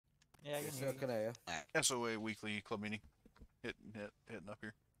Yeah, I can Yes, hear sir, you. can I hear? SOA weekly club meeting. Hitting up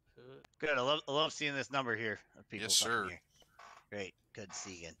here. Good. I love seeing this number here of people Yes, fucking sir. here. Great. Good to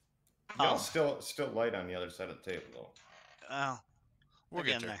see you again. Yeah, still light on the other side of the table though. Well, We'll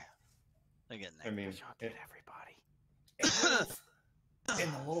they're get getting there. there. They're getting there. I mean, Y'all get everybody.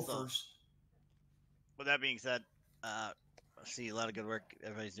 in the loafers. With that being said, I see a lot of good work.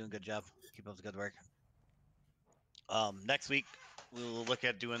 Everybody's doing a good job. Keep up the good work. Next week we'll look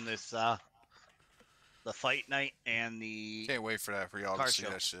at doing this the fight night and the Can't wait for that for y'all car to see show.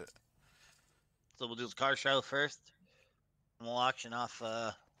 that shit. So we'll do the car show first. And we'll auction off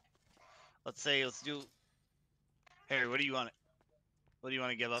let's do Harry, what do you want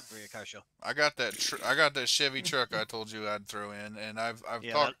to give up for your car show? I got that Chevy truck I told you I'd throw in, and I've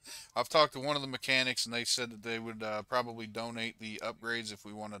Yeah, talked to one of the mechanics, and they said that they would probably donate the upgrades if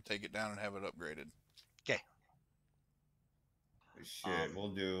we want to take it down and have it upgraded. Okay. Shit,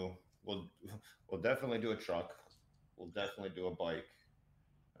 we'll definitely do a truck. We'll definitely do a bike.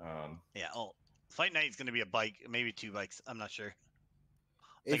 Yeah. Oh, fight night's gonna be a bike, maybe 2 bikes. I'm not sure.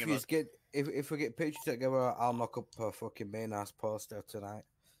 If we get pictures together, I'll knock up a fucking main ass poster tonight.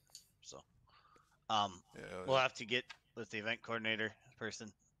 So, Yeah, we'll have to get with the event coordinator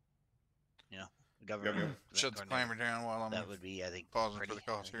person. You know, the government. event shut the coordinator. clamor down while I'm That would be, I think, pausing pretty, for the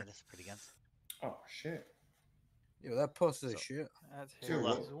calls I think here. it is pretty good. Oh shit. Yeah, that poster is So- shit. That's Dude,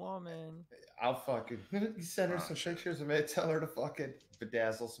 Harry's woman. I'll fucking send her some pictures of me. Tell her to fucking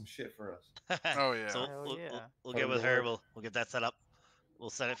bedazzle some shit for us. Oh yeah. So Hell we'll yeah. get with her. We'll get that set up. We'll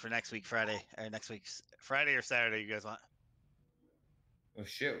set it for next week, Friday, or next week's Friday or Saturday. You guys want? Well,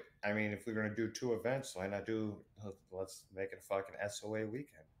 shoot. I mean, if we're gonna do 2 events, why not do? Let's make it a fucking SOA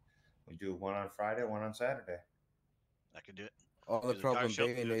weekend. We do one on Friday, one on Saturday. I could do it. All the Do the car problem show,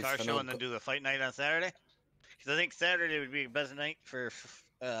 being do the is car I show, know and then do the fight night on Saturday. Because I think Saturday would be a better night for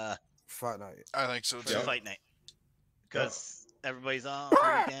fight night. I think so for too. the fight night. Because everybody's on for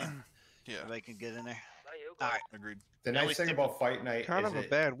the weekend. Yeah, Everybody can get in there. All right. agreed. The Yeah, we nice thing stip- about fight night Kind is of a it,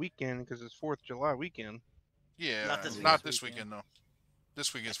 bad weekend because it's 4th of July weekend. Yeah, Not this not weekend. this weekend though.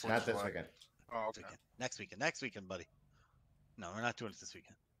 This weekend's 4th not of this July. weekend. Oh, okay. Next weekend, buddy. No, we're not doing it this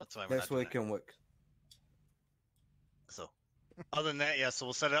weekend. That's why we're Next not doing weekend, Wick. it. So, other than that, yeah. So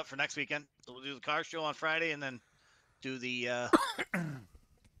we'll set it up for next weekend. So we'll do the car show on Friday, and then do the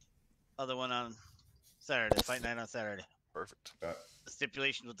other one on Saturday. Fight night on Saturday. Perfect. But The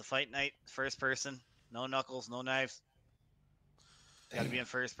stipulation with the fight night: first person, no knuckles, no knives. Got to be in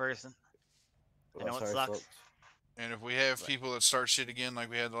first person. I know it That's how sucks. fucked. And if we have Right. people that start shit again like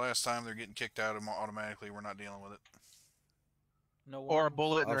we had the last time, they're getting kicked out automatically. We're not dealing with it. No Or a one.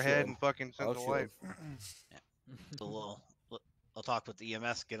 bullet in I'll their shoot head 'em. and fucking send I'll to shoot life. 'em. So I'll talk with the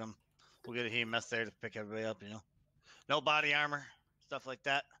EMS. We'll get a EMS there to pick everybody up. You know, no body armor, stuff like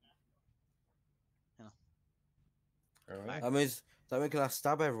that. all right. That means can I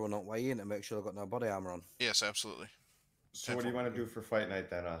stab everyone on way in to make sure they've got no body armor on? Yes, absolutely. So what do you want to do for fight night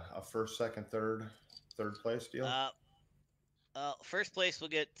then? A first, second, third place deal? First place we'll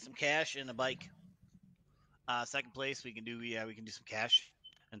get some cash and a bike. Second place we can do some cash,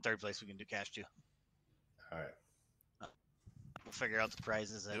 and third place we can do cash too. All right. We'll figure out the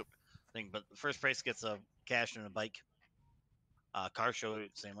prizes and Yep. thing. But the first place gets a cash and a bike. Car show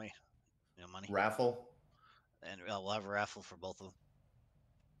same way, money, Raffle and we'll have a raffle for both of them.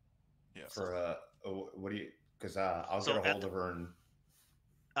 Yeah. for what do you? Because I'll So get a at hold of her and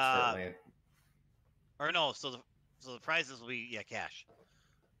Uh, certainly. or no, so the prizes will be cash.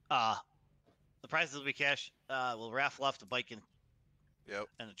 The prizes will be cash. We'll raffle off the bike and Yep.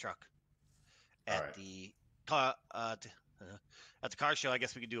 the truck. All At right. the car at the car show, I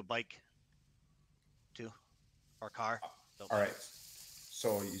guess we could do a bike too, or car. Don't All know. right.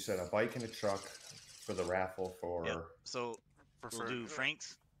 So you said a bike and a truck for the raffle for. Yep. So we'll do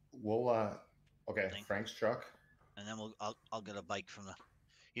Frank's, We'll okay, Thing. Frank's truck. and then I'll get a bike from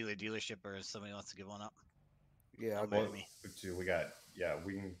either dealership or if somebody wants to give one up. Yeah, I'll I'll buy go. Well, me. we got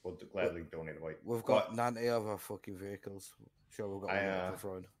we'll gladly donate a bike. We've But got 90 other fucking vehicles. Sure, we've got one to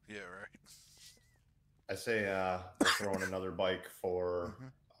throw in. Yeah, right. I say we're throwing another bike for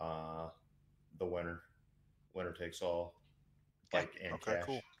the winner. Winner takes all. Okay. Bike and Okay, cash.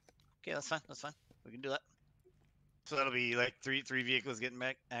 cool. Okay, that's fine. That's fine. We can do that. So that'll be like three vehicles getting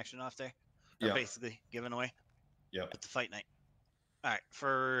back action off there. Or Yeah. basically given away Yep. at the fight night. All right,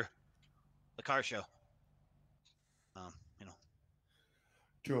 for the car show.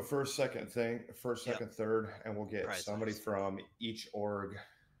 Do a first, second, Yep. second, third, and we'll get Prize somebody wise. from each org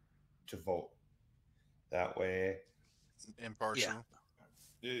to vote. That way, Impartial. try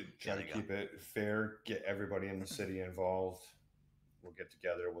There to you go. keep it fair, get everybody in the city involved. we'll get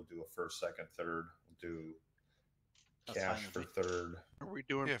together. We'll do a first, second, third. We'll do That's cash fine with for me. third. Are we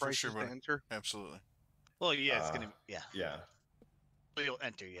doing Yeah, for prices sure, to buddy. enter? Absolutely. Well, yeah, it's gonna. Yeah, Yeah. you'll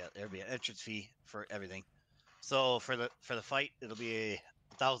enter. Yeah, there'll be an entrance fee for everything. So for the fight, it'll be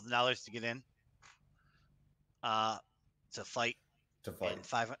 $1,000 to get in. To fight, To fight. and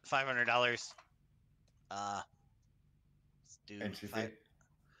 $500. Let's do Entry fee.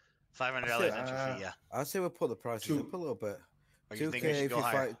 $500 entry fee. Yeah. I say we put the prices Two- up a little bit. Or you 2K think we should if go you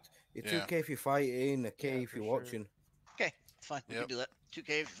higher? fight. Yeah, Yeah. 2K if you're fighting, a K Yeah, if for you're sure. watching. Okay, it's fine. We Yep. can do that.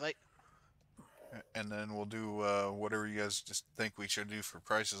 2K if you fight. And then we'll do whatever you guys just think we should do for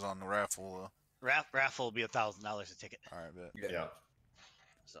prices on the raffle. Raffle will be $1,000 a ticket. All right, bet. Yeah.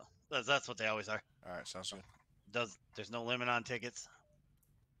 So that's what they always are. All right, sounds good. There's no limit on tickets.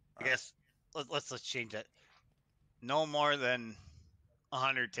 I All right. guess let's change that. No more than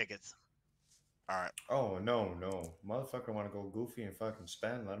 100 tickets. All right. Oh no, motherfucker, want to go goofy and fucking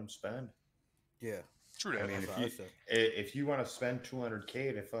spend? Let him spend. Yeah. True that. I mean, That's if what I you said. if you want to spend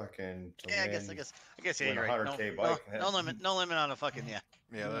 200K to fucking to Yeah, I win, guess yeah, win you're a right. 100K No, bike, no limit on a fucking yeah.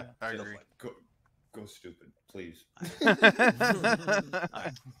 Yeah, that, I go- agree. go stupid, please.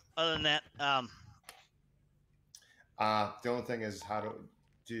 Other than that, The only thing is, how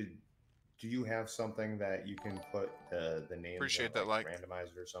do you have something that you can put the name? Appreciate that, like.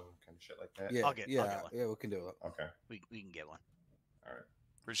 randomized or some kind of shit like that. Yeah, I'll get yeah, one. yeah, we can do that. Okay. we can get one. All right.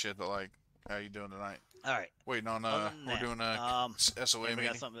 Appreciate the like. How you doing tonight? All right. Waiting on Other than we're that, doing a SOA anybody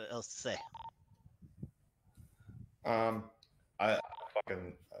meeting. got something else to say? I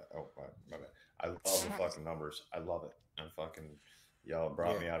fucking my bad. I love the fucking numbers. I love it. And fucking y'all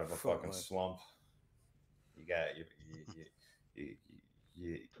brought me Yeah, out of a fuck, fucking man. slump.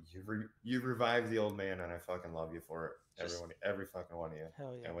 You revived the old man, and I fucking love you for it. Just- Every fucking one of you.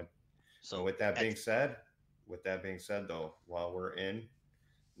 Hell yeah. And So with that being ex- said, though, while we're in,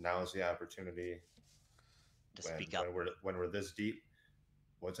 now is the opportunity to speak up. when we're this deep.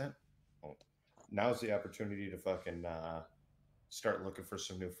 What's that? Oh, now's the opportunity to fucking start looking for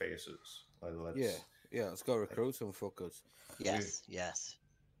some new faces. Let's, Yeah, let's go recruit some fuckers. Yes.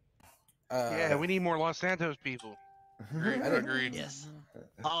 Yeah, we need more Los Santos people. Agreed. I didn't- Agreed. Yes.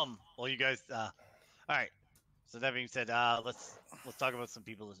 Well, you guys. All right. So that being said, let's talk about some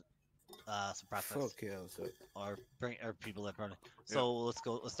people, some prospects, Fuck yeah. So, or people that probably. So let's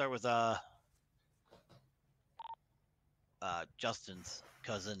start with Justin's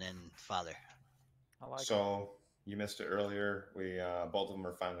cousin and father. I like it. So you missed it earlier. We both of them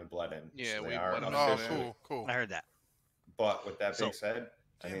are finally bled in. Yeah, so we they are bled 'em Oh, officially. cool. I heard that. But with that being So- said,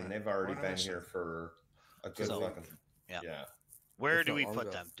 I Damn mean it. they've already What did I been miss? here for a good So- fucking yeah. Where If do not we put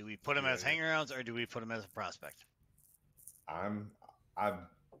longer. them? Do we put them Yeah, as yeah. hang-arounds or do we put them as a prospect? I'm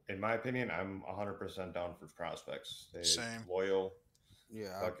in my opinion, I'm 100% down for prospects. They're Same. loyal,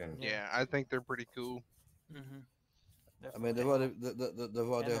 yeah. fucking Yeah, I think they're pretty cool. Mm-hmm. I mean, they've already their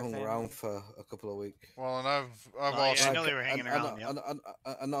hung family. around for a couple of weeks. Well, and I've Well, also yeah, I know they were hanging around. Yep.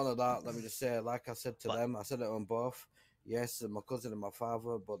 And none of that. Let me just say, like I said to But- them, I said it on both. Yes, they're my cousin and my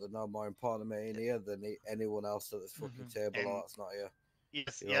father, but they're no more important to me in here than anyone else at this fucking table And- or that's not here.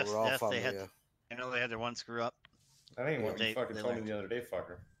 Yes, You know, yes, we're all yes. family They had. here. I know they had their one screw up. that ain't what They- you fucking they told me learned. the other day,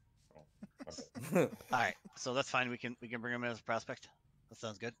 fucker. Oh, okay. All right, so that's fine. We can bring them as a prospect. That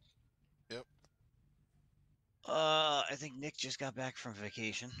sounds good. Yep. I think Nick just got back from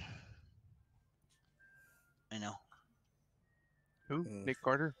vacation. I know. Who? Mm. Nick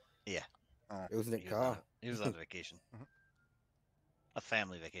Carter? It was Nick He was Carr. he was on vacation. Mhm. A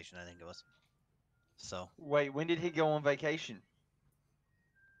family vacation, I think it was. So Wait, when did he go on vacation?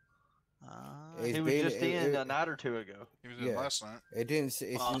 He's He was been- just it- in it- a night or two ago. he was in Yeah. last night. It didn't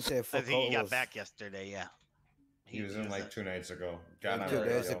say I fuck think he all got was. back yesterday. Yeah. He was in like 2 nights ago. Got Yeah, on 2 the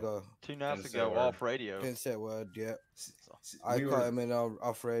days radio. ago. 2 nights Didn't say a ago, word. off radio. Didn't say a word yet. S- I we caught were- him in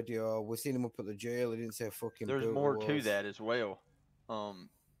off radio. We seen him up at the jail. He didn't say a fucking. There's boot more who to was. that as well.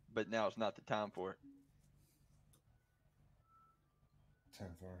 But now it's not the time for it.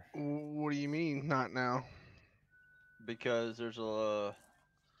 Time for- What do you mean? Not now. Because there's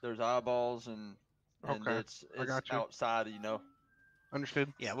eyeballs and Okay, it's I got you. outside, you know.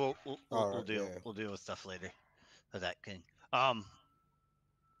 Understood. Yeah, we'll Alright, deal yeah. we'll deal with stuff later for that thing.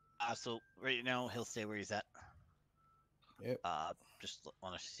 So right now he'll stay where he's at. Yep. Just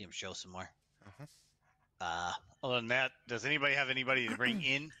want to see him show some more. Mhm. Other than that, does anybody have anybody to bring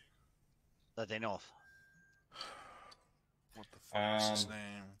in that they know of? What the fuck is his Um,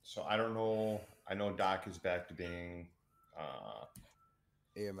 name? So I don't know. I know Doc is back to being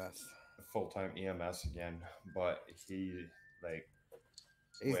EMS. full-time EMS again, but he like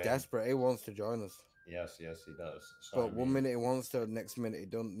He's when- desperate. He wants to join us. Yes, he does. So, But I one mean, minute he wants to, next minute he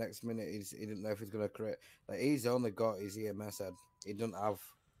don't. Next minute he didn't know if he's gonna create. Like he's only got his EMS head. He doesn't have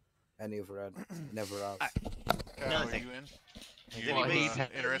any other head. He never has. Kyle, Another are thing. you in? Has You, Well, anybody he'd, seen-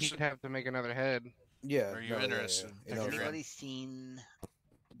 interested? he'd have to make another head. Yeah. Are you no, yeah, interested? Yeah, If yeah. you're in. Anybody seen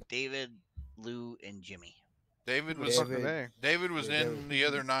David, Lou, and Jimmy? David Who the was fuck are they? David was Yeah, in David. the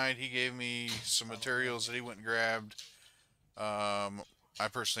other night. He gave me some materials that he went and grabbed. I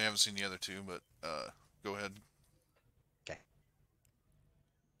personally haven't seen the other two, but go ahead. Okay.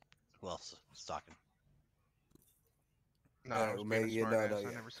 Who else is talking? No, I was me, being a you smart know, ass. no, I've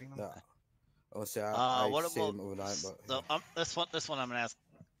yeah. never seen them. No. I'll say I What see about him overnight, but so this one I'm gonna ask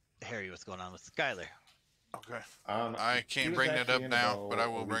Harry what's going on with Skylar. Okay. I I can't bring that up now, but I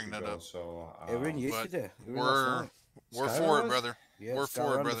will bring that up. So, he ran but yesterday. He ran last night. We're Skylar for it, was? brother. Yeah, We're Skylar for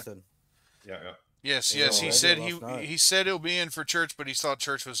it, brother. Anderson. yeah. Yes, Yeah, yes. He already said last night. he said he'll be in for church, but he thought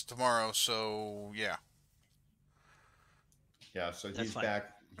church was tomorrow. So yeah. Yeah, so That's he's fine.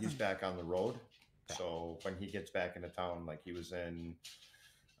 back. He's back on the road. So when he gets back into town, like he was in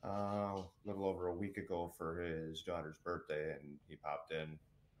a little over a week ago for his daughter's birthday, and he popped in.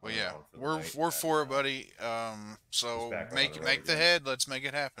 Well, hung yeah, around for the we're night, we're and, for it, buddy. So he's back on make the road make the again. head. Let's make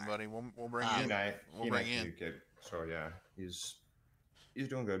it happen, buddy. We'll bring He you and in. I, We'll he and I bring you in. communicate. So yeah, he's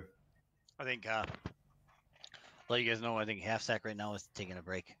doing good. I think let you guys know I think Half Sack right now is taking a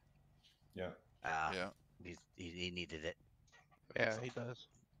break. Yeah. Yeah. He needed it. Yeah, he does.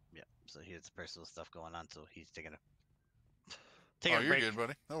 Yeah. So he had some personal stuff going on, so he's taking Oh, a you're break. good,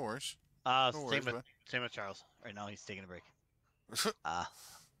 buddy. No worries. Uh, No same worries, with bud. same with Charles. Right now he's taking a break.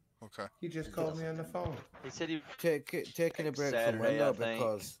 Okay. He just called me on the phone. He said he Taking a break from Saturday, when though, I think.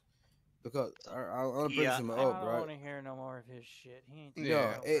 because I want to bring Yeah. some I up, don't right? want to hear no more of his shit. He ain't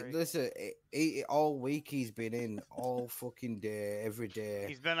Yeah. No, taking no break. listen, all week he's been in all fucking day, every day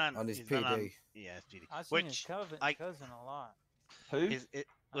He's been on his he's been PD. on, yeah, his PD. I've seen his Which cousin a lot. who? I've seen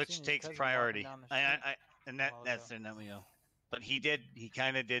which his takes cousin walking priority. down the I street and a while that's ago. their name, you know. But he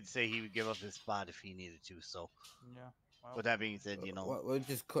kind of did say he would give up his spot if he needed to. So Yeah. Well, with that being said, you know, We'll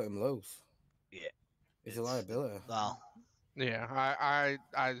just cut him loose. yeah, It's a liability. Well, Yeah,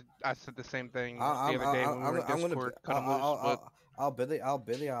 I said the same thing the I'm other day when we were in gonna Discord. Cut him loose, but I'll be the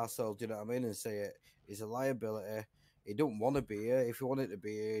arsehole, do you know what I mean, and say it. It's a liability. He don't want to be here. If he wanted to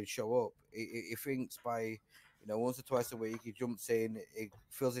be here, he'd show up. He thinks by, once or twice a week, he jumps in, he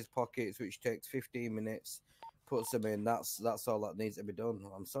fills his pockets, which takes 15 minutes, puts them in. That's all that needs to be done.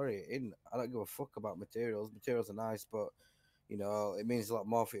 I'm sorry, I don't give a fuck about materials. Materials are nice, but it means a lot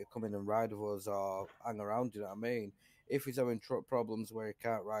more for you to come in and ride with us or hang around. Do you know what I mean? If he's having truck problems where he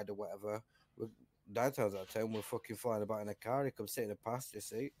can't ride or whatever, 9 times out of 10 we're fucking flying about in a car. He could sit in a passenger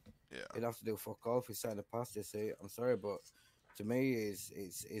seat. Yeah. He'd have to do fuck all if he's sat in a passenger seat. I'm sorry, but to me,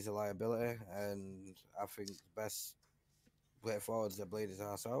 it's a liability, and I think the best way forward is to bleed his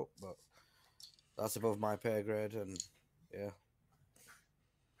ass out. But that's above my pay grade, and yeah.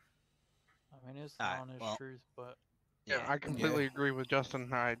 I mean, it's Alright, honest well, truth, but yeah, I completely agree with Justin.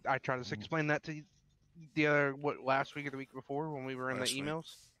 I tried to explain that to the other last week or the week before when we were in Last the week.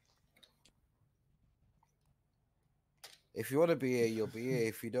 emails. If you want to be here, you'll be here.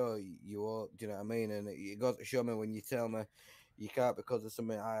 If you don't, you won't. Do you know what I mean? And you got to show me when you tell me you can't because of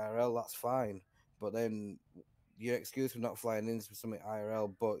something IRL. That's fine. But then your excuse for not flying in is for something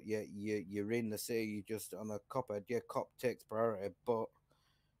IRL. But yeah, you're in the city. You just on a cophead. Yeah, cop takes priority. But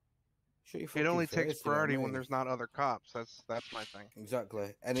shut your It only fucking takes face, you know what I priority when mean? there's not other cops. That's my thing.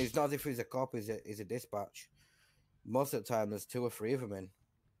 Exactly. And it's not as if he's a cop. He's a dispatch. Most of the time, there's 2 or 3 of them in.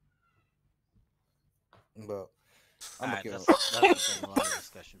 But I'm alright, okay. that's a longer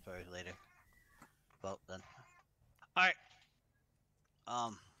discussion for later. Well then, all right.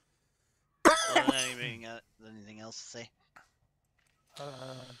 Anything else to say?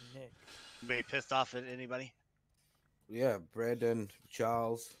 Nick. Anybody pissed off at anybody? Yeah, Braden,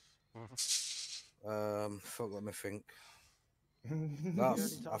 Charles. Fuck, let me think. You already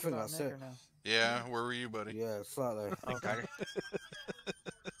That's, I talked think about that's Nick it. or no? Yeah. Where were you, buddy? Yeah, slightly. Nick Carter.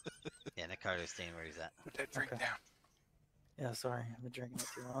 Yeah, Nick Carter's staying where he's at. Put that drink Okay. down. Yeah, sorry, I've been drinking it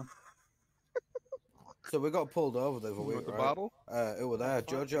too long. So we got pulled over the other week, With the right? bottle? Who were there? fuck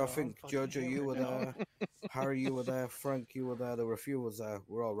Jojo, no, I think. I'm fucking Jojo, you were hammered now. there. Harry, you were there. Frank, you were there. There were a few of us there.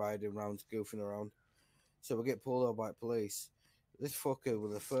 We're all riding around, goofing around. So we get pulled over by police. This fucker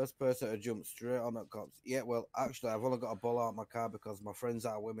was the first person to jump straight on at cops. Yeah, well, actually, I've only got a bolo out of my car because my friends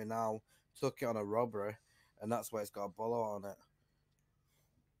out with me now took it on a robbery, and that's why it's got a bolo on it.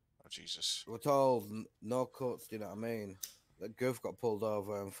 Oh Jesus. We're told no cuts, do you know what I mean? That goof got pulled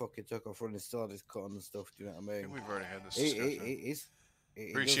over and fucking took off running, still had his cut on and stuff, do you know what I I mean? think we've already had this discussion. He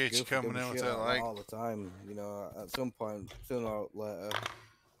does Appreciate you goofy, dumb coming in with shit that like like. all the time. You know, at some point, sooner or later,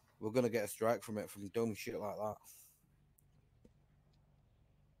 we're gonna get a strike from it from dumb shit like that.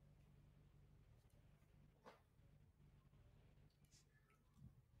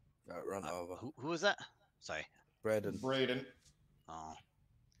 Right, run over. Who was that? Sorry. Braden. Braden, Oh.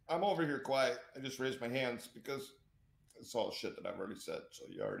 I'm over here quiet. I just raised my hands because it's all shit that I've already said. So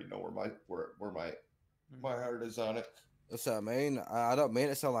you already know where my heart is on it. That's what I mean. I don't mean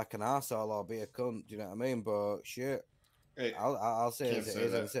to sound like an arsehole or be a cunt. Do you know what I mean? But shit, Hey, I'll say it can't as it say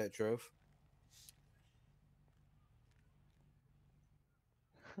is that. and say the truth.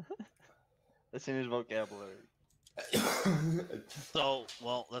 That's in his vocabulary. So,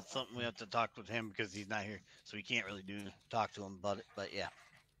 well, that's something we have to talk with him because he's not here, so we can't really talk to him about it. But yeah,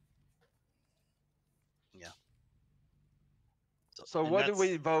 yeah. So and what did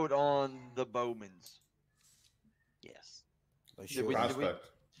that's- we vote on the Bowmans? Yes. Like, Did shit, we- Prospect.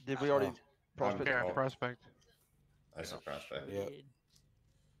 Did we already Oh. prospect? Yeah, Oh. prospect. I said prospect. Yeah.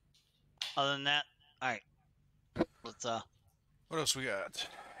 Other than that, all right. Let's What else we got?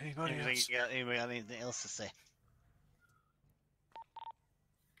 Anybody else? anybody got anything else to say?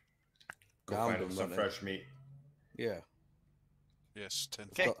 Go Round find him him, some running. fresh meat. Yeah. Yes, 10.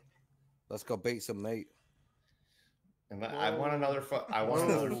 Okay. Let's go beat some meat. And I want another I want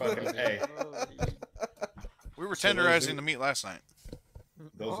another fucking hey. We were So those tenderizing who- the meat last night.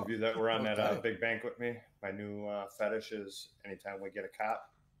 Those of you that were on that Okay. big bank with me, my new fetish is anytime we get a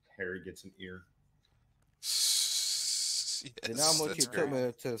cop, Harry gets an ear. Yes, Do you know how much that's it took great.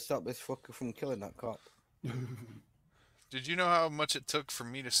 me to stop this fucker from killing that cop? Did you know how much it took for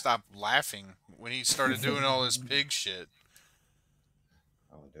me to stop laughing when he started doing all this pig shit?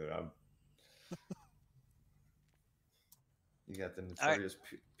 Oh, dude, you got the All right. notorious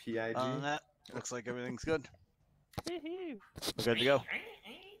PIG. Other than that, looks like everything's good. We're good to go.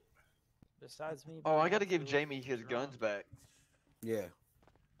 Besides me. Oh, I being got to give absolutely Jamie his drunk. guns back. Yeah.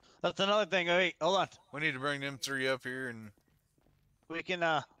 That's another thing. Wait, hold on. We need to bring them three up here and We can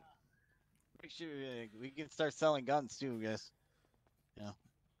make sure we can start selling guns too, guys.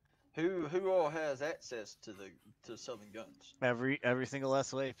 Who all has access to Southern guns? Every single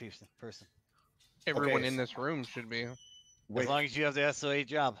SOA person. Everyone Okay, in so- this room should be. As long as you have the SOA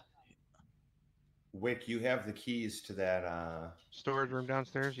job. Wick, you have the keys to that Storage room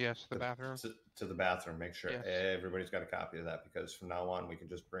downstairs, yes. The bathroom. to the bathroom. Make sure Yes. everybody's got a copy of that because from now on we can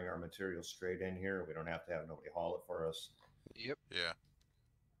just bring our material straight in here. We don't have to have nobody haul it for us. Yep. yeah.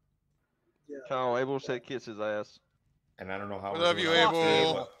 Kyle Abel said kiss his ass. And I don't know how We we're love doing you, that today,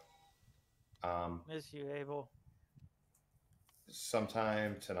 Abel. but, Miss you, Abel.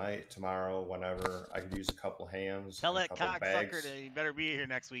 sometime tonight, tomorrow, whenever I could use a couple hands. Tell and a that couple cocksucker bags. that he better be here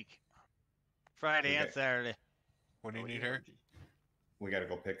next week. Friday and Okay. Saturday. What do you Oh, need yeah, here? Reggie. We got to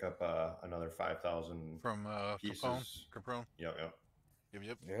go pick up another 5,000 From pieces. Capone. Yep. Yep.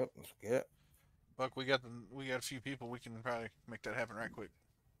 Yep. Let's get it. Buck, we got a few people. We can probably make that happen right quick.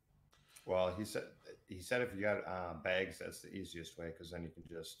 Well, he said if you got bags, that's the easiest way because then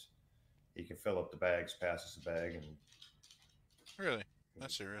he can fill up the bags, passes the bag, and Really?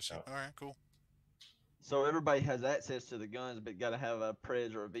 That's serious. Yeah. All right, cool. So everybody has access to the guns, but got to have a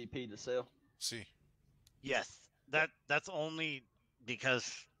Prez or a VP to sell. See. Yes. That's only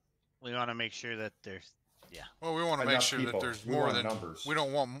because we want to make sure that there's Well, we want to make Enough sure people. that there's We more want than numbers. We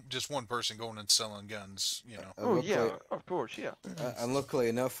don't want just one person going and selling guns. You know. And Oh luckily, yeah, of course, yeah. And luckily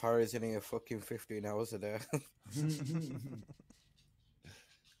enough, Harry's in here fucking 15 hours a day.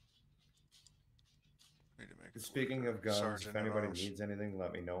 Need to make a Speaking quick of guns, sergeant if at anybody arms. needs anything,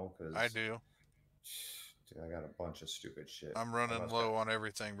 let me know because I do. Dude, I got a bunch of stupid shit. I'm I running must low have- on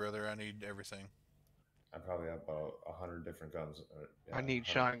everything, brother. I need everything. I probably have about 100 different guns. Yeah, I need 100.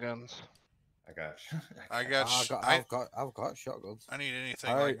 shotguns. I got you. I got. I've got shotguns. I need anything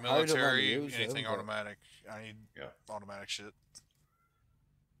Harry- like Harry don't let me military, use anything them, but- automatic. I need Yeah. automatic shit.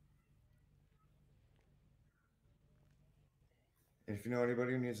 If you know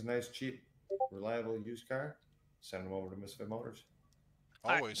anybody who needs a nice, cheap, reliable used car, send them over to Misfit Motors.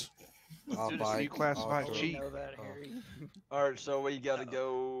 Alright. Always. I'll soon as buy. you classify I'll- cheap. Know that, Oh. Harry. All right, so we got to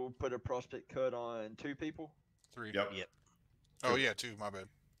go put a prospect cut on 2 people. 3. Yep. Yep. Oh yeah, 2. My bad.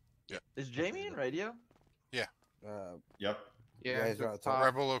 Is Jamie in radio? Yep. Yeah, he's the right at the top. top.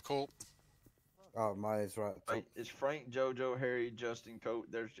 Rebel Occult. Oh, mine's right. at the Right, it's Frank, JoJo, Harry, Justin, Coat.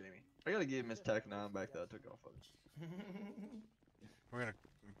 There's Jamie. I gotta give him his Tac 9 back that I took off of him. We're gonna.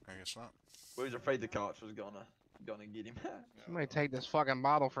 I guess not. We was afraid the cops was gonna get him. Somebody take this fucking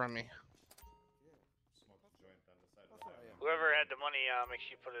bottle from me. whoever had the money, make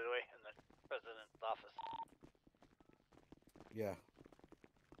sure you put it away in the president's office. Yeah.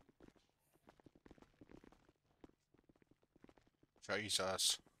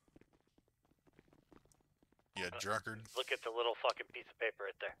 Jesus. You drunkard. Look at the little fucking piece of paper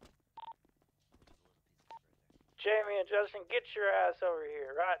right there. Jamie and Justin, get your ass over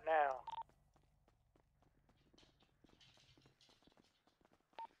here right now.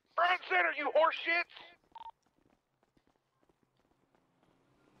 Front center, you horse shits!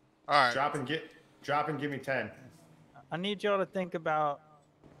 Alright. Drop and give me 10. I need y'all to think about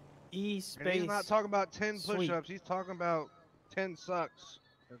And space. he's not talking about 10 sweep. push-ups. He's talking about 10 sucks.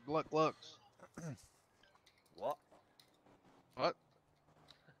 Or glucks. What? What?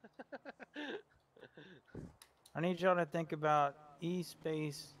 I need y'all to think about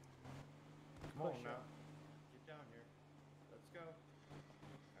space. Come on now. Get down here. Let's go.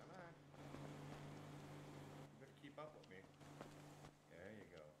 Come on. You better keep up with me. There you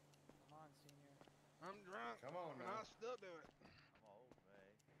go. Come on, senior. I'm drunk. Come on And now. I'll still do it.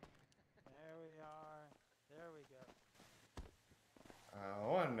 There we are. There we go.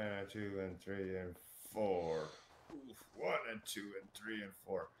 1 and 2 and 3 and 4. Oof. 1 and 2 and 3 and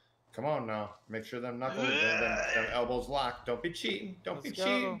 4. Come on now. Make sure them knuckles, them elbows locked. Don't be cheating. Don't be Let's go.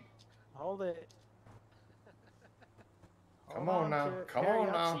 cheating. Hold it. Come Hold on now. to it. Come Harry, on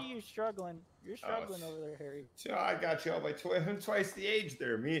I now. see you struggling. You're struggling over there, Harry. So I got you all by twice the age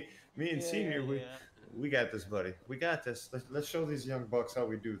there. Me and Yeah, Senior, yeah. we got this, buddy. We got this. Let's show these young bucks how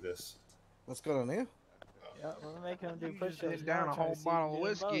we do this. What's going on here? Yeah, we're making them do You just push-ups. didn't down a whole bottle of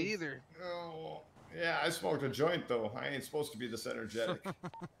whiskey either. Oh, yeah, I smoked a joint though. I ain't supposed to be this energetic.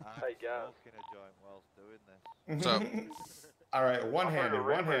 Hey guys. Smoking a joint whilst doing this. So, All right, I've one-handed, heard a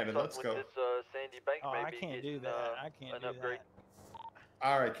rumor one-handed. Let's with go. This, Sandy Banks Oh, may I be can't do getting, that. I can't an do upgrade. that.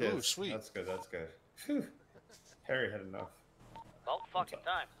 All right, kids. Ooh, sweet. That's good. That's good. Whew. Harry had enough. About fucking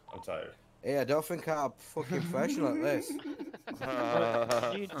time. I'm tired. Hey, I don't think I'm fucking professional at this.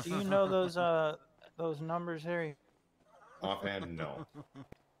 Do you know those numbers, Harry? Offhand, no.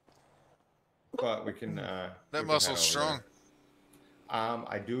 But we can. that muscle's strong.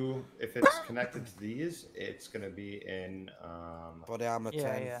 I do. If it's connected to these, it's gonna be in Body armor 10.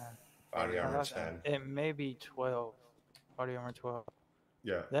 Yeah. body armor That's- 10. It may be 12. Body armor 12.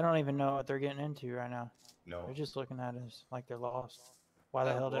 Yeah. They don't even know what they're getting into right now. No. They're just looking at us like they're lost. Why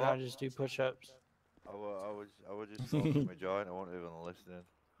the hell did I just do push-ups? I was just smoking my joint. I wasn't even listening.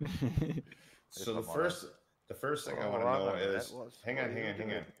 So If the I'm first thing I Oh, want to hang know on a minute, is, what's- hang what on. are you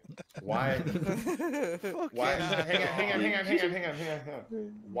doing? Why? Why? Fucking Hang on.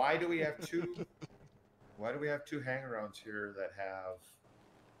 Why do we have two? Why do we have two hang-arounds here that have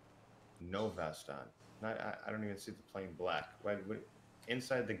no vest on? I don't even see the plain black. Why,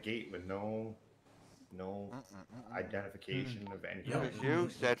 inside the gate with no identification of any kind. Because you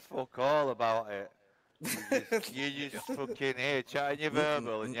said fuck all about it. You just fucking here chatting your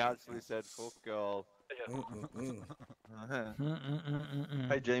verbal and you actually said fuck all.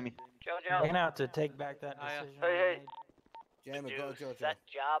 Hey, Jamie. We're gonna have to take back that decision. Hey, we Jamie, Do go, Jojo. set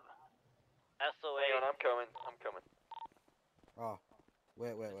job. SOA. Hang on, I'm coming. Oh,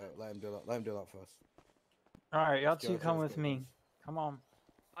 wait. Let him do that first. All right, y'all two Jojo's come with got me. this. Come on.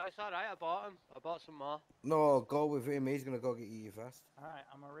 Oh, it's alright, I bought him. I bought some more. No, go with him. He's gonna go get you your vest. All right,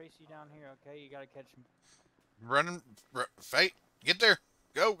 I'm gonna race you down here. Okay, you gotta catch me. Running. Fight. Get there.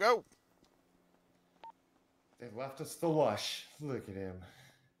 Go. They left us the lush. Look at him.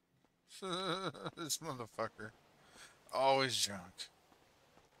 This motherfucker. Always drunk.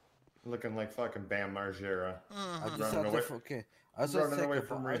 Looking like fucking Bam Margera. I just running had away- to fucking. I just had running to away take a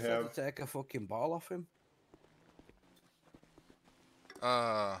from I just had rehab. to take a fucking ball off him.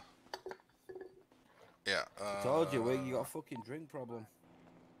 Yeah. I told you, you got a fucking drink problem.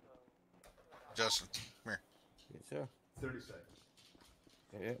 Justin, come here. Yes, sir. 30 seconds.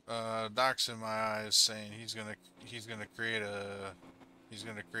 Yeah. Doc's in my eyes saying he's gonna create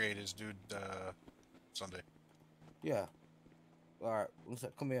his dude Sunday. Yeah. Alright, one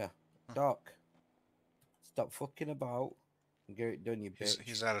sec, come here. Doc. Stop fucking about and get it done, you bitch.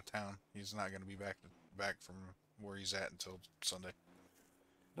 He's out of town. He's not gonna be back from where he's at until Sunday.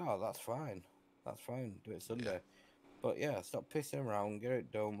 No, that's fine. That's fine. Do it Sunday. But yeah, stop pissing around, get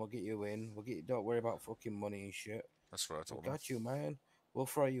it done, we'll get you in. Don't worry about fucking money and shit. That's what I I told him. got you, man. We'll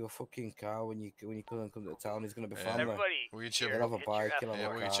throw you a fucking car when you come to town. He's gonna be family. Everybody, We'll get here, you He'll have a get your bike, he'll SOA. have Yeah, a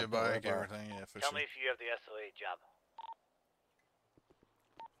we'll car. get you a don't worry bike, about it. everything. Yeah, for Tell sure. me if you have the SOA job.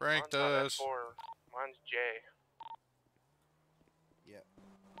 Frank does. Mine's J.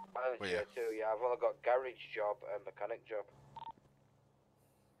 Mine's Well, yeah. too. Yeah, I've only got garage job and mechanic job.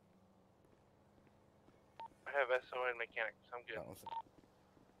 I have SO and mechanics. I'm good. That one's-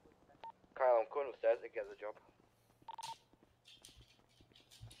 Kyle, I'm coming upstairs to get the job.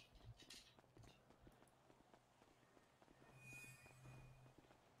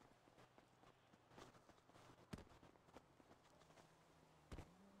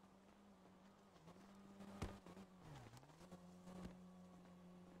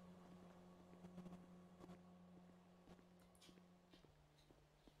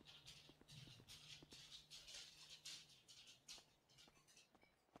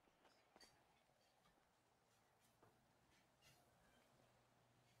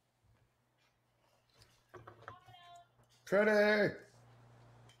 Pretty.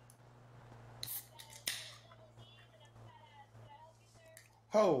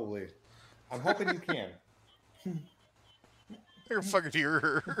 Holy. I'm hoping you can. You're fucking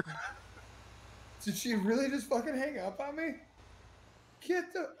here. Did she really just fucking hang up on me?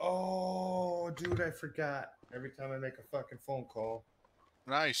 Get the. Oh, dude, I forgot. Every time I make a fucking phone call.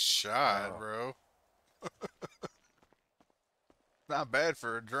 Nice shot, Oh. bro. Not bad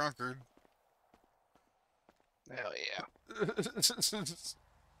for a drunkard. Hell yeah.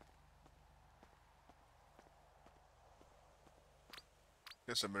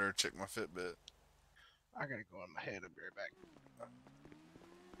 Guess I better check my Fitbit. I gotta go in my head. I'll be right back.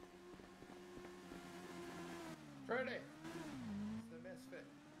 Pretty.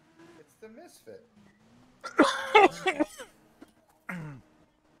 It's the misfit.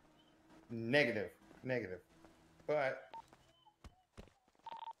 Negative. But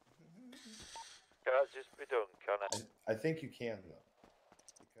Can't just be done, can it? I think you can though,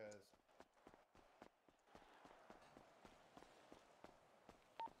 because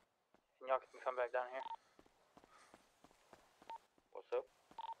Y'all can come back down here. What's up?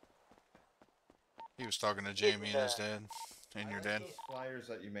 He was talking to Jamie and his dad, and your dad. those flyers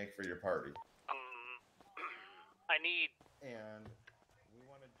that you make for your party, I need and we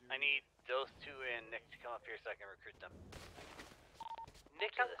want to do. those two and Nick to come up here so I can recruit them.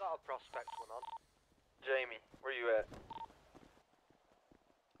 Nick hasn't got a prospect one on. Jamie, where you at?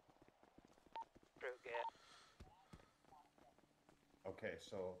 Okay,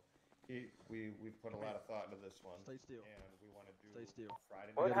 so we put a lot of thought into this one. Stay still. And we want to do Stay still.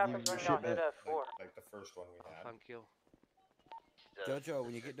 Friday. What gotta happens give when you y'all shit hit back. F4? Like the first one we had. Thank you. Jojo,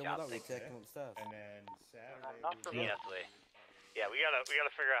 when you get done with that, we take him upstairs. And then Saturday. Not for me, we- Nestle. Yeah, we gotta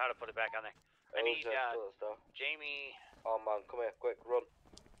figure out how to put it back on there. I need Jamie, Oh man, come here, quick, run.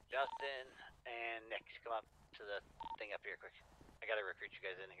 Justin, and Nick to come up to the thing up here quick. I gotta recruit you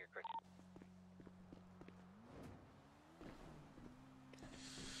guys in here quick.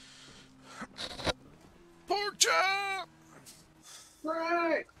 Pork chop!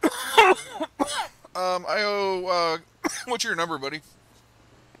 Right. I owe, what's your number, buddy?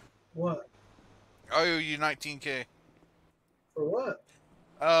 What? I owe you 19K. For what?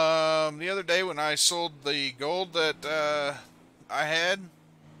 The other day when I sold the gold that, I had,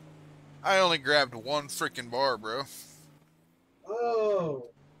 I only grabbed one freaking bar, bro. Oh.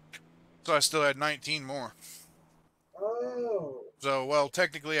 So I still had 19 more. Oh. So, well,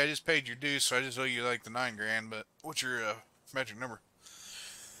 technically I just paid your dues, so I just owe you like the 9 grand, but what's your, magic number?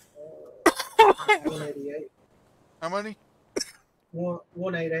 188. How many?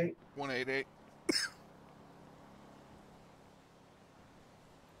 188. 188.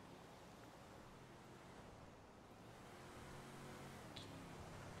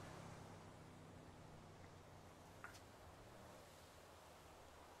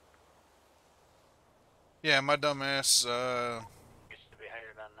 Yeah, my dumb ass, You should be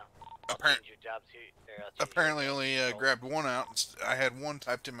hired on now. I'll Apparent- change your jobs here. Or I'll change your apparently jobs. only So- grabbed one out. I had one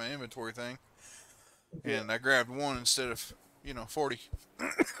typed in my inventory thing, and I grabbed one instead of, 40.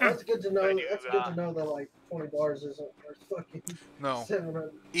 That's good to know. I do, That's good to know that like 20 bars isn't worth fucking No,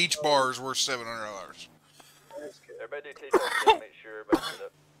 700. each bar is worth $700. That's good. Everybody do take make sure everybody's set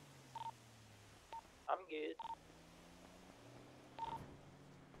up. I'm good.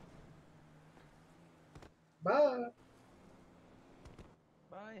 Bye.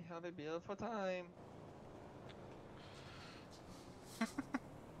 Bye, have a beautiful time.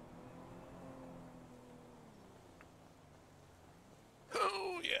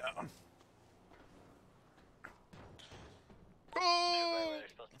 Oh yeah. Everybody Oh, they're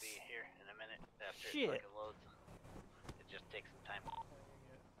supposed to be here in a minute after Shit. it fucking loads. It just takes some time.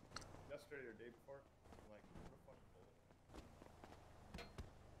 Yesterday or day before, I'm like, what the fuck?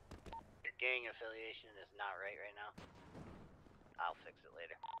 Your gang affiliation is not right now. I'll fix it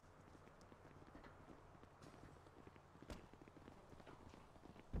later.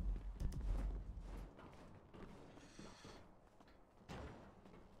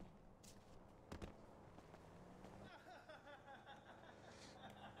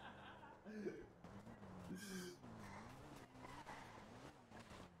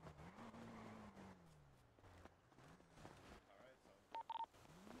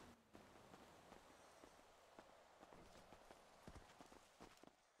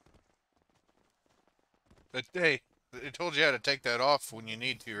 hey, they told you how to take that off when you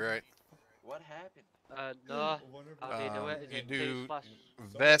need to, right? What happened? No. How do you do it? Is You it do T/slash-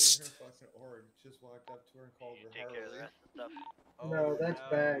 vest, Just walked up to her and called her Take care of the Harley. rest of the stuff. No, that's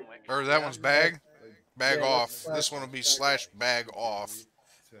bag. or that one's bag, bag Yeah, off. that's This one will be slash /bag off,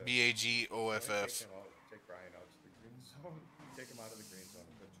 To- BAGOFF. Take Brian out to the green zone.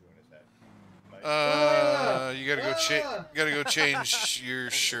 You gotta go change. Gotta go change your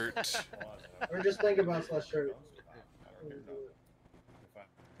shirt. Or just think about slash shirt.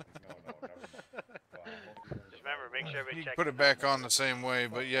 Just remember, make sure everybody You can checks put the it back numbers. on the same way,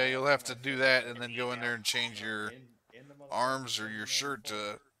 but yeah, you'll have to do that and then go in there and change your arms or your shirt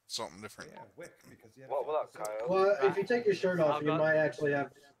to something different. What will that, Kyle? Well, if you take your shirt off, I've you got- might actually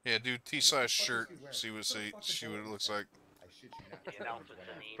have. Yeah, do T/shirt. See what it looks like. The announcements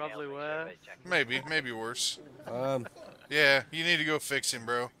in the email, Probably make sure where? everybody checks. Maybe worse. Um, Yeah, you need to go fix him,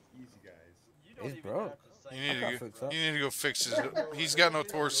 bro. he's broke. You need can't to fix go. that. You need to go fix his. He's got no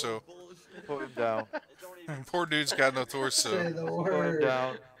torso. Put him down. Poor dude's got no Say torso. the Put him word.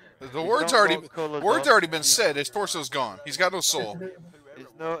 down. The He's word's not already got colours word's on. already been said. His torso's gone. He's got no soul.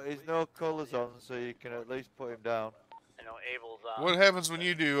 He's no colours on, so you can at least put him down. I know Abel's What happens when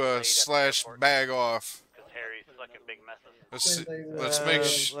you do slash bag off? because Harry's sucking big messes.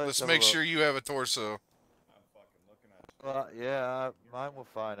 Let's make sure you have a torso. Well, yeah, mine were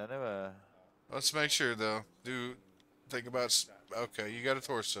fine anyway. Let's make sure though. Think about. Okay, you got a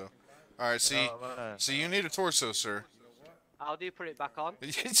torso. All right. See, so you need a torso, sir. How do you put it back on?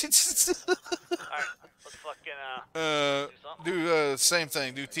 Alright, let's fucking do same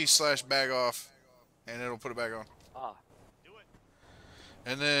thing. Do T/bag off, and it'll put it back on. Ah.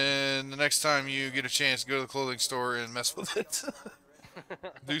 And then the next time you get a chance, go to the clothing store and mess with it.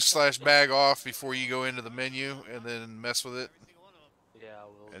 Do /bag off before you go into the menu, and then mess with it. Yeah, I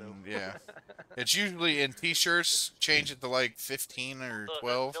will. And yeah, it's usually in T-shirts. Change it to like 15 or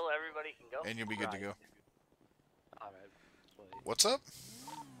 12, still everybody can go? and you'll be good to go. Alright. What's up?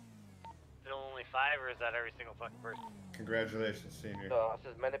 Still only 5, or is that every single fucking person? Congratulations, senior. So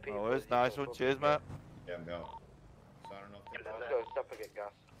that's as many people. Oh, it's nice one. Cheers, mate. Yeah, I'm going. So I don't know if Let's go stop and get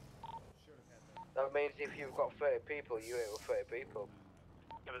gas. That means if you've got 30 people, you ain't with 30 people.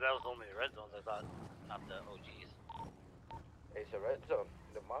 Yeah, but that was only the red zones, I thought, not the OGs. It's a red zone.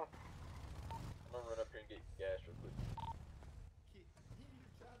 The map. I'm gonna run up here and get gas real quick.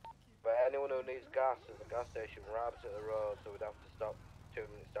 But anyone who needs gas, there's a gas station right opposite the road, so we'd have to stop 2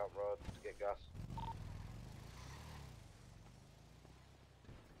 minutes down the road to get gas.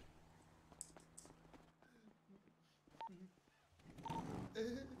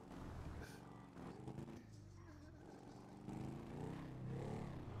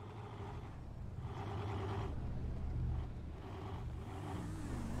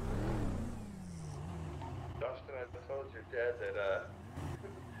 Dustin, I told your dad that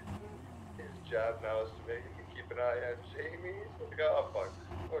his job now is to keep an eye on Jamie. He's like, oh fuck,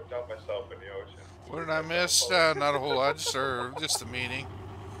 I'm gonna dump myself in the ocean. What did I miss? Not a whole lot, just a meeting.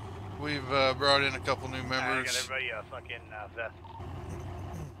 We've brought in a couple new I got members. everybody a fucking vest.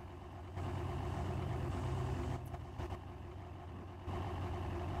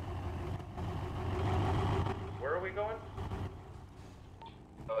 Where are we going?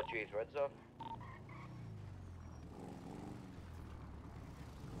 Oh geez, red zone.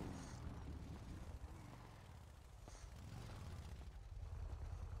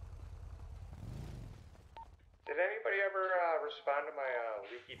 Did anybody ever respond to my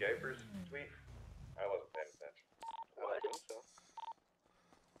leaky diapers tweet? I wasn't paying attention. I think so.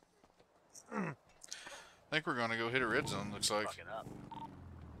 I think we're gonna go hit a red zone. Looks like. Fucking up.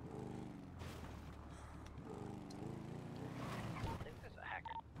 I think there's a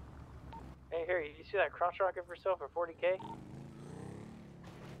hacker. Hey Harry, did you see that cross rocket for sale for 40K?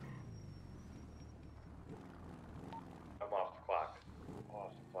 I'm off the clock.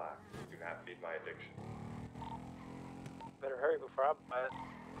 Off the clock. Do not feed my addiction. Better hurry before I buy it.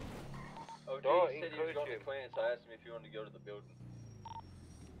 Oh, Don't Jay said he was going to clean it, so I asked him if he wanted to go to the building.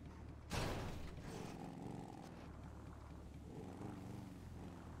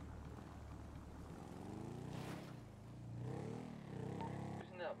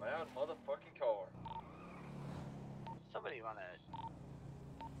 Using that loud motherfucking car. Somebody wanna...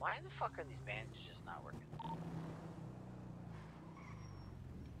 Why the fuck are these bandages just not working?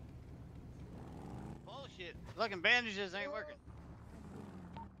 Bullshit! Fucking bandages ain't working.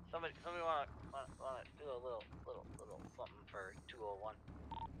 Somebody wanna do a little something for 201.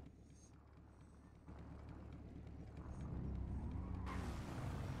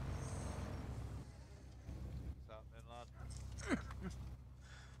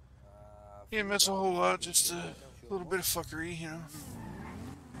 You didn't miss a whole lot, just a little bit of fuckery, you know.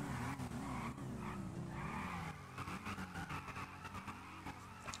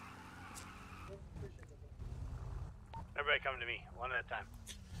 Everybody come to me, one at a time.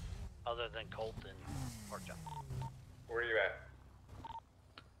 Other than Colt and Porkchop. Where are you at?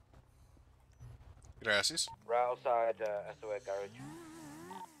 Gracias. Right outside SOA garage.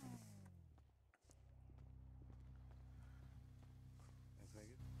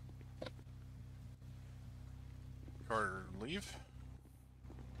 leave?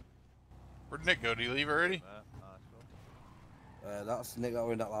 Where'd Nick go? Did he leave already? That's Nick that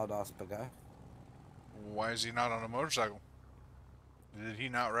were in that loud ass guy. Why is he not on a motorcycle? Did he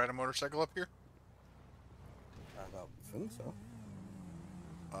not ride a motorcycle up here? I don't think so.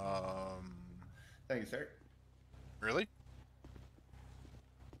 Thank you, sir. Really?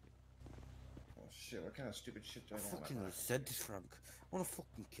 Oh shit! What kind of stupid shit do I want? Fucking said this, Frank. I want to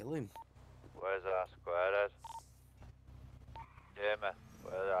fucking kill him. Where's our squarehead? Jamie,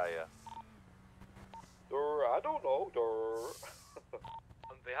 where are you? I don't know.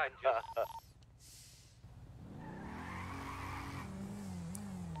 I'm behind you.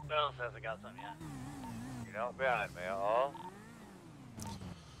 Bill says I got some yet. You're not behind me at all?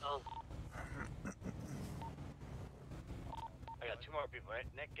 Oh. I got 2 more people, right?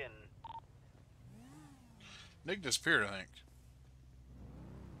 Nick and... Nick disappeared, I think.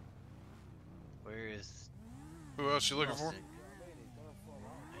 Where is... Who else you looking for? Is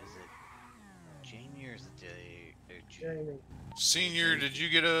it Jamie or is it Jamie. Senior, did you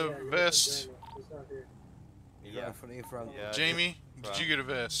get a vest? He's not here. He's right in front of you, Frank. Yeah, Jamie, did you get a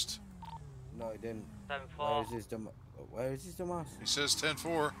vest? No, he didn't. 7-4. Where is his dumbass? He says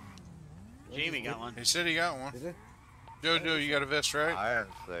 10-4. Jamie got one. He said he got one. Did he? Jojo, you got a vest, right? I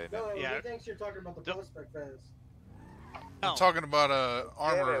haven't seen it. No, Yeah. he thinks you're talking about the prospect vest. I'm talking about a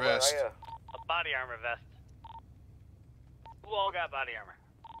armor Jamie, where vest. are you? A body armor vest. Who all got body armor?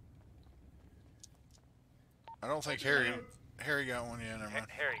 I don't think Harry got one yet. Never mind.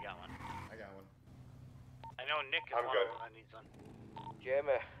 Harry got one. I got one. I know Nick is I'm one good. of them that needs one.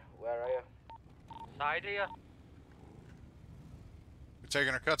 Jamie, where are you? Side of you? You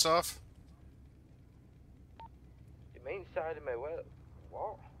taking our cuts off? You mean side of me? Where?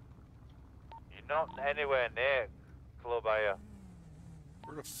 What? You're not anywhere near club, are you?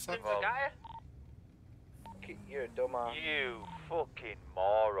 Where the fuck? You're a dumbass. You fucking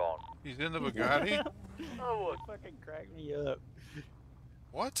moron. He's in the Bugatti? Oh, fucking crack me up.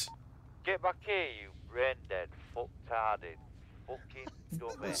 What? Get back here, you brain dead, fuck-tarded, fucking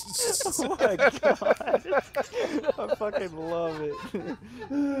dummy. Oh my god. I fucking love it.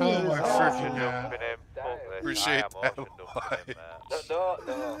 Oh my freaking god. Jumping in, fuck this. Appreciate I am that. ocean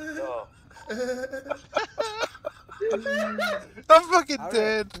dumping him, No. I'm fucking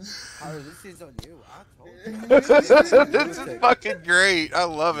dead. Harry, this is on you. I told you. This is fucking great. I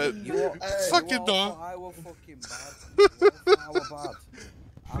love it. Fucking dog. I was fucking bad. I was bad.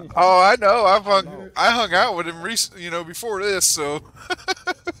 Oh, I know. I hung out with him recently, before this, so.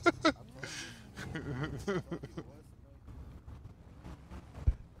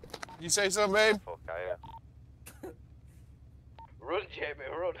 You say something, babe? Fuck, are you? Run, Jamie,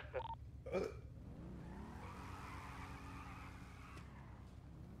 run.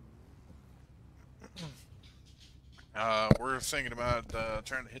 We're thinking about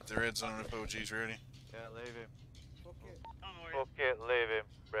trying to hit the red zone if OG's ready. Can't leave him. Fuck it, leave him,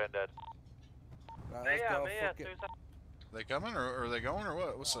 brain dead. Right, let's go. Fuck it. They coming or are they going or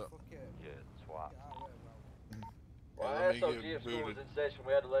what? What's up? You twat. Well, Well, let me SOGF get school was booted. in session.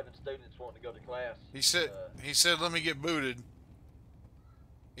 We had 11 students wanting to go to class. He said, let me get booted.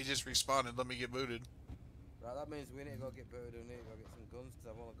 He just responded, let me get booted. Right, that means we need to go get booted and we need to go get some guns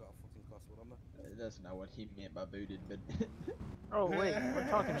because I've only got a fucking class 1 on me. That's not what he meant by booted, but... Oh wait, we're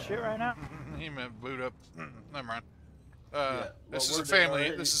talking shit right now? He meant boot up. Never mind. Yeah, This well, is we're a done family.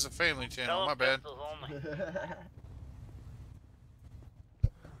 already. This is a family channel. Tell My him bad. pistols only.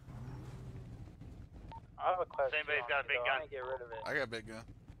 I have a question. Anybody's got a big gun. Get rid of it. I got a big gun.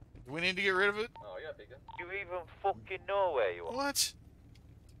 Do we need to get rid of it? Oh, yeah, big gun. You even fucking know where you are. What?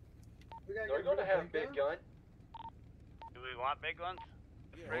 We gotta They're get gonna rid of have big gun. Do we want big ones?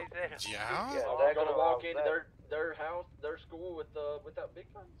 Right there. Yeah? Yeah, They're gonna walk that- into their house, their school without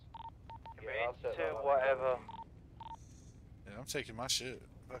big guns. You Yeah, I'll mean set to that up. whatever. Yeah, I'm taking my shit.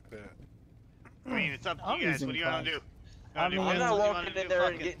 Fuck that. I mean, it's up to I'm you guys. using What do you want to do? class. You wanna do I mean, I'm not pistols? You wanna walking do in there and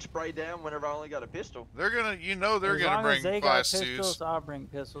fucking- getting sprayed down whenever I only got a pistol. They're gonna, they're As gonna long bring as they got class pistols, 2s. I'll bring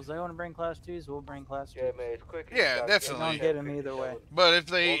pistols. They want to bring class 2s, we'll bring class 2s. Jamie, as quick as Yeah, you can, definitely. Don't get 'em either way. But if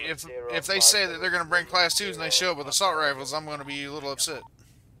they say that they're gonna bring class 2s and they show up with assault rifles, I'm gonna be a little upset.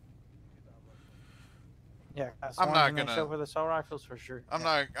 Yeah, as I'm long not as they gonna- show up with assault rifles for sure. I'm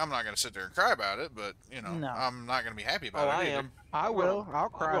not gonna sit there and cry about it, but No. I'm not gonna be happy about Oh, it I either. am. I will. I'll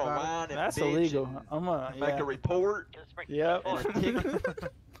cry I'm gonna about it. whine and That's bitch illegal. and I'm gonna make a report. Just bring Yep. and a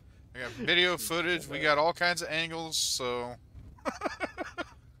ticket. We got video footage. We got all kinds of angles. So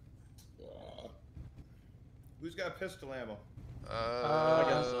Who's got pistol ammo? I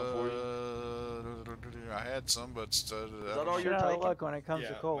got some for I had some, but that all Shit you're out of taking? luck when it comes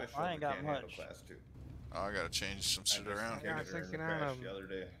to my Colt. I shoulder ain't got can't handle much. class 2. Oh, I gotta change some shit around. I got Configured her in the 69 crash of the other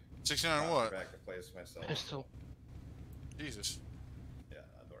day. 69 Brought her what? Back to place myself. Pistol. Jesus. Yeah,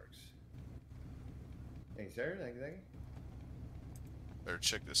 that works. Thanks, sir. Thank you. Better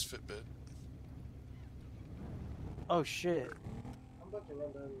check this Fitbit. Oh shit. I'm about to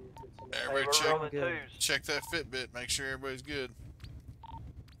run down and get some. Everybody we're check, rolling Good. twos. check that Fitbit. Make sure everybody's good.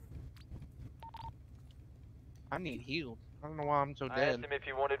 I need healed. I don't know why I'm so I asked dead. him if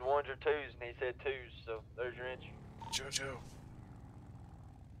he wanted ones or twos, and he said twos. So there's your inch. Jojo.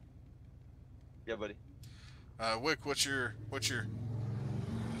 Yeah, buddy. Wick, what's your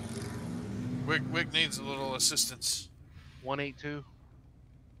Wick needs a little assistance. 182.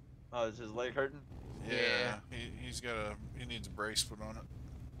 Oh, is his leg hurting? Yeah. He needs a brace put on it.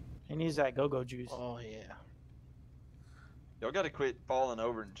 He needs that go-go juice. Oh yeah. Y'all gotta quit falling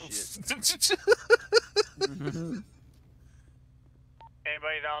over and shit.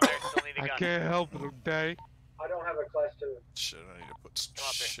 Anybody down there still need a I gun? can't help it, okay? I don't have a class 2. Shit, I need to put some Come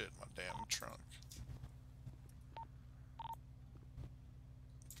up here. shit in my damn trunk.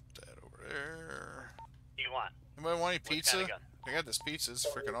 Put that over there. What do you want? Anybody want any What pizza? kind of gun? I got this pizza. It's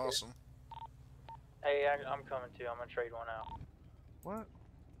freaking awesome. Hey, I'm coming too. I'm gonna trade one out. What?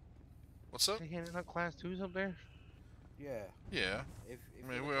 What's up? They handing out class 2s up there? Yeah. Yeah. If I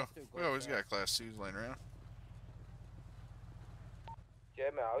mean, you're a class two, we go always there. got class 2s laying around.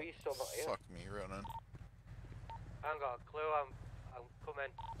 Jamie, how are you still not here? Fuck me, Ronan. I ain't got a clue. I'm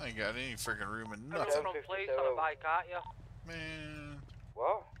coming. I ain't got any freaking room in Hello. nothing. From police on a bike, aren't you? Man.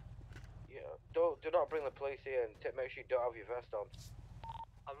 What? Yeah. Do not bring the police here and make sure you don't have your vest on.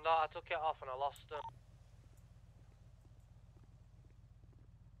 I'm not. I took it off and I lost it.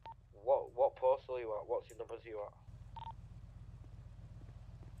 What postal are you at? What's your numbers are you at?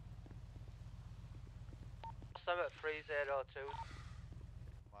 I'm at 302.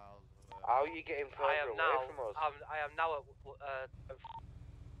 How are you getting I further am away now. from us? I am now at.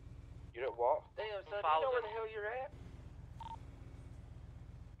 You're at what? Damn, son, do you know where the hell you're at?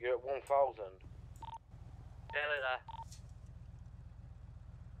 You're at 1000. Nearly there.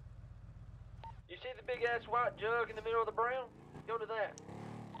 You see the big ass white jug in the middle of the brown? Go to that.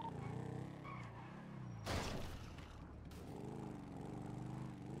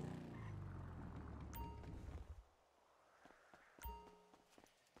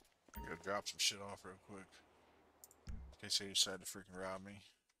 I gotta drop some shit off real quick. In case they decide to freaking rob me.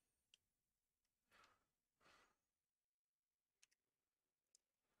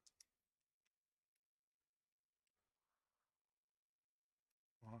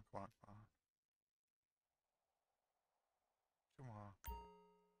 Come on, come on, come on. Come on.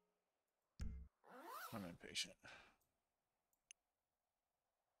 I'm impatient.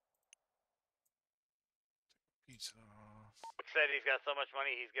 Pizza off. Said he's got so much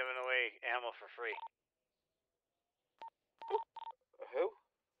money he's giving away ammo for free. Who?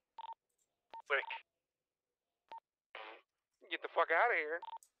 Quick. Get the fuck out of here.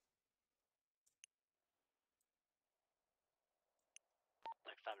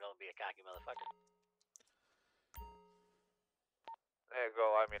 Next time don't be a cocky motherfucker. There you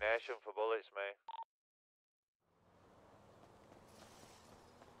go, ammunition for bullets, mate.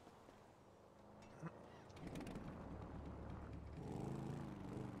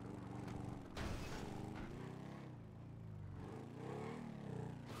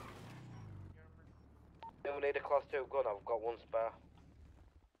 We need a class 2 gun, I've got one spare.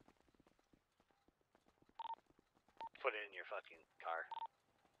 Put it in your fucking car.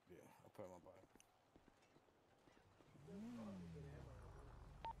 Yeah, I'll put it on my bike.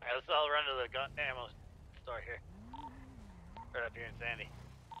 Alright, let's all run to the gun ammo store here. Right up here in Sandy.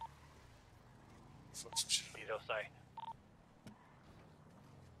 Fuck some shit. Vito, sorry.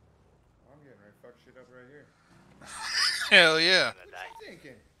 I'm getting ready to fuck shit up right here. Hell yeah. I'm gonna die. What you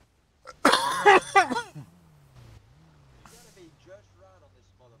thinking? You gotta be just right on this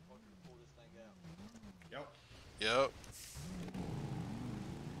motherfucker to pull this thing out. Yep. Yep.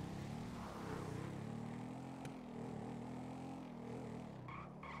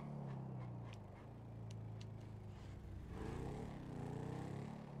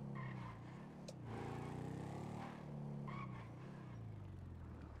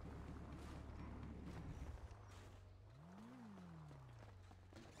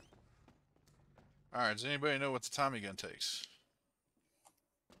 Alright, does anybody know what the Tommy gun takes?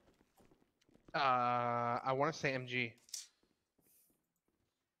 I want to say MG.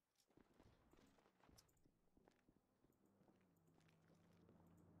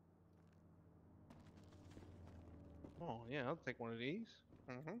 Oh yeah, I'll take one of these.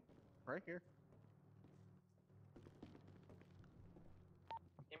 Right here.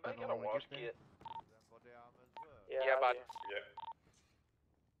 You Put might that get a on when we wash get there. kit. Yeah, bud. Yeah.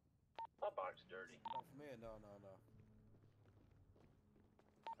 My bike's dirty. Not for me. No.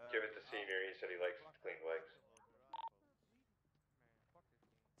 Give it to Senior. He said he likes clean legs.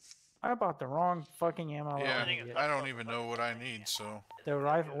 I bought the wrong fucking ammo. Yeah, idiot. I don't even know what I need, so. The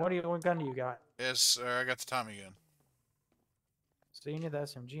rifle. What gun do you got? Yes, I got the Tommy gun. So you need the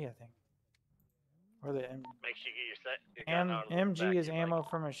SMG, I think. Or the Make sure you get your gun out of the MG back is of your ammo bike.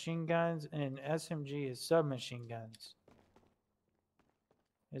 for machine guns, and SMG is submachine guns.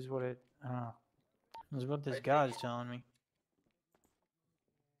 Is what it. I don't know. Is what this guy's telling me.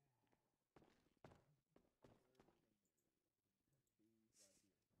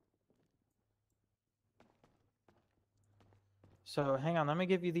 So hang on, let me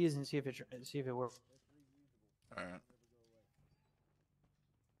give you these and see if it works. All right.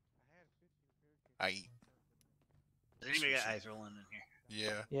 I. Does anybody got eyes rolling in here?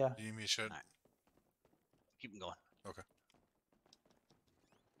 Yeah. Yeah. Do you need me to shut? Alright. Keep them going. Okay.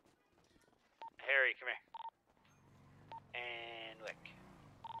 Harry, come here. And Wick.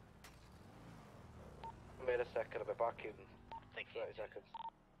 Wait a second, I'll be back in Thank you. 30 seconds.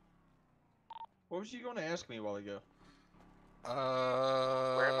 What was you going to ask me a while ago?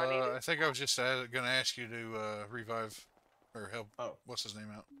 I think I was just going to ask you to revive or help. Oh. What's his name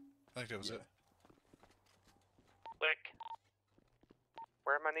out? I think that was it. Wick.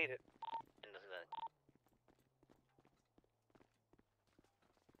 Where am I needed? And this is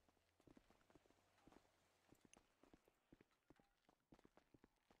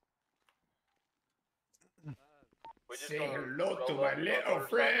it. Say hello to my little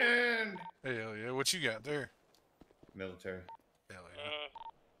friend. Hell yeah! What you got there? Military. Hell yeah!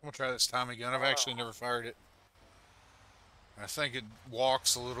 I'm gonna try this Tommy gun. I've actually never fired it. I think it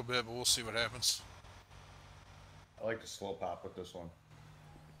walks a little bit, but we'll see what happens. I like to slow pop with this one.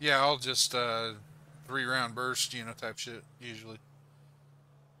 Yeah, I'll just 3-round burst, type shit usually.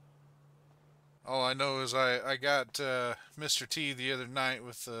 All I know is I got Mr. T the other night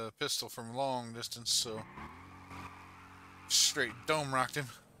with a pistol from long distance, so straight dome rocked him.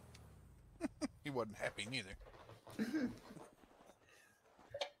 He wasn't happy neither.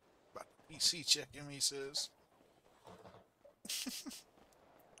 About PC check him, he says.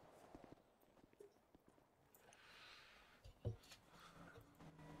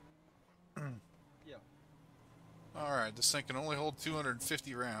 Yeah. Alright, this thing can only hold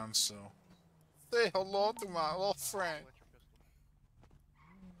 250 rounds, so say hello to my little friend.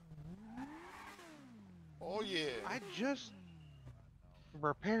 Oh yeah. I just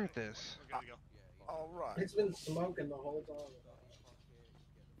repaired this. We're good to go. Alright. It's been smoking the whole time.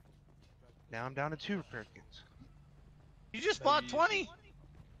 Now I'm down to 2 repair kits. You just bought 20?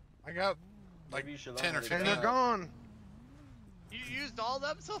 I got like Maybe you should 10 or learn how to 15. And they're gone. You used all of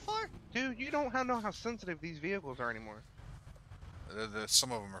them so far? Dude, you don't know how sensitive these vehicles are anymore.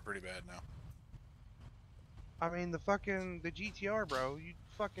 Some of them are pretty bad now. I mean, the GTR, bro. You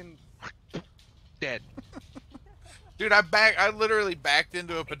fucking dead. Dude, I literally backed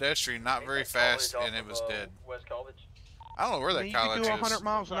into a pedestrian not very fast and it was dead. West College. I don't know where I that mean, you can college do is. 100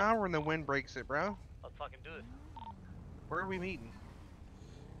 miles an hour and the wind breaks it, bro. Let's fucking do it. Where are we meeting?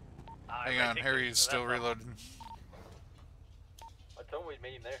 Hang on, Harry's still reloading. I told him we'd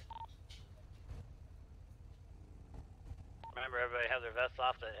meet him there. Remember, everybody has their vests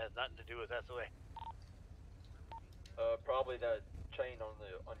off. That has nothing to do with SOA. Probably that chain on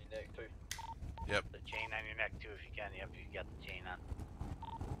your neck too. Yep. The chain on your neck too, if you can. Yep, you got the chain on.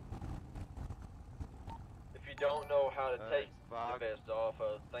 If you don't know how to take the vest off,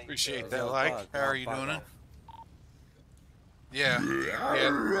 think. Appreciate that, like. How are you doing it? Yeah.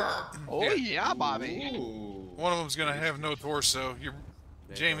 Oh yeah, Bobby. Ooh. One of them's gonna have no torso.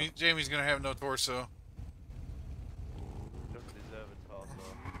 Jamie's gonna have no torso.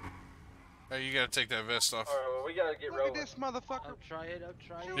 Hey, you gotta take that vest off. Alright, well, we gotta get Look rolling. at this motherfucker. I'll try it.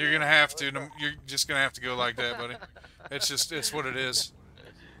 You're gonna have to. You're just gonna have to go like that, buddy. It's what it is.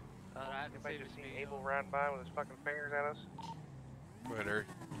 Anybody just see Abel riding by with his fucking fingers at us? Go ahead, Harry.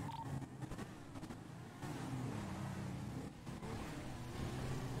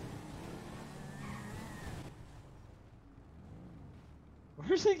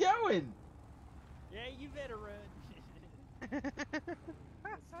 Where's he going? Yeah, you better run.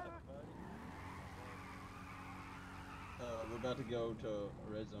 We're about to go to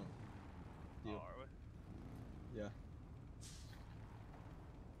a red zone. Deal. Yeah.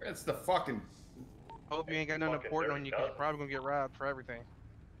 It's the fucking. Hope you ain't got nothing Fucking important on you, because dirty you're probably gonna get robbed for everything.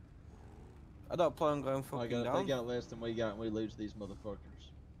 I don't plan on going I fucking got, down. they got less than we got, and we lose these motherfuckers.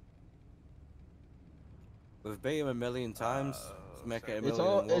 We've beat him a million times. To make it a It's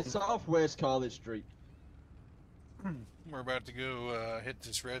million and one. it's off West College Street. We're about to go hit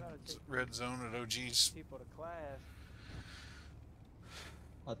this red zone at OG's. People to class.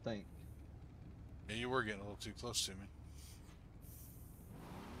 I think. Yeah, you were getting a little too close to me.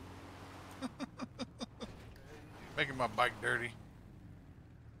 Making my bike dirty.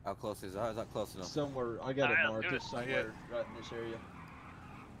 How close is that? Is that close enough? Somewhere, I got it Alright, marked. let's do It's it. somewhere right in this area.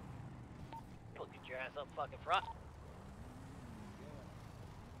 You'll get your ass up fucking front.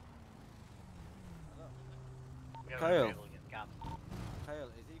 We gotta Kyle. be able to get the cops. Kyle,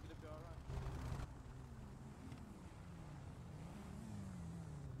 is he gonna be alright?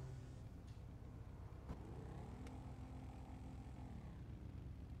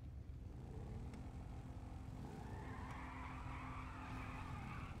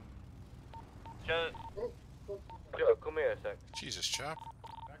 Joe, Joe, come here a sec. Jesus, Chop.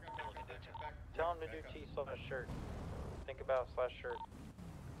 Tell him to do T/shirt. Think about /shirt.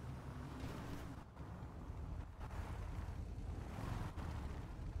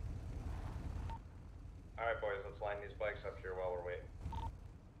 Alright, boys, let's line these bikes up here while we're waiting.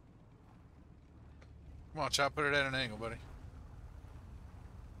 Come on, Chop, put it at an angle, buddy.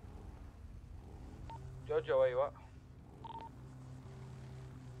 Jojo, where you at?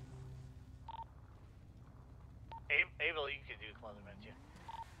 Abel, you could do clothing men too.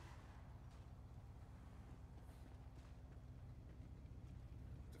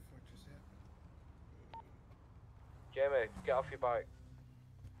 What the fuck just happened? Jamie, get off your bike.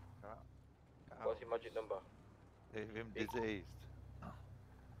 What's your magic number? Leave him diseased.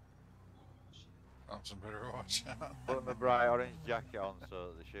 Thompson better watch out. Put him a bright orange jacket on so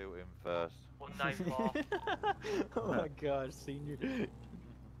that they shoot him first. 194. Oh my gosh, senior.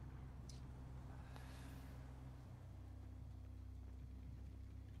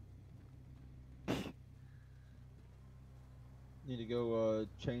 Need to go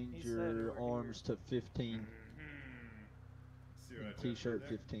change He said your over arms to 15 See what and I did t-shirt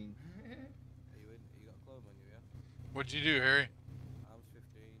there? 15. Are you in? You got clothes on you, yeah? What'd you do, Harry? Arms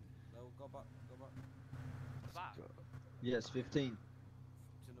 15. No, go back. Yes, 15.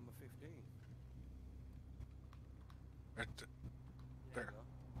 To number 15. Right there.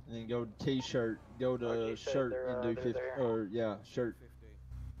 And then go to t-shirt, go to RG said shirt they're, and do they're 15, there. or yeah, shirt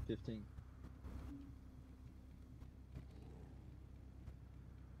 15. 15.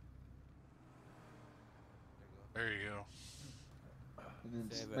 There you go. And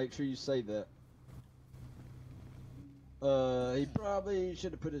then Save it. make sure you save that. He probably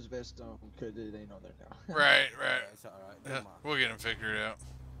should have put his vest on because it ain't on there now. Right. Yeah, it's alright. Yeah, Never mind. we'll get him figured out.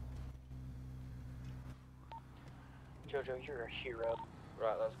 Jojo, you're a hero.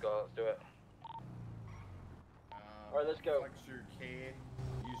 Right, let's go, let's do it. Alright, let's go. Flex your cane,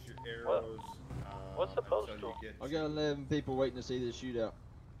 use your What? arrows. What's the until postal? you get I got 11 people waiting to see this shootout.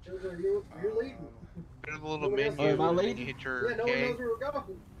 Jojo, you're leading. Go to the little Nobody else menu, knows am I and then leading? you hit your Yeah, no one K, knows where we're going.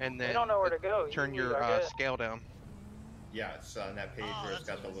 and They then don't know where to go. You turn lead, your I guess. scale down. Yeah, it's on that page Oh, where it's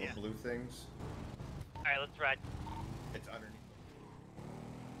that's got the what it little is, blue things. Alright, let's ride. It's underneath.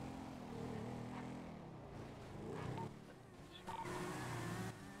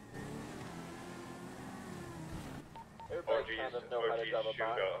 Everybody kind of know how to drive a bike.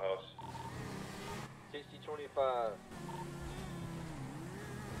 shootout house. 60-25.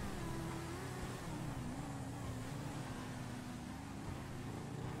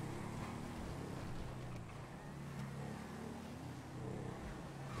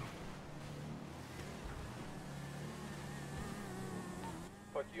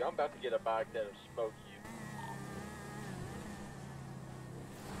 Fuck you, I'm about to get a bike that'll smoke you.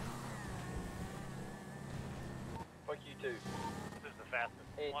 Fuck you too. This is the fastest.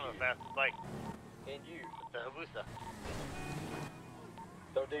 And One of you. the fastest bikes. And you. The Habusa.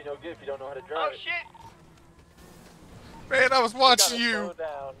 Don't do you no good if you don't know how to Oh drive. shit! Man, I was watching Gotta you. slow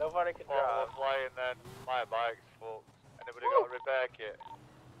down. Nobody can Well, drive. I'm flying then. My bike's full. Anybody got a repair kit?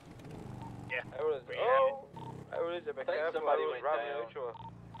 Yeah. I was, Pretty oh! I was a think careful, somebody I was went driving down. Ultra.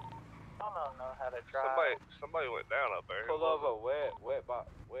 I don't know how to drive. Somebody went down up there. Pull over, wet. Wait,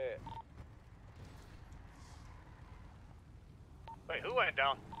 who went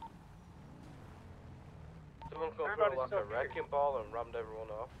down? Someone come Everybody's through like still a here. wrecking ball and rammed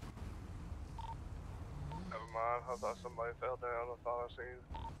everyone off. Never mind. I thought somebody fell down. I thought I seen.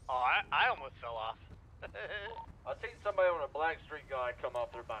 Oh, I almost fell off. I seen somebody on a Black Street guy come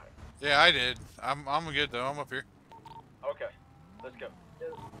off their bike. Yeah, I did. I'm good though. I'm up here. Okay, let's go.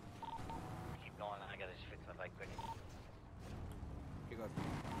 Keep going. I gotta just fix my bike quick.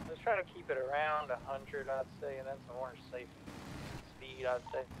 Let's try to keep it around 100, I'd say, and that's a more safe speed, I'd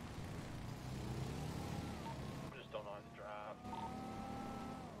say. I just don't know how to drive.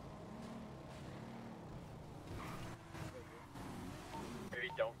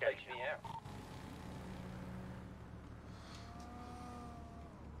 Don't take me out.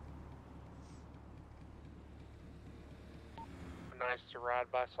 Nice to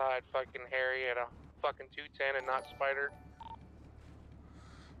ride by side fucking Harry at a fucking 210 and not Spider.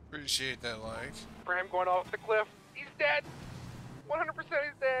 Appreciate that like. Bram going off the cliff. He's dead. 100% he's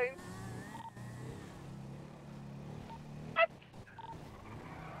dead. What?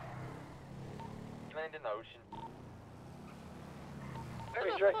 Land in the ocean.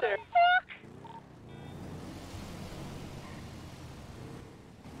 He's right there.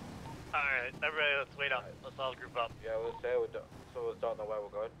 Alright, everybody, let's wait up. Let's all group up. Yeah, we'll say so we don't know where we're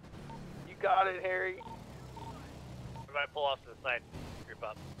going. You got it, Harry. Everybody pull off to the side. Group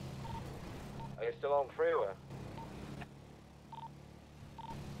up. Are you still on freeway?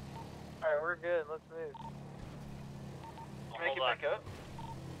 Alright, we're good. Let's move. Make it back up.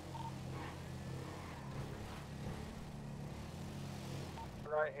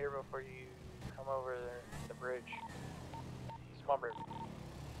 Right here before you come over the bridge. Small bridge.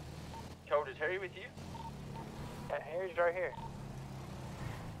 Code, is Harry with you? Yeah, Harry's right here.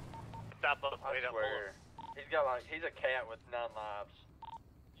 Stop up, I wait up. swear. He's got like, he's a cat with 9 lives.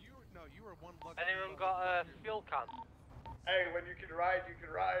 You were one lucky. Anyone got a fuel can? Hey, when you can ride, you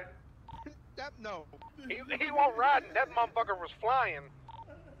can ride. No. He won't ride, and that motherfucker was flying.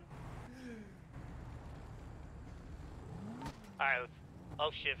 Alright, let's. Oh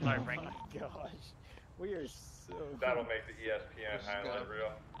shit, sorry, Frank. Oh my gosh. We are so. That'll make the ESPN highlight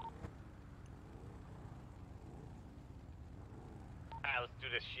reel. Alright, let's do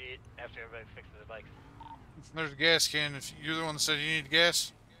this shit after everybody fixes their bikes. There's a gas can. If you're the one that said you need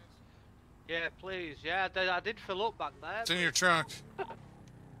gas, Yeah, please. Yeah, I did fill up back there. it's in your trunk.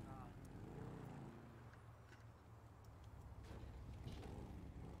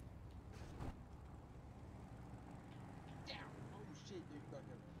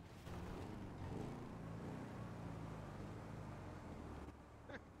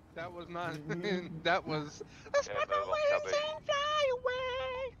 That was not. That was. That's not the way to fly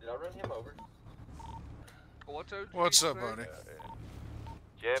away. Did I run him over? What's up, buddy?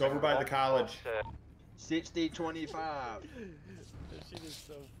 It's over by the college. 60-25. That shit is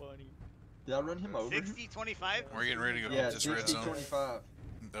so funny. Did I run him over? 60-25? We're getting ready to go Yeah, hit this red zone. 60-25.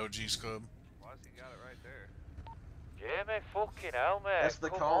 The OG's club. Why's he got it right there? Jamie, fucking hell, mate. That's the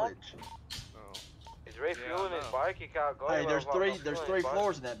come college. On. He's refueling his bike, he can't go Hey, anywhere there's without three fueling his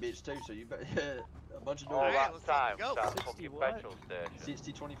floors in that bitch too, so you bet a bunch of bike. All doors. that time, go. that fucking petrol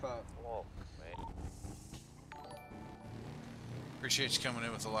station. 60-25. Whoa, mate. Appreciate you coming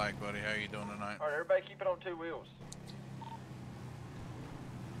in with a like, buddy. How you doing tonight? Alright, everybody keep it on 2 wheels.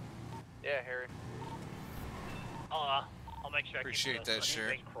 Yeah, Harry. I'll make sure I Appreciate keep that,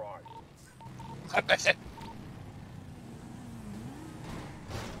 Sherry. Christ. I bet.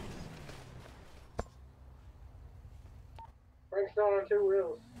 Frank's not on 2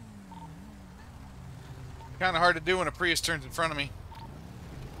 wheels. Kind of hard to do when a Prius turns in front of me.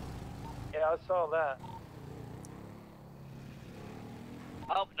 Yeah, I saw that.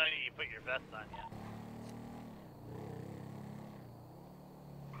 I hope none of you put your vest on yet.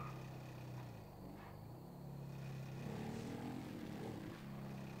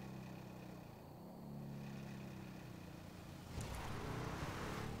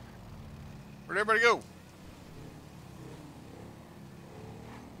 Where'd everybody go?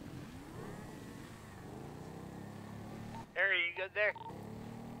 Harry, you good there?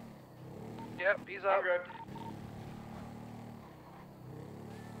 Yep, he's I'm up. good.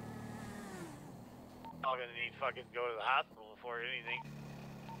 Y'all gonna need fucking go to the hospital before anything.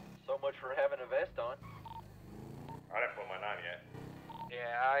 So much for having a vest on. I didn't put mine on yet.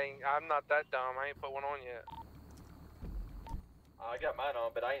 Yeah, I'm not that dumb. I ain't put one on yet. I got mine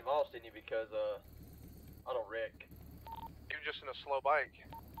on, but I ain't lost any because I don't wreck. You're just in a slow bike.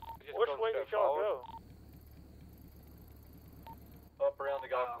 Which way did y'all go? Up around the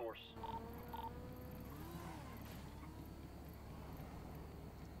golf course.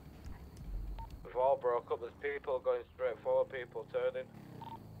 We've all broke up. There's people going straight forward, people turning.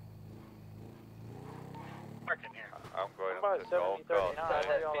 Parking here. I'm going About up to the golf 70, 39. course. Inside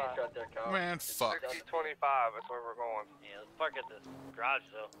Where that y'all fence at? right there, Kyle. Man, fuck. 60-25, that's where we're going. Yeah, let's park at this garage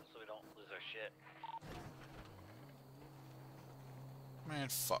though, so we don't lose our shit. Man,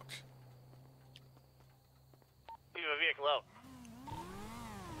 fuck. Leave a vehicle out.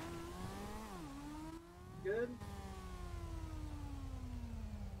 Good?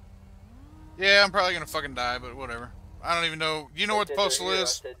 Yeah, I'm probably gonna fucking die, but whatever. I don't even know. You know what the postal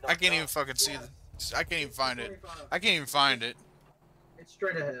is? I can't even fucking see the. I can't even find it. I can't even find it. It's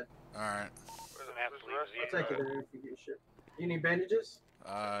straight ahead. Alright. I'll take it there if you get shit. You need bandages?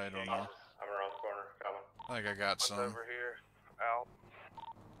 I don't know. I'm around the corner. Coming. I think I got some. over here. Out.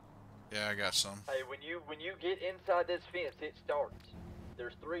 Yeah, I got some. Hey, when you get inside this fence, it starts.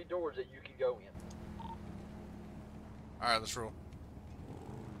 There's 3 doors that you can go in. Alright, let's roll.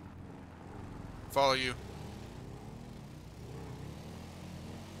 Follow you.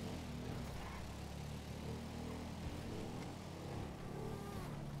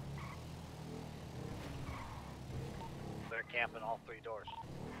 They're camping all 3 doors.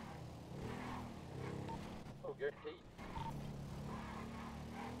 Oh, guaranteed.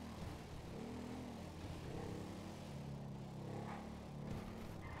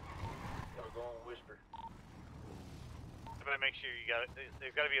 Gotta go on whisper. Everybody make sure you got it.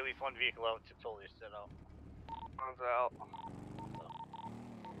 There's got to be at least one vehicle out to totally set out. Mine's out.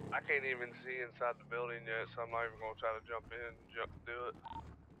 I can't even see inside the building yet, so I'm not even gonna try to jump in and do it.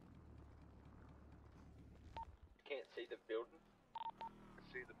 You can't see the building? I can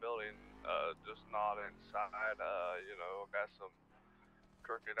see the building, just not inside. You know, got some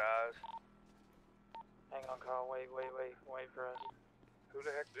crooked eyes. Hang on, Kyle. Wait for us. Who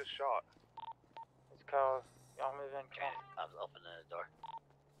the heck just shot? It's Kyle. Y'all move in. I was opening the door.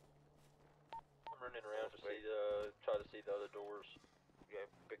 I'm running around to see try to see the other doors. Yeah,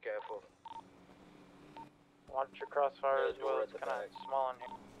 be careful. Watch your crossfire as well. Door It's at the kind of back. small in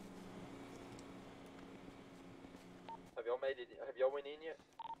here. Have y'all made it? Have y'all went in yet?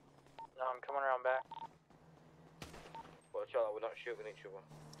 No, I'm coming around back. Watch out, we're not shooting each other.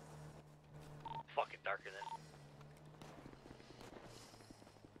 Fucking darker than.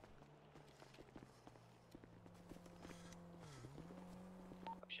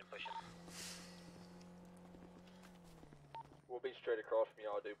 Push him. We'll be straight across from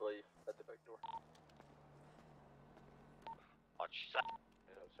y'all, I do believe, at the back door. Watch your side.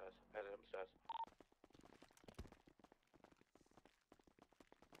 Headed upstairs.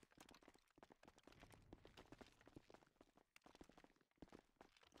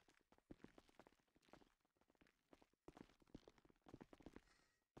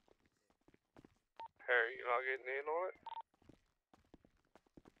 Harry, you not getting in on it?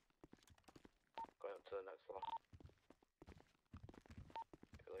 Going up to the next floor.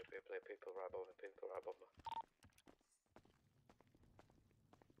 People right above me, people right above me.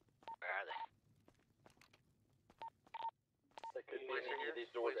 Where are they? They could be Police in are any here? of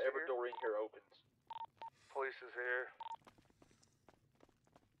these doors. Police are Every here? door in here opens. Police is here.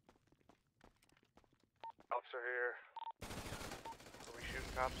 Cops are here. Are we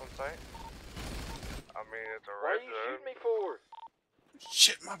shooting cops on sight? I mean, it's a What red are you zone. shooting me for?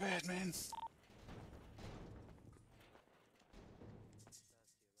 Shit, my bad, man.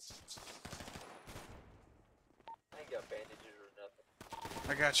 I ain't got bandages or nothing.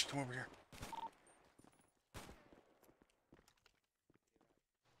 I got you. Come over here.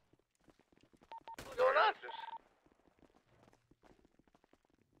 What's going on?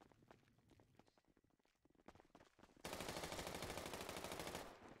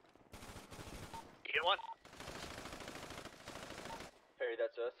 You get one? Harry,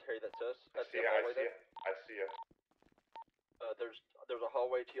 that's us. Harry, that's us. That's See the ya, hallway there. I see ya. There's a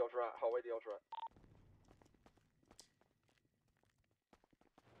hallway to y'all's right. Hallway to y'all's right.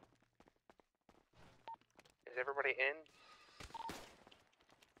 Is everybody in?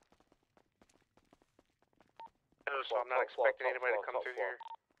 No, so I'm not expecting anybody to come through here.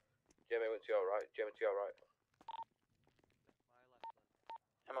 Jimmy went to your right. Jimmy to your right.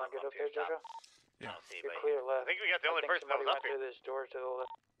 Am I good up here, Jojo? Yeah. I don't see You're anybody. clear left. I think we got the only person that somebody was up went here. through this door to the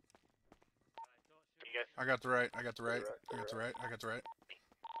left. You guys. I got the right. I got the right. I got the right. I got the right.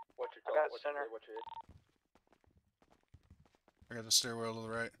 Watch your I got center. Watch your head. I got the stairwell to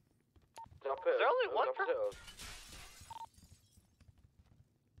the right. Jump Is there only one per?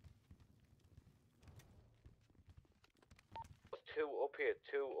 Two up here.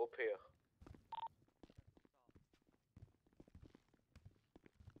 Two up here.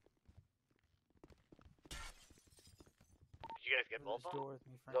 Did you guys get both of them? Door with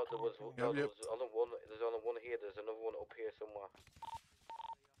me, Frank. No, there was Yep, no, there yep. was only one. There's only one here. There's another one up here somewhere.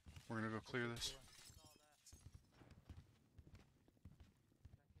 We're gonna go clear this.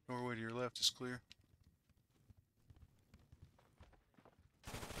 Doorway to your left is clear.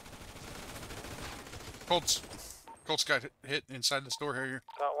 Colts got hit inside the store here.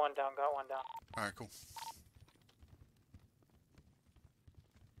 Got one down. Got one down. All right, cool.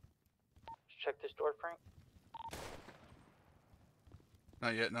 Check this door, Frank.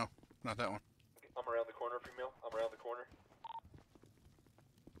 Not yet. No, not that one. I'm around the corner, female. I'm around the corner.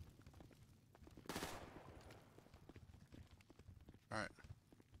 All right.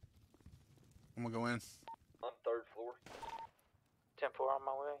 I'm gonna go in. I'm third floor. 10-4, 10-4 on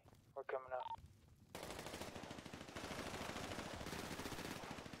my way. We're coming up.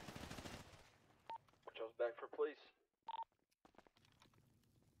 Joe's back for police.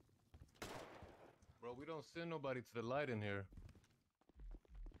 Bro, we don't send nobody to the light in here.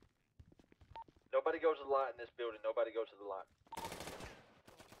 Nobody goes to the light in this building. Nobody goes to the light.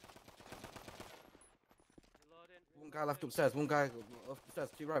 One guy left upstairs. One guy upstairs.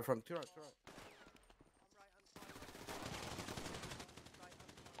 To your right, front. To your right. To your right.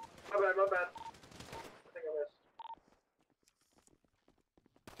 My bad. I think I missed.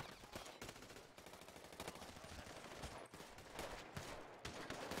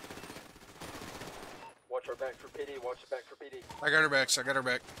 Watch our back for PD. Watch the back for PD. I got her back. I got her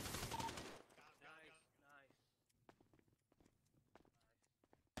back.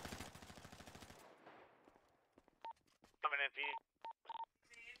 Coming in, Pete.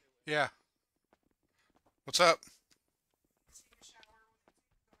 Yeah. What's up?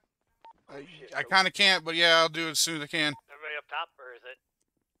 I kind of can't, but yeah, I'll do it as soon as I can. Everybody up top, or is it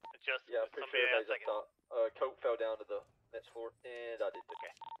just Yeah, I'm pretty somebody sure at everybody's second? up top. Coke fell down to the next floor, and I did.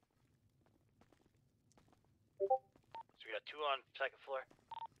 Okay. So we got 2 on second floor.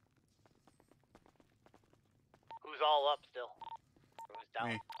 Who's all up still? Or who's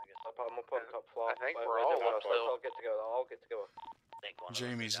down? Me. I guess. I'm up on top floor. I think we're all up still. I'll get together. I'll get together. I think one of us is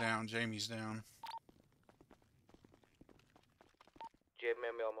Jamie's down. Jamie's down.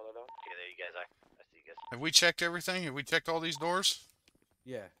 Jamie and me on one of them. Okay, there you guys are. I see you guys. Have we checked everything? Have we checked all these doors?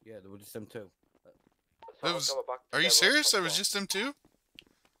 Yeah, there were just them two. That was, are you serious? There was just them two?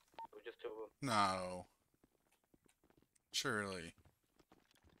 Just 2 of them. No. Surely.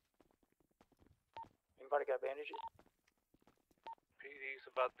 Anybody got bandages? PD's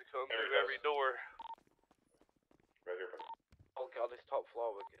about to come through every door. Right here. Okay, on this top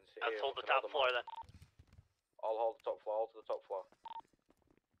floor we can see. Let's hold the top floor then. I'll hold the top floor. Hold to the top floor.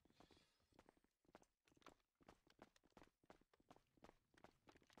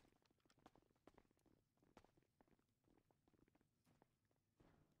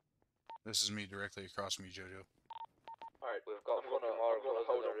 This is me directly across from you, Jojo. Alright, we've got I'm gonna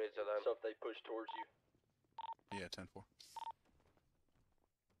hold them so if they push towards you. Yeah, 10-4.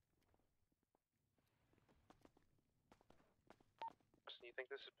 You think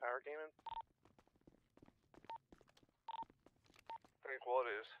this is power gaming? I think what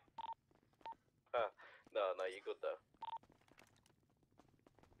is? No, you're good though.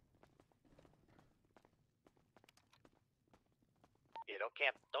 Yeah, don't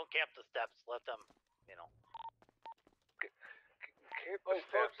camp the steps. Let them, you know. Camp Oh,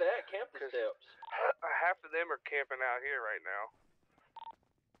 fuck that. Camp the steps. Half of them are camping out here right now.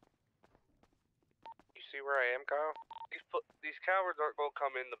 You see where I am, Kyle? These cowards aren't gonna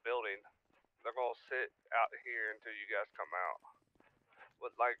come in the building. They're gonna sit out here until you guys come out.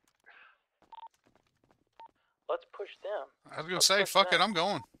 But like, let's push them. I was gonna say, fuck it, I'm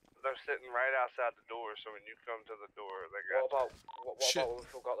going. they're sitting right outside the door. So when you come to the door, they got. What about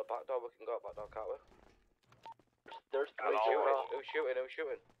if we've got the back door? We can go out back door, can't we? There's Who's shooting? Who's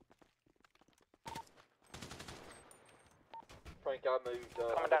shooting? Frank, I moved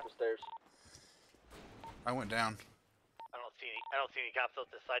Coming up the stairs. I went down. I don't see any cops out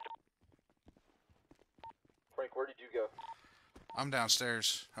this side. Frank, where did you go? I'm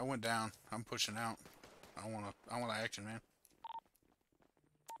downstairs. I went down. I'm pushing out. I want action, man.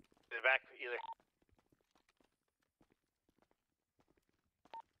 They're back either.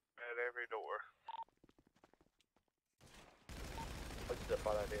 At every door. What's the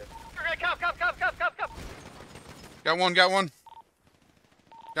bad idea? Cop! Got one.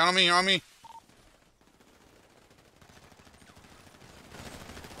 Down on me.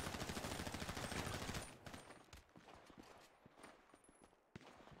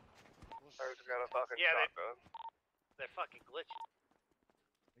 There's got a fucking Yeah, shotgun. they're fucking glitching.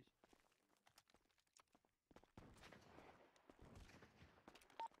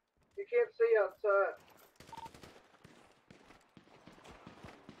 You can't see outside.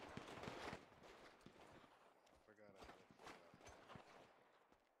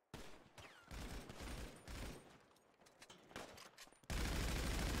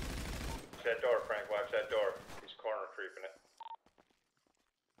 Watch that door, Frank. Watch that door. He's corner creeping it.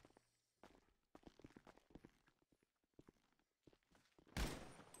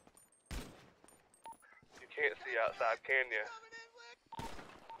 You can't see outside, can you?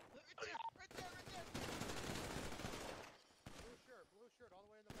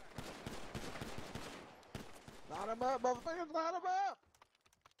 Line him up, motherfuckers, line him up!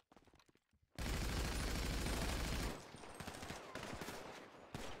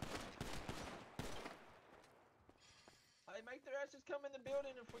 Hey, make their asses come in the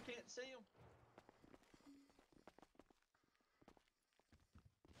building if we can't see them?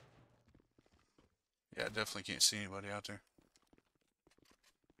 Yeah, I definitely can't see anybody out there.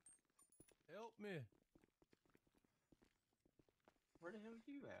 Help me. Where the hell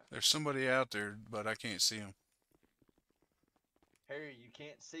are you at? There's somebody out there, but I can't see them. Harry, you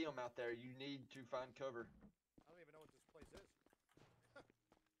can't see them out there. You need to find cover. I don't even know what this place is.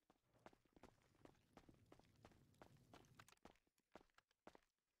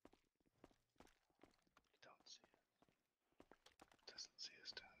 Don't see it. Doesn't see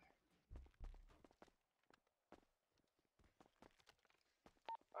us down there.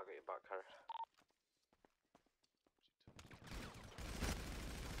 I'll get you back, Harry.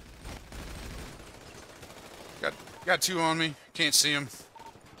 Got two on me. Can't see them.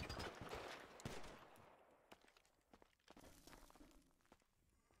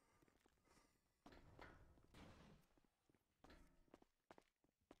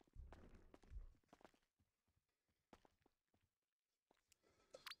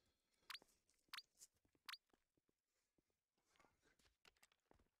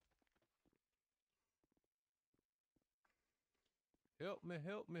 Help me,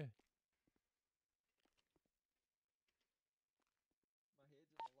 help me.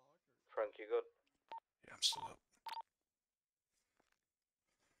 Frank, you good? Yeah, I'm still up.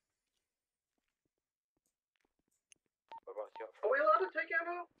 What about you? Are we allowed to take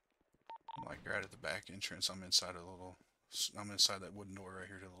ammo? I'm like right at the back entrance. I'm inside a little. I'm inside that wooden door right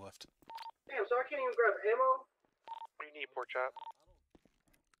here to the left. Damn, so I can't even grab ammo? What do you need, Pork Chop?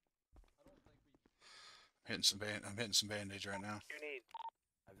 I'm hitting some band-aids right now. You need.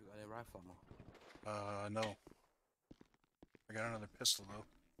 Have you got any rifle ammo? No. I got another pistol though.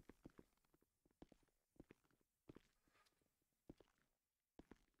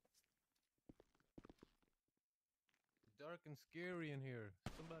 Dark and scary in here.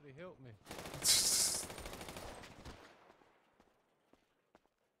 Somebody help me.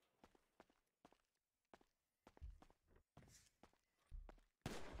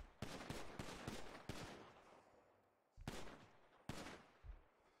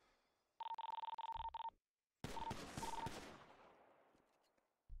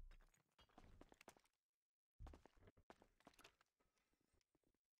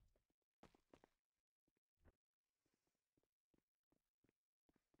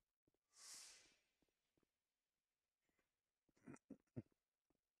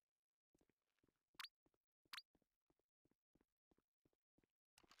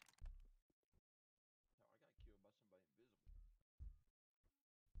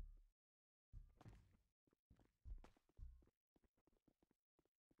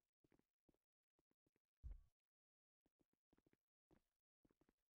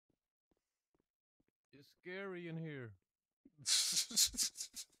 It's scary in here.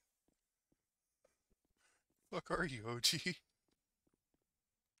 Fuck are you, OG?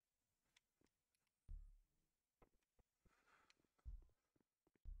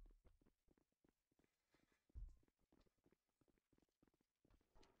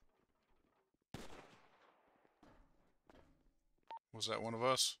 Was that one of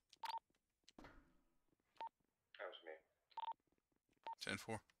us? That was me.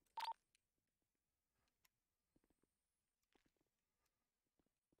 10-4.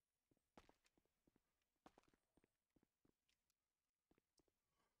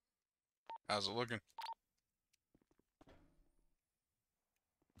 How's it looking?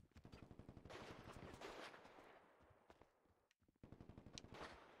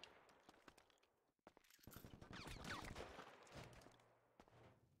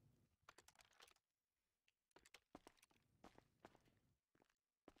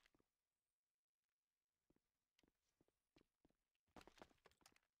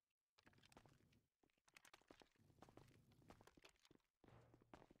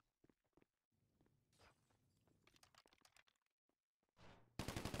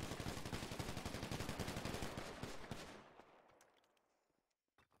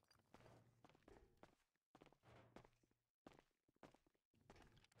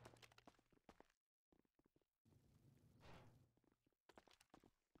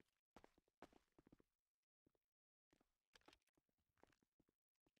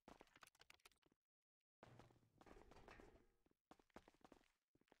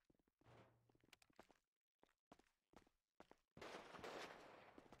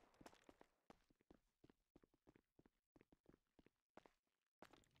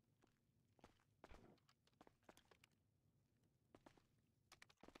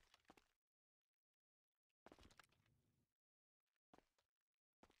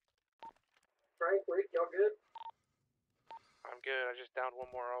 Frank, Rick, y'all good? I'm I'm good. I just downed one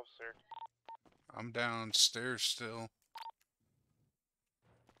more officer. I'm downstairs still.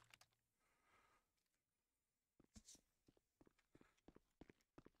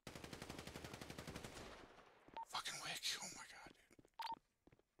 Fucking Wick. Oh my god, dude.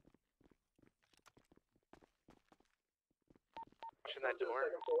 Watching that door?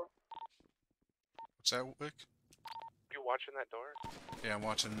 What's that, Wick? You watching that door? Yeah, I'm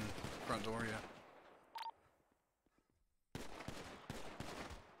watching front door, yeah.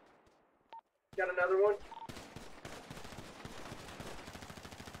 Got another one?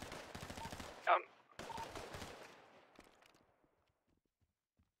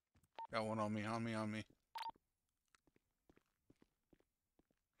 Got one on me, on me, on me.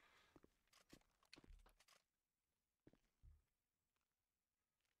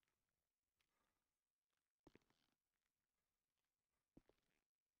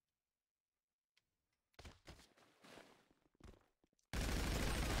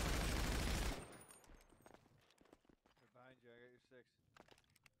 Behind you, I got your 6.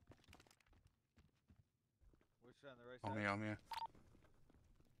 Which on the right On side? me, on me. 10-4.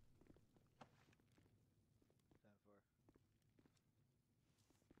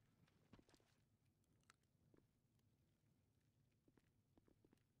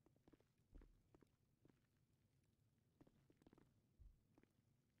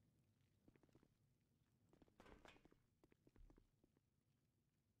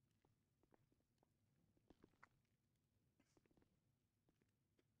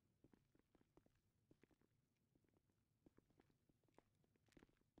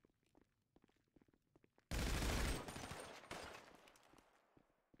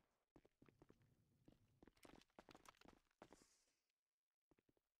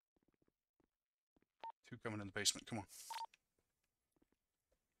 Two coming in the basement, come on.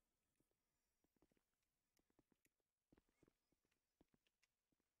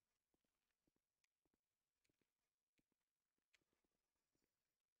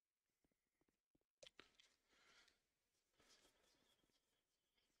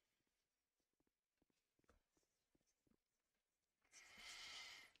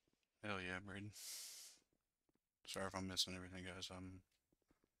 Hell yeah, Braden. Sorry if I'm missing everything, guys.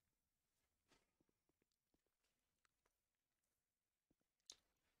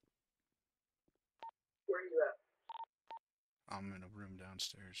 Where are you at? I'm in a room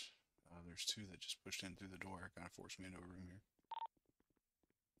downstairs. There's two that just pushed in through the door. Kind of forced me into a room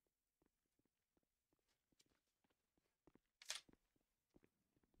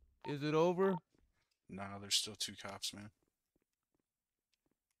here. Is it over? Nah, there's still two cops, man.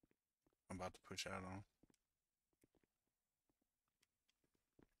 I'm about to push out on them.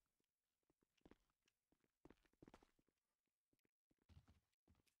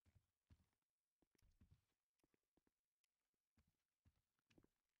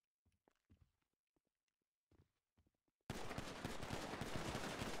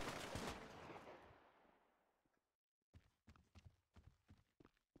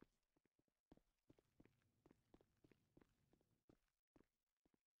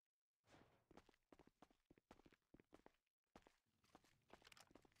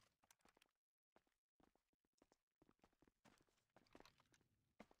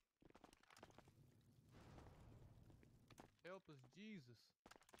 Help us, Jesus.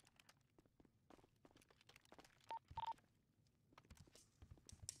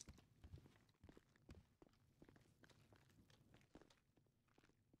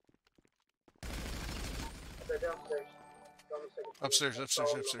 They're downstairs. Go on the second floor. Upstairs,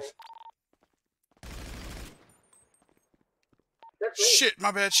 upstairs, upstairs. That's me. Shit,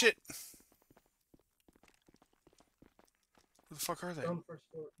 my bad, shit. Who the fuck are they? They're on the first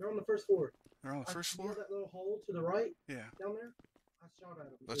floor. They're on the first floor. They're on the first floor? That little hole to the right? Yeah. Down there? I shot at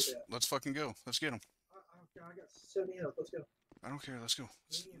them. Let's fucking go. Let's get them. I got 70 health. Let's go. I don't care. Let's go.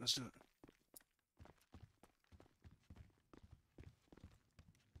 Let's do it.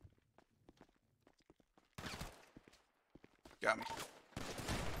 Got me.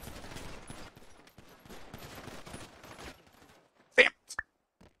 Bam!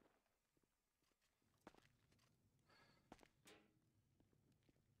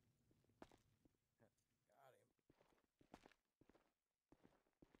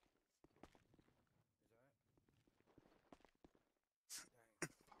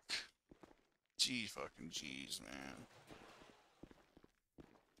 Gee, fucking jeez, man.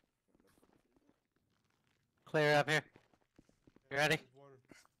 Clear up here. You ready?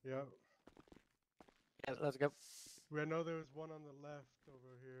 Yeah. Yeah, let's go. I know there was one on the left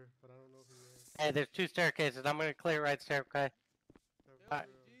over here, but I don't know who he is. Hey, there's two staircases. I'm gonna clear right stair, okay? Help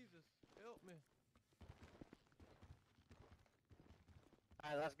me, Jesus. Help me.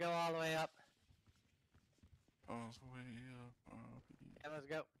 Alright, let's go all the way up. All the way up. Yeah, let's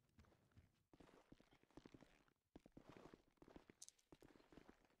go.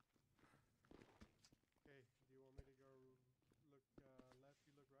 Okay, do you want me to go look left,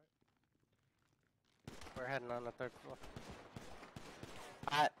 you look right? We're heading on the 3rd floor.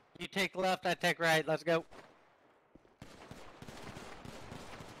 Alright, you take left, I take right. Let's go.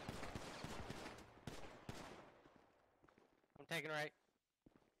 I'm taking right.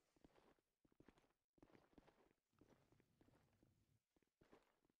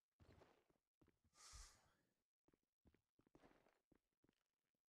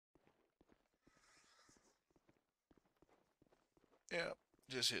 Yeah,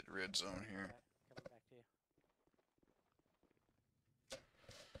 just hit red zone here. Coming back to you.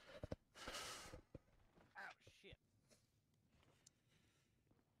 Oh, shit.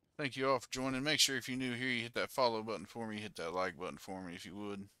 Thank you all for joining. Make sure if you're new here, you hit that follow button for me. Hit that like button for me if you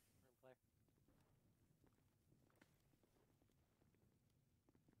would. On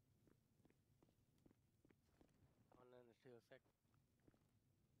into 206.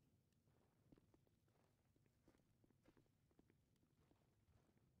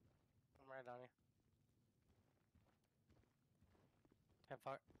 I'm right on you. 10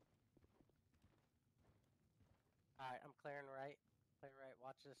 far. Alright, I'm clearing right. Clear right.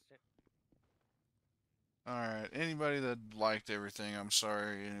 Watch this shit. Alright, anybody that liked everything, I'm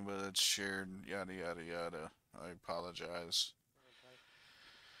sorry. Anybody that shared, yada, yada, yada, I apologize.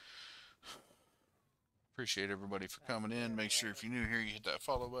 Appreciate everybody for coming in. Make sure if you're new here, you hit that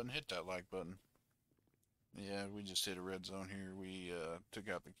follow button, hit that like button. Yeah, we just hit a red zone here. We took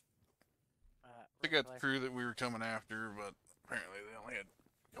out the crew that we were coming after, but apparently they only had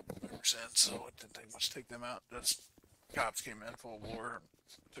a couple percent, so it didn't take much to take them out. Just cops came in full bore,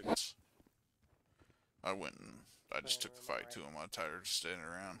 took us. I went and I just took the fight to them. I'm tired of standing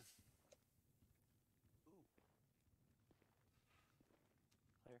around.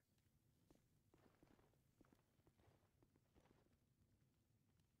 Clear.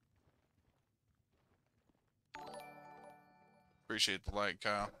 Appreciate the like,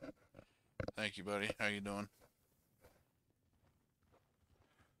 Kyle. Thank you, buddy. How you doing?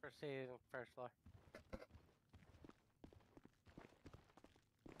 Proceed, 1st floor.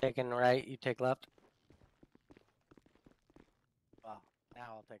 Taking right, you take left. Well, now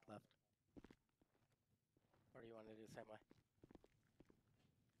I'll take left. Or do you want to do the same way?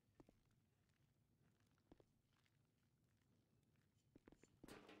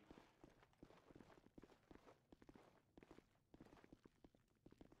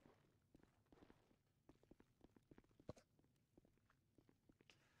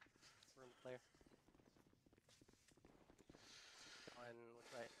 Room clear. Going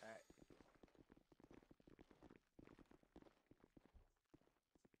which way? Alright.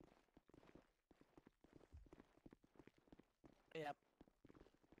 Yep.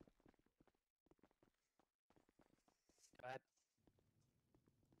 Go ahead.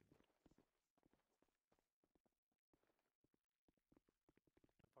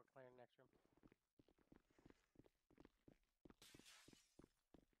 Before clearing next room.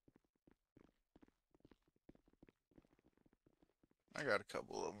 I got a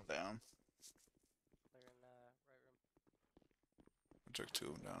couple of them down. Clearing right room. I took 2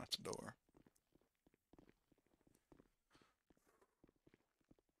 of them down at the door.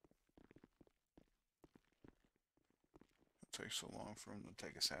 It takes so long for them to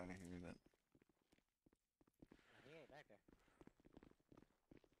take us out of here that. He ain't back there.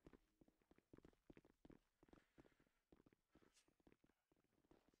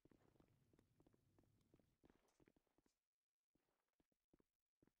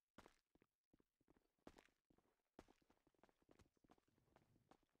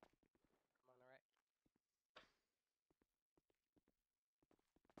 I'm on the right.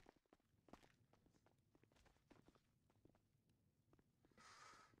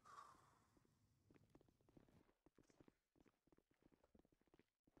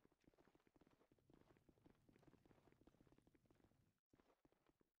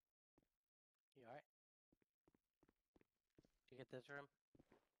 You alright? Did you get this room?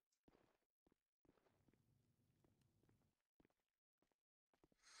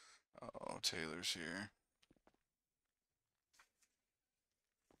 Oh, Taylor's here.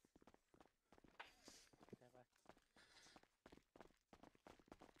 Stand by.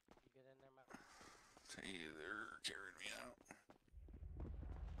 You get in there, Matt? Taylor carried me out.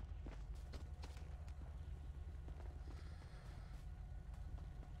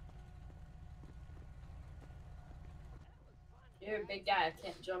 You're a big guy. I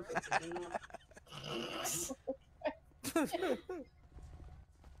can't jump it.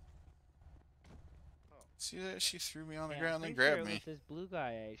 See that? She threw me on the Yeah, ground and I'm pretty sure grabbed it me. was this blue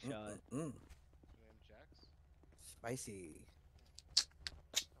guy I shot. Spicy.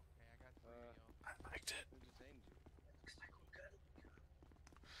 I liked it.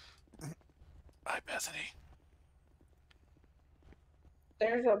 Hi, Bethany.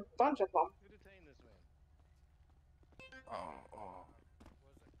 There's a bunch of them. Who detained this man? Oh.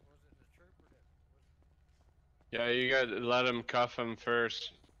 Yeah, you gotta let them cuff him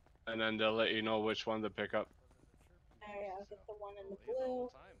first, and then they'll let you know which one to pick up. There, yeah, get the one in the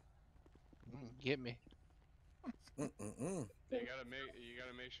blue. Get me. You gotta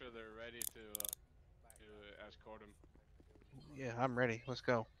make sure they're ready to escort him. Yeah, I'm ready. Let's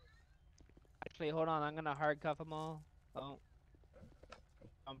go. Actually, hold on. I'm gonna hard cuff them all. Oh.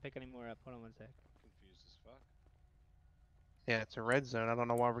 Don't pick any more up. Hold on one sec. Confused as fuck. Yeah, it's a red zone. I don't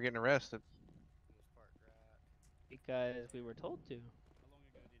know why we're getting arrested. Because we were told to. It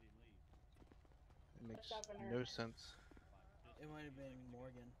makes no sense. It might have been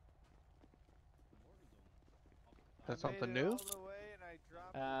Morgan. That's something new?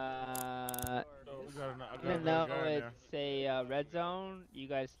 Even though it's a red zone, you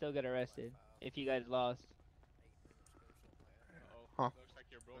guys still get arrested if you guys lost. Huh.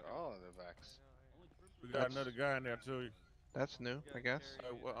 Oh, the Vex. We got another guy in there too. That's new, I guess.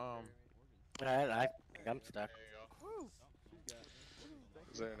 Alright, I'm stuck.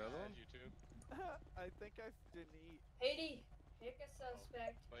 Is there another one? I think I didn't eat. Haiti, pick a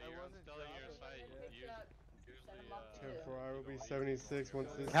suspect. But you're still in your site. I will be 76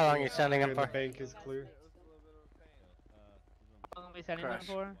 once this. How long are you sending him and for? The bank is clear. How long are we sending them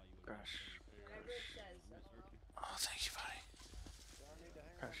for? Oh, thank you, buddy.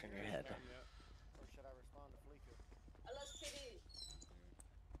 Crushing your head.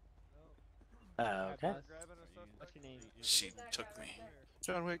 Okay. What's your name? She took me.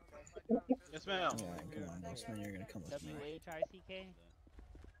 John Wick. Yes, ma'am. Yeah, come on, Bossman, you're gonna come with me. W-H-I-C-K?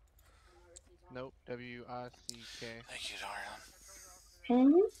 Nope, W-I-C-K. Thank you,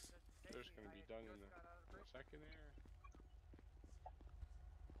 darling. There's gonna be done in a second here.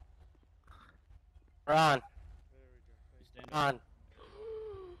 Ron.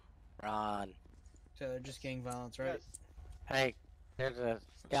 Ron. So they're just gang violence, right? Hey, there's a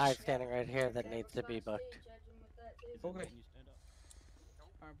guy standing right here that needs to be booked. Okay. You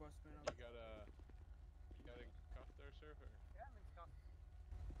got a cuff there, sir?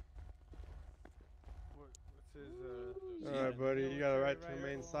 What's his, Alright, buddy, you got a right to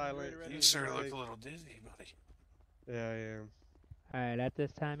remain silent. You sir look a little dizzy, buddy. Yeah, I am. Alright, at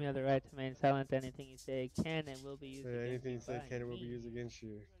this time you have the right to remain silent. Anything you say can and will be used Yeah, against anything you you say by can and will me. be used against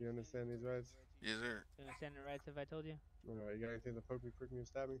you. Do you understand these rights? Yes, sir. You understand the rights if I told you? Alright, you got anything to poke me, prick me, or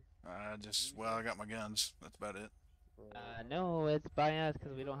stab me? Well, I got my guns. That's about it. No, it's by us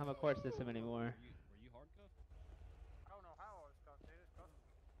because we don't have a court system anymore.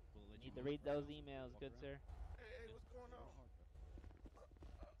 You need to read those emails, good sir. Hey, what's going on?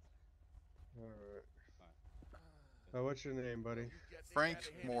 Alright. What's your name, buddy?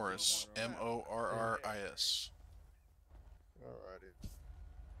 Frank Morris. M-O-R-R-I-S. Alrighty.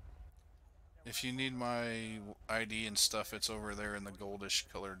 If you need my ID and stuff, it's over there in the goldish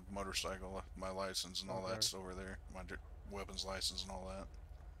colored motorcycle. My license and all Okay. that's over there. My weapons license and all that.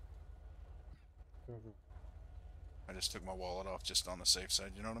 I just took my wallet off just on the safe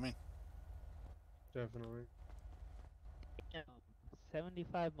side, you know what I mean? Definitely.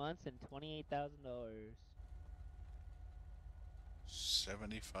 75 months and $28,000.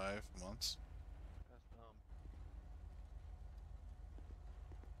 75 months? That's dumb.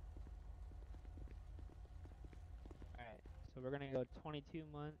 Alright, so we're gonna go 22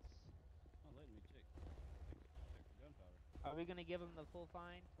 months. Are we gonna give him the full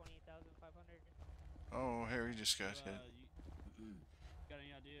fine? 28,500? Oh, Harry just got hit. Got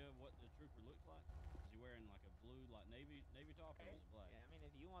any idea what the trooper looks like? Is he wearing like a blue, like navy top, or is it black? Yeah, I mean,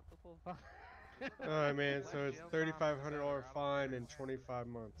 if you want the full fine. Alright, man, so it's $3,500 fine and 25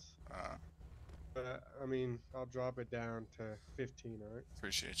 months. But, I mean, I'll drop it down to 15, alright?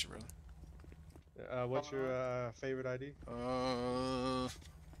 Appreciate you, brother. What's your favorite ID?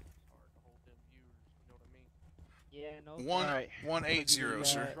 Yeah, no. 180,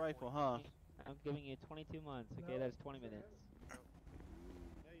 sir. Rifle, huh? I'm giving you 22 months. Okay, that's 20 minutes.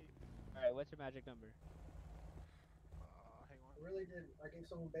 Alright, what's your magic number? I really did. I gave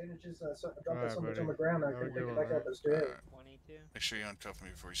someone bandages. I dropped Alright, so much buddy. on the ground. I Have a couldn't good pick it one, back up. It's dead. 22. Make sure you uncuff me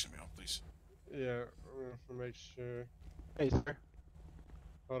before you send me home, please. Yeah, I'll make sure. Hey, sir.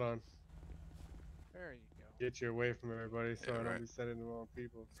 Hold on. There you go. Get you away from everybody so Yeah, I don't right. be sending the wrong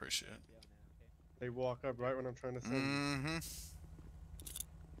people. Appreciate it. They walk up right when I'm trying to send them.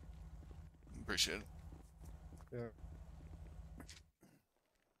 Appreciate it. Yeah.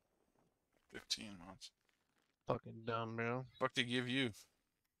 15 months. Fucking dumb, bro. Fuck they give you?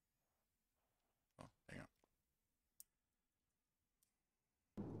 Oh, hang on.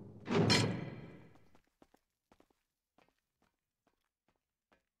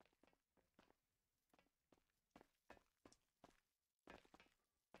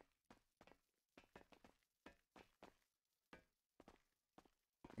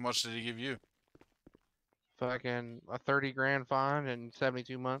 How much did he give you? Fucking a 30 grand fine and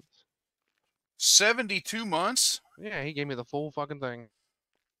 72 months. 72 months? Yeah, he gave me the full fucking thing.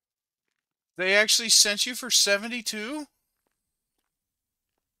 They actually sent you for 72?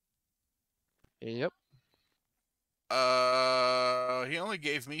 Yep. He only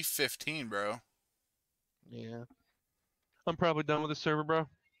gave me 15, bro. Yeah. I'm probably done with the server, bro.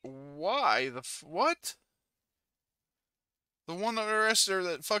 Why? What? The one arrestor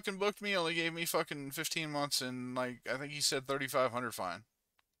that fucking booked me only gave me fucking 15 months and, like, I think he said 3,500 fine.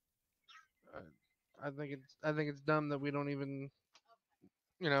 I think it's dumb that we don't even,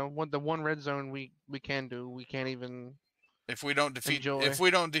 you know, what the one red zone we can do, we can't even. If we don't defeat enjoy. If we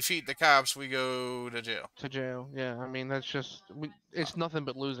don't defeat the cops, we go to jail. To jail, yeah. I mean, that's just it's nothing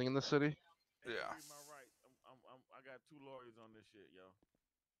but losing in the city. Yeah. I got 2 lawyers on this shit, yo.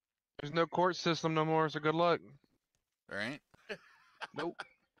 There's no court system no more, so good luck. Right? Nope.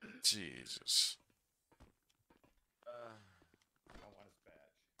 Jesus. I want his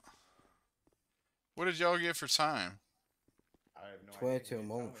badge. What did y'all get for time? I have no 22 idea. a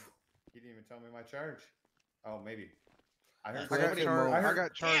month. He didn't even tell me my charge. Oh, maybe. I heard I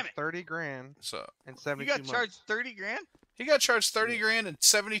got charged Damn it. 30 grand. So and 72 You got months. charged 30 grand? He got charged 30 grand and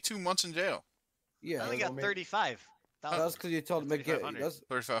 72 months in jail. Yeah. I only got 35. That's because you told him to get.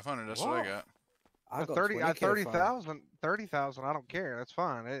 3,500. That's what I got. I got 30,000. 30,000. I don't care. That's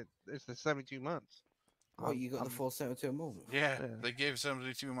fine. It's the 72 months. Oh, you got the full 72 months. Yeah, they gave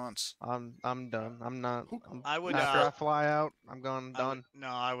 72 months. I'm done. I'm not. I would. After I fly out, I'm gone. Done.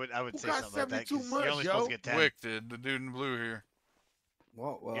 I would say got something about that. 'Cause 72 you're months, only yo? supposed to get 10. Wick did, the dude in blue here.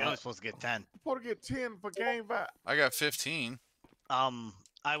 What? You're only supposed to get 10. I'm supposed to get 10 for game back. I got 15.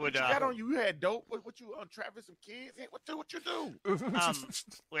 I would. What you got on you? You had dope. What you traffic some kids? What you do?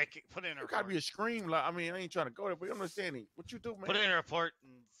 Wick, put in a You report. gotta be a scream. Like, I mean, I ain't trying to go there, but you understand it. What you do, man? Put in a report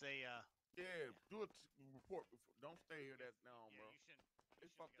and say. Yeah, do a report. Don't stay here that long, bro.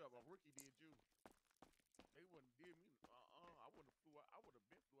 It's fucked up. A rookie did you. They wouldn't did me. I wouldn't have flew out. I would have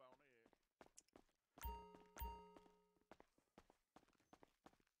been flew out on their ass.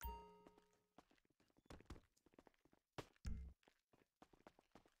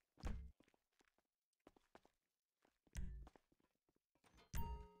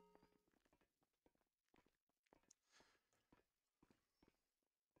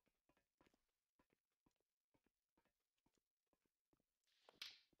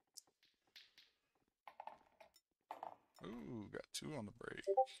 Ooh, got 2 on the break.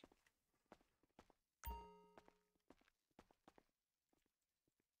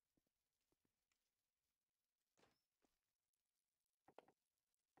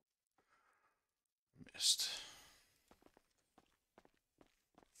 Missed.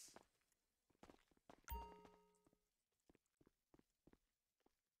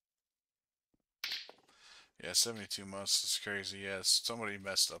 Yeah, 72 months is crazy. Yes, somebody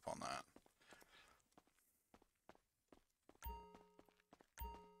messed up on that.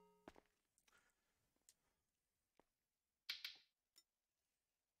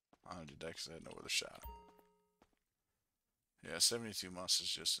 I did that because I had no other shot. Yeah, 72 months is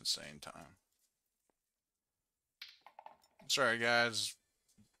just insane time. Sorry, guys.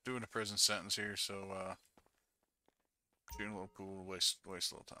 Doing a prison sentence here, so shooting a little pool, waste a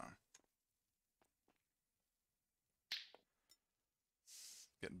little time.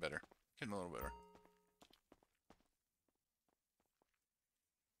 Getting better. Getting a little better.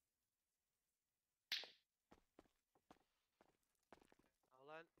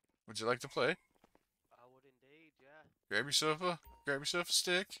 Would you like to play? I would indeed, yeah. Grab yourself a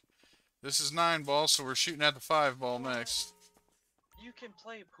stick. This is 9 ball, so we're shooting at the 5 ball next. You can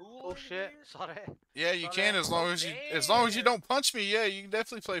play pool. Oh shit! Sorry. Yeah, you can as long as you don't punch me. Yeah, you can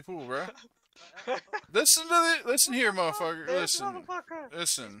definitely play pool, bro. Listen here, motherfucker.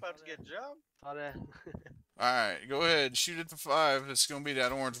 Listen. About to get jumped. Sorry. All right, go ahead. Shoot at the 5. It's gonna be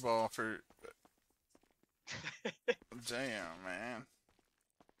that orange ball for. Damn, man.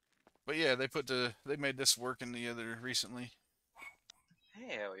 But yeah, they made this work in the other recently.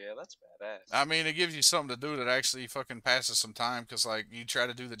 Hell yeah, that's badass. I mean, it gives you something to do that actually fucking passes some time, because like you try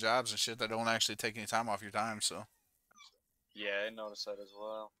to do the jobs and shit that don't actually take any time off your time. So Yeah, I noticed that as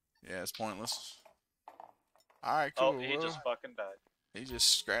well. yeah, it's pointless. All right, cool. Oh, he just fucking died. He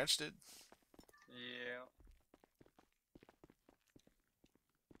just scratched it. Yeah.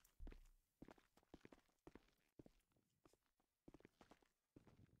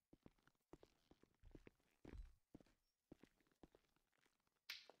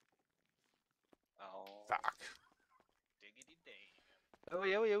 Oh. Fuck. Diggity damn. Oh,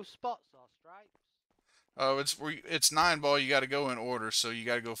 you spots or stripes? Oh, it's 9 ball. You got to go in order. So you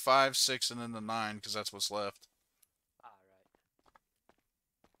got to go 5, 6, and then the 9 because that's what's left.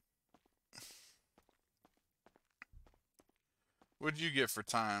 What'd you get for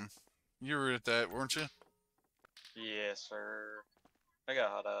time? You were at that, weren't you? Yes, sir. I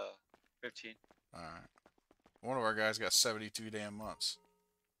got 15. All right. One of our guys got 72 damn months.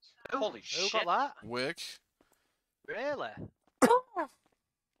 Holy Who shit. got that? Wick. Really?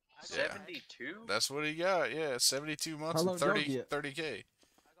 72? That's what he got. Yeah, 72 months How and long did y'all 30K.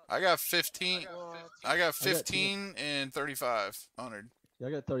 I got 15. I got 15 and 3,500. Yeah,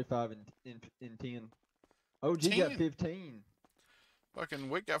 I got 35 in 10. OG 10? got 15. Fucking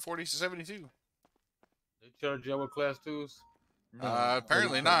Wick got 72. They charge y'all with class 2s? No,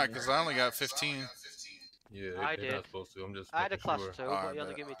 Apparently not, because I only got 15. Yeah, I they're did. not supposed to. I'm just I had a making class sure. 2, Alright, but you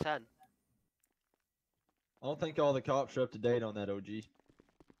only bet. give me 10. I don't think all the cops are up to date on that, OG.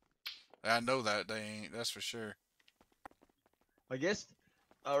 I know that they ain't. That's for sure. I guess,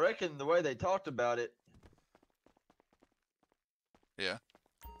 I reckon the way they talked about it. Yeah.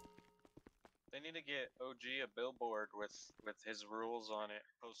 They need to get OG a billboard with his rules on it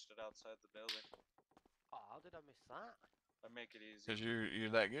posted outside the building. Oh, how did I miss that? That'd make it easy. Because you're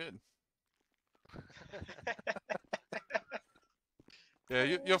that good.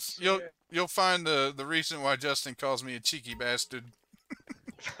 Yeah, you'll find the reason why Justin calls me a cheeky bastard.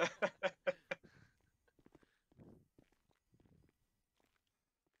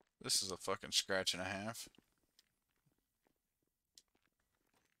 This is a fucking scratch and a half.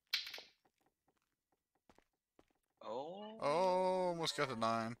 Oh, almost got the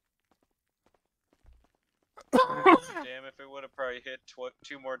 9. Damn, if it would have probably hit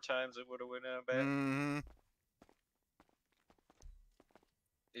 2 more times, it would have went out bad. Mm-hmm.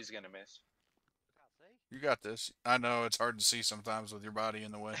 He's gonna miss. You got this. I know it's hard to see sometimes with your body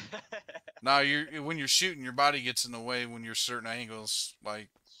in the way. No, when you're shooting, your body gets in the way when you're certain angles. Like,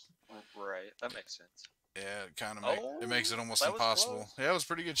 Right, that makes sense. yeah, it kind of it makes it almost that was impossible. close. Yeah, it was a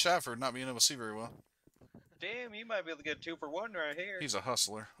pretty good shot for not being able to see very well. Damn, you might be able to get 2 for 1 right here. He's a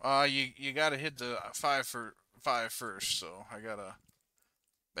hustler. You got to hit the 5 first, so I gotta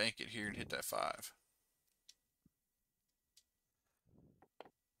bank it here and hit that 5.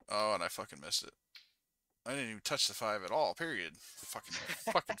 Oh, and I fucking missed it. I didn't even touch the 5 at all. Period.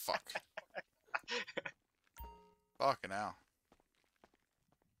 Fucking fuck. Fucking hell.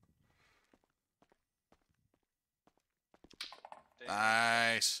 Damn.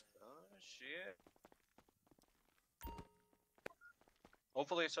 Nice. Oh shit.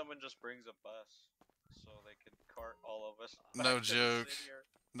 Hopefully someone just brings a bus so they can cart all of us. No back to the joke. city or-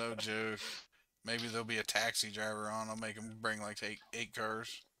 No joke. Maybe there'll be a taxi driver on. I'll make him bring like 8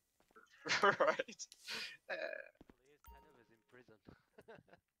 cars. Right. There's 10 of us in prison.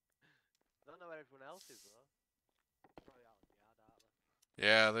 Don't know where everyone else is though. Probably out in the yard,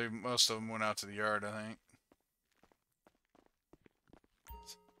 aren't they? Yeah, most of them went out to the yard, I think.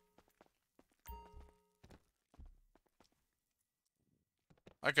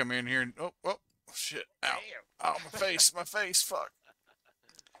 I come in here and oh shit! Ow! Ow! My face! Fuck!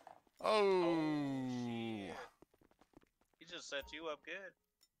 Oh! He just set you up good.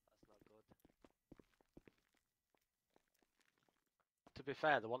 That's not good. To be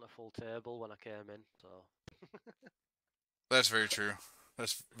fair, they want a full table when I came in, so. That's very true.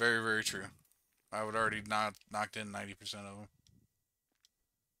 That's very, very true. I would already knocked in 90% of them.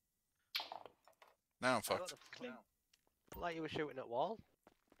 Now I'm fucked. Like you were shooting at wall.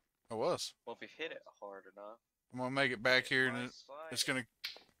 I was. Well, if you hit it hard enough. I'm gonna make it back here, and it's gonna.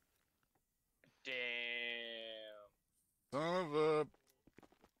 Damn. Son of a.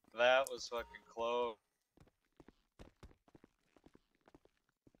 That was fucking close.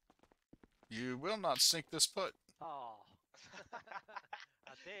 You will not sink this putt. Oh. I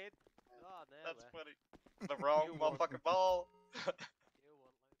did. Oh, That's funny. The wrong motherfucking ball.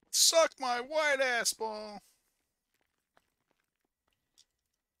 Suck my white ass ball.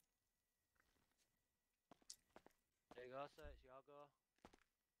 There you go, sir. It's your go.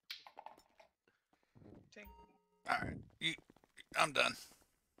 Alright. I'm done.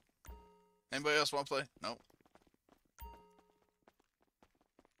 Anybody else want to play? Nope.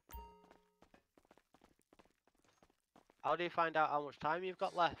 How do you find out how much time you've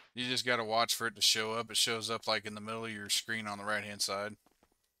got left? You just gotta watch for it to show up. It shows up like in the middle of your screen on the right-hand side.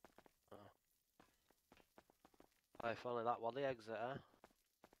 Oh, if only that was the exit, huh?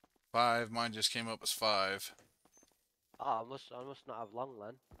 5. Mine just came up as 5. Oh, I must not have long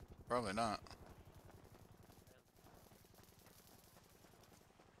then. Probably not.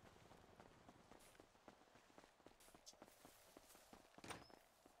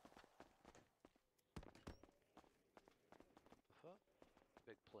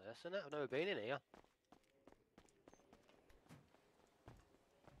 Big place, isn't it? I've never been in here.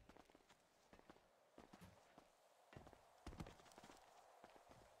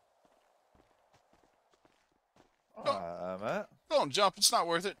 Mate. Don't jump. It's not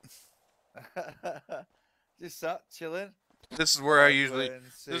worth it. Just sat chilling. This is where I usually wait and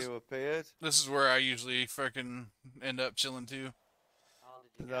see who appeared. This is where I usually fucking end up chilling too.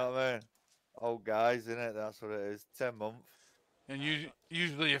 You know what I mean? Old guys, innit? That's what it is. 10 months. And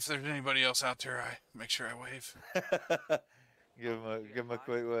usually, if there's anybody else out there, I make sure I wave. give him a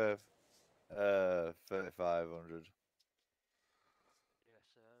quick wave. 3,500. Yes,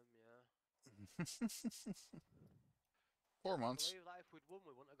 yeah. 4 months. I believe that if we'd won,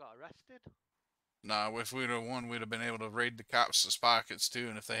 we wouldn't have got arrested. Nah, if we'd have won, we'd have been able to raid the cops' pockets too,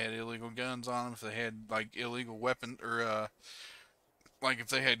 and if they had illegal guns on them, if they had like illegal weapon or like if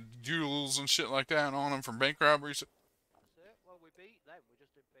they had jewels and shit like that on them from bank robberies. That's it. Well, we beat them. We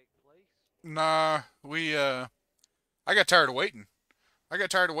just didn't beat police. Nah, I got tired of waiting. I got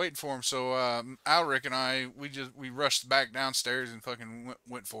tired of waiting for him, so Alric and I, we rushed back downstairs and fucking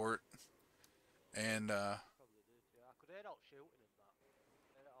went for it. And Probably did, yeah. I could hear all shooting and that.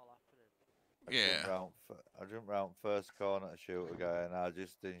 Heard it all happening. I jumped round first corner to shoot a guy, and I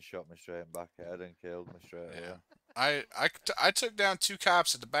just didn't shot me straight in back head and killed me straight away. I took down 2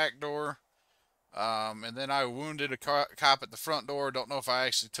 cops at the back door, and then I wounded a cop at the front door. Don't know if I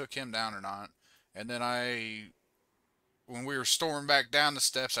actually took him down or not. And then when we were storming back down the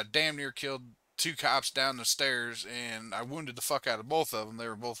steps, I damn near killed 2 cops down the stairs, and I wounded the fuck out of both of them. They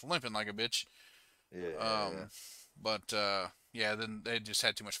were both limping like a bitch. Yeah. But yeah, then they just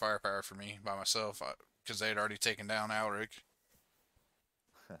had too much firepower for me by myself because they had already taken down Alric.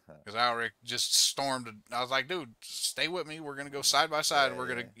 Because Alric just stormed. I was like, dude, stay with me. We're gonna go side by side. We're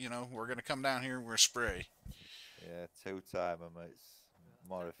gonna, we're gonna come down here. We're gonna spray. Yeah, 2-timer, mate. It's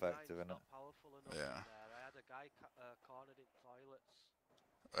more effective, isn't it? Yeah. I had a guy cornered in toilets.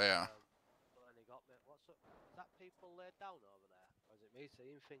 Yeah. But then he got me. Is that people laid down over there? Or is it me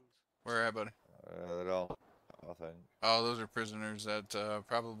seeing things? Where at, buddy? They're all, I think. Oh, those are prisoners that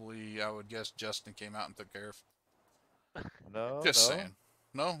probably, I would guess, Justin came out and took care of. No, Just saying.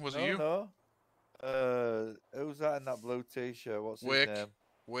 No, was it you? No. Who's that in that blue t-shirt? What's Wick. his name?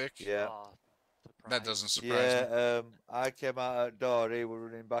 Wick. Yeah. Oh, that doesn't surprise me. I came out at the door. He was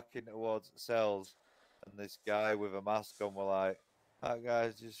running back in towards the cells, and this guy with a mask on were like, "That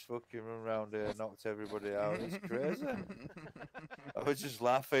guy's just fucking run around here, and knocked everybody out. It's crazy." I was just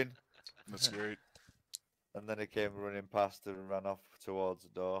laughing. That's great. And then he came running past her and ran off towards the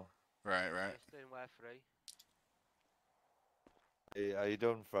door. Right. We're free. Hey, are you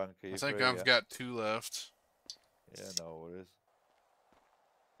done, Frank? I think I've got 2 left. Yeah, no worries.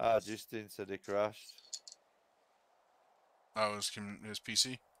 Justin said he crashed. Oh, his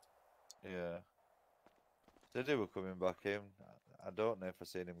PC? Yeah. Said they were coming back in. I don't know if I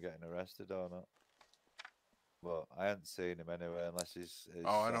seen him getting arrested or not. But I hadn't seen him anyway, unless he's.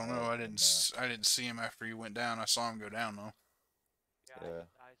 Oh, I don't know. I didn't see him after he went down. I saw him go down though. Yeah.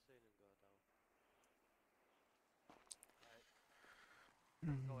 I seen him go down. Right.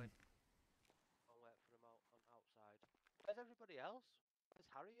 Go in. I'll wait for him outside. Where's everybody else? Where's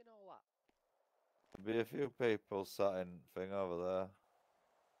Harry and all that? There'll be a few people sat in thing over there.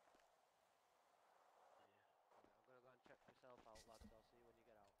 I'm gonna go and check myself out, lads. I'll see you when you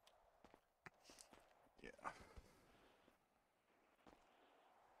get out. Yeah.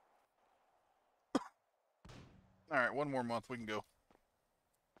 All right, 1 more month, we can go.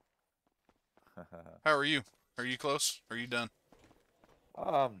 How are you? Are you close? Are you done?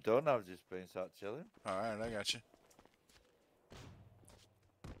 Oh, I'm done. I've just been sat chilling. All right, I got you.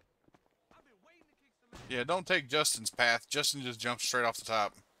 Yeah, don't take Justin's path. Justin just jumps straight off the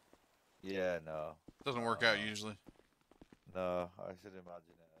top. Yeah, no. Doesn't work out usually. No, I should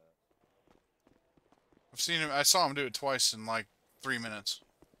imagine it. I saw him do it twice in like 3 minutes.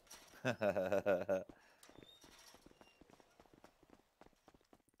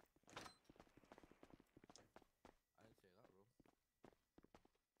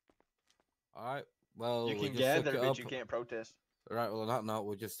 Alright, well, You we can just gather, suck it but up. you can't protest. Right, well, on that note,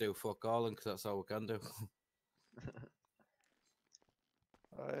 we'll just do fuck all, because that's all we can do.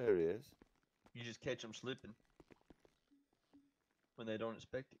 Oh, there he is. You just catch them slipping when they don't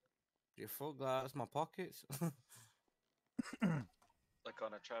expect it. You fuck that's my pockets. Like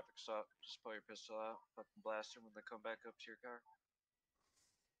on a traffic stop, just pull your pistol out, fucking blast them when they come back up to your car.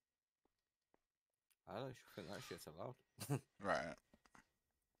 I don't think that shit's allowed. Right.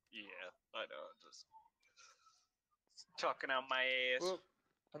 Yeah, I know. Just talking out my ass. Well,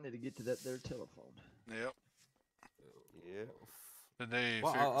 I need to get to that there telephone. Yep. Yeah. Did they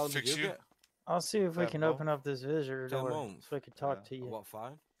What, how did fix you? get? I'll see if we 10 can months? open up this visitor 10 door months? so we can talk to you. What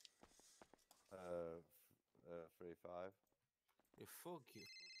fine? 3-5. You fuck you.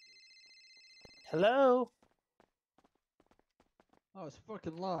 Hello? Oh, it's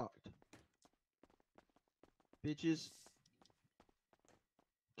fucking locked. Bitches.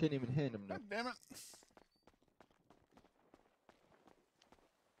 Can't even hand them. God damn it.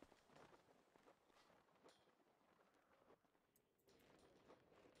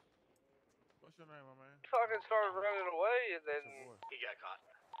 What's your name, my man? Fucking started running away and then He got caught.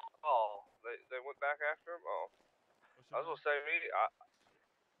 oh, they went back after him. Oh, I was gonna say me.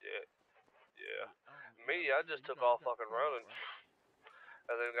 Yeah. Me, I just took off fucking running,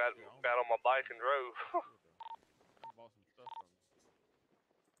 and then got on my bike and drove. I bought some stuff from you.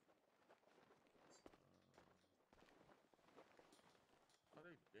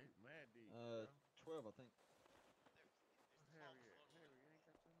 12, I think. Harry, you ain't got your number?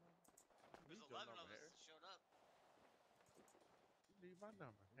 There's 11 of us that showed up. You need my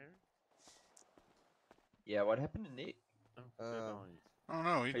number, Harry. Yeah, what happened to Nick? I don't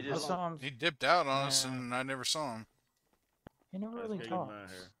know. He just He dipped out on us, and I never saw him. He never Let's really get your talks. mind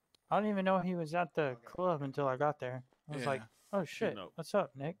here. I didn't even know he was at the club until I got there. I was Yeah. like, oh shit, note. what's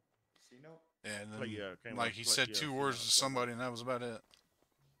up, Nick? Yeah, and then, came like up, he play said your 2 C words note, to somebody, and that was about it.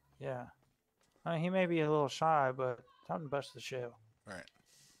 Yeah. I mean, he may be a little shy, but time to bust the shell. Right.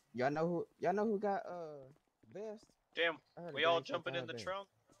 Y'all know who got vest? Damn, I heard a we all gang said jumping they in had the vest. trunk.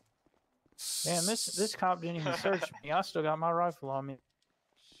 Man, this cop didn't even search me. I still got my rifle on me.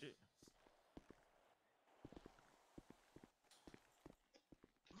 Shit.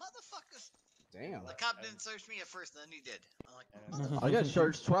 Motherfuckers. Damn. The cop didn't search me at first, then he did. I'm like, I got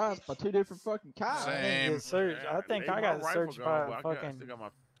searched twice by 2 different fucking cops. I didn't get searched. I think I got searched by a fucking still got my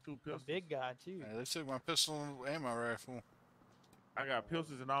 2 a pistols. big guy too. Yeah, they took my pistol and my rifle. I got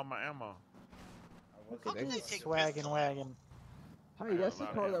pistols and all my ammo. how can they take Swaggin' pistol wagon. Hey, that's the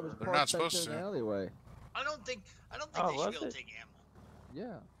car that was They're not parked back supposed there in to. the alleyway. I don't think Oh, they should was be able it? to take ammo.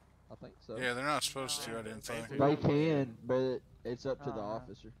 Yeah, I think so. Yeah, they're not supposed to. I didn't think. They can, but it's up to the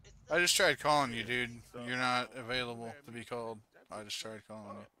officer. I just tried calling you, dude. You're not available to be called. I just tried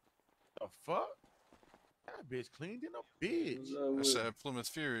calling you. The fuck? That bitch cleaned in a bitch. I said Plymouth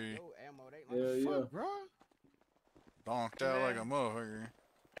Fury. Fuck, bro. Donked out like a motherfucker.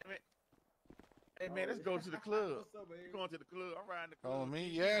 Hey man, let's go to the club. You going to the club? I'm riding the club. Calling me?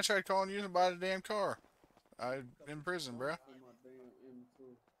 Yeah, I tried calling you to buy the damn car. I'm in prison, bro. Ammo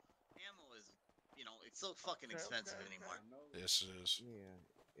is, it's so fucking expensive anymore. Yes, it is.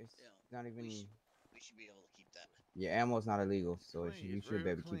 Yeah, it's not even. We should be able to keep that. Yeah, ammo's not illegal, so it should, you It's should be real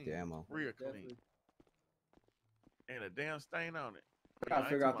able to keep the clean. ammo. Real clean. Ain't a damn stain on it. I gotta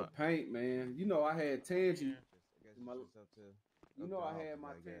figure out the paint, man. You know I had tangerine. You know I had my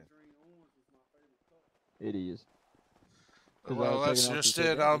tangerine orange was my favorite color. It is. 'Cause I Well, was that's taking off just the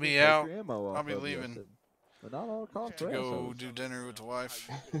cigarette, it. I'll you be can take out. your ammo I'll off be of you. I leaving said, but not all cost to for go assholes. do dinner with the wife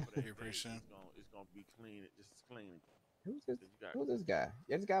here pretty soon. It's gonna be clean. Just as clean. Who's this? Who's this guy?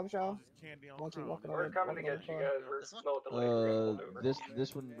 Yeah, this guy with y'all? Won't you walking We're over? coming to walking get you over the guys. We're know what the lady's gonna do.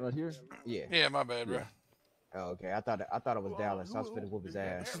 This one right here. Yeah. Yeah, my bad, bro. Oh, okay. I thought it was Dallas. I was finna whoop his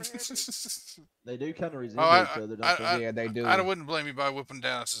ass. They do kind of resemble Oh, each other, don't they? Yeah, they do. I wouldn't blame you by whipping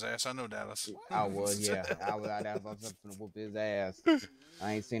Dallas's ass. I know Dallas. I would, yeah. I was finna whoop his ass.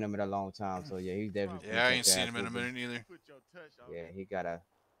 I ain't seen him in a long time, so yeah, he's definitely. Yeah, I ain't seen him in a minute either. Yeah, he got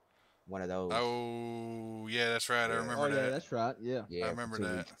one of those. Oh, yeah, that's right. I remember Oh yeah, that. that's right. Yeah. Yeah, I for remember 2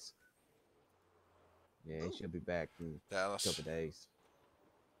 that. weeks. Yeah, he should be back in Dallas. a couple days.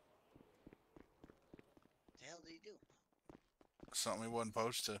 The hell do you do? Something he wasn't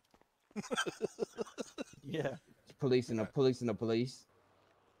supposed to. Yeah. Police and the police.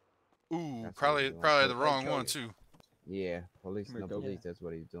 Ooh, That's what probably he's doing. the wrong one too. Yeah, police and the Come here, police. That's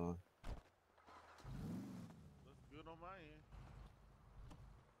what he's doing. Looks good on my end.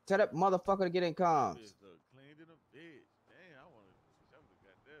 Tell that motherfucker to get in comms. Bitch look cleaned in a bitch. Damn, I would've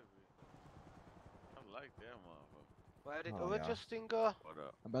got that bitch. I like that motherfucker. Where did Oh, yeah. Justin go? What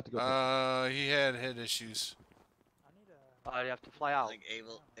up? I'm about to go. He had head issues. Oh, you have to fly out. Like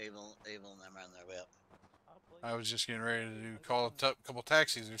Abel and them are on their way up. I was just getting ready to call a couple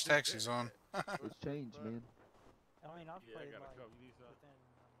taxis. There's taxis on. It's changed, man. I mean, I've Yeah, I played gotta like go. You need some? within,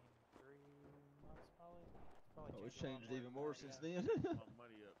 3 months probably. Oh, it's changed even more since then. My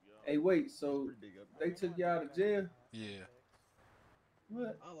money up, yo. Hey, wait. So they took you out of jail? Yeah.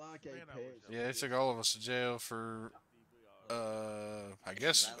 What? I like Apex. Yeah, they took all of us to jail for, I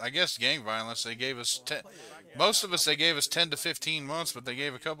guess gang violence. They gave us most of us they gave us 10 to 15 months, but they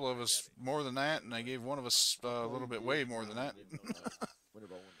gave a couple of us more than that, and they gave one of us a little bit way more than that.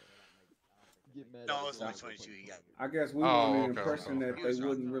 No, it's only 22 he got. I guess we were under the impression that they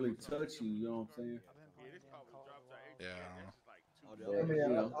wouldn't really touch you. You know what I'm saying? Yeah. I mean,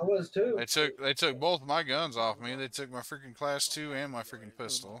 I was too. They took both my guns off me. They took my freaking class 2 and my freaking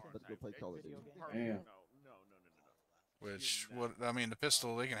pistol. Let's go play Call of Duty. Damn. Which, what I mean, the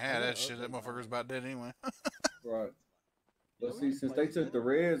pistol they can have that shit. That motherfucker's about dead anyway. Right. But see, since they took the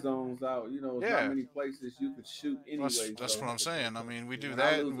red zones out, you know, there's not many places you could shoot anyway. That's what I'm saying. I mean, we do When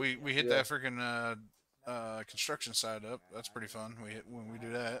that, I lose and we hit yeah. that freaking construction side up. That's pretty fun. When we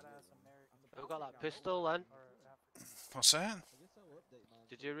do that. Who got that pistol then? What's that?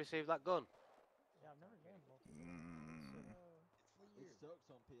 Did you receive that gun?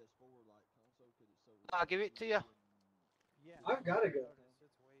 I'll give it to you. I've got to go.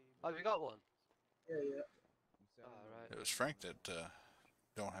 Have you got one? Yeah, yeah. Alright. It was Frank that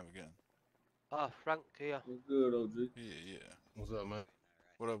don't have a gun. Ah, Frank here. What's good, OG? Yeah. What's up, man?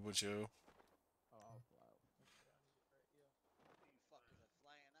 What up with you?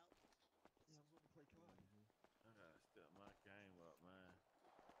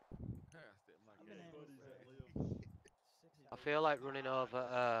 I feel like running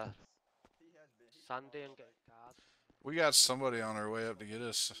over Sandy and getting cars. We got somebody on their way up to get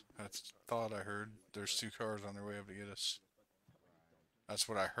us. I thought I heard. There's 2 cars on their way up to get us. That's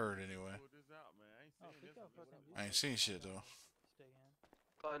what I heard anyway. I ain't seen shit though.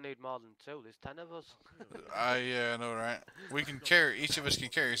 Gotta need more than 2. There's 10 of us. Yeah, I know, right? We can carry. Each of us can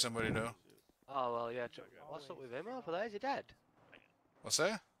carry somebody though. Oh well, yeah. What's up with him over there? Is he dead? What's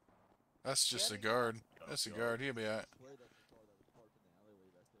that? That's just a guard. That's a guard. He'll be alright.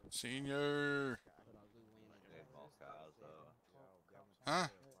 Senior. Huh?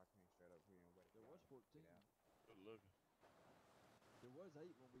 There was 8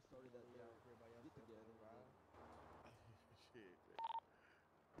 when we started that get together.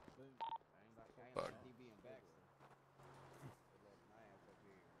 Fuck.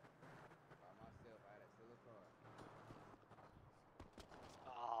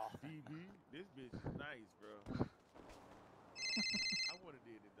 DB, this bitch is nice, bro. I would have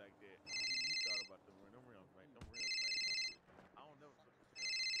did it like that. He thought about them rims, man. Them rims, man. I don't never took the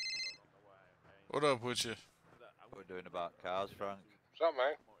rims. I don't know why. What up with you? What we're doing about cars, Frank? What's up,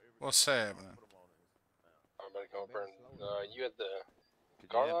 man? What's happening? I'm about to go burn. You at the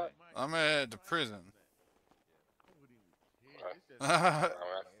car lot? I'm at the prison. I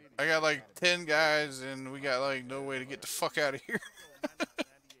got like 10 guys, and we got like no way to get the fuck out of here.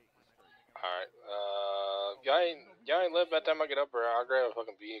 Alright, y'all ain't live by the time I get up, bro. I'll grab a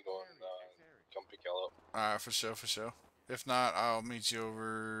fucking vehicle and come pick y'all up. Alright, for sure. If not, I'll meet you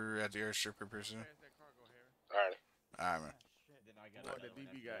over at the airstrip here pretty soon. Alright. Alright, man. What the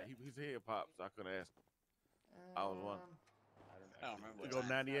DB guy, his head popped, so I couldn't ask him. I was one. I don't remember. We go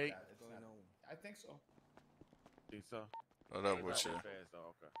 98. I think so. Think so? What up with you? Okay.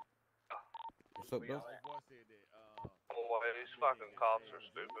 What's up, bro? Boy, these fucking cops are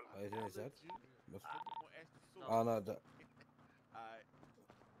stupid. Is that? Oh no,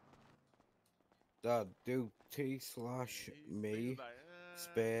 Dad, do T/me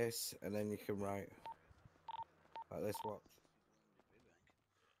space and then you can write like this. Watch.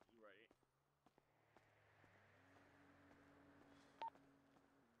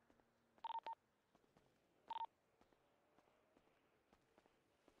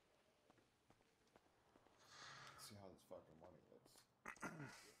 See how this fucking money looks.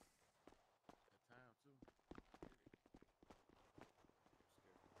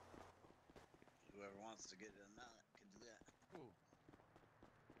 Whoever wants to get it or not can do that.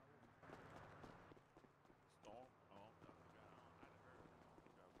 Storm? Oh,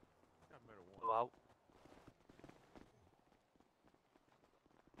 Wow.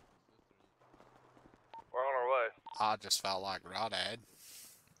 We're on our way. I just felt like Rodad.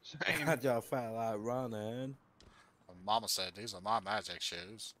 I just felt like running. Mama said these are my magic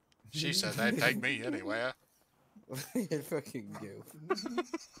shoes. She said they'd take me anywhere. You fucking goof.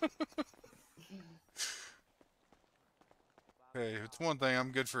 Hey, it's one thing.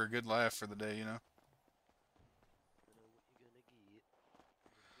 I'm good for a good laugh for the day, you know.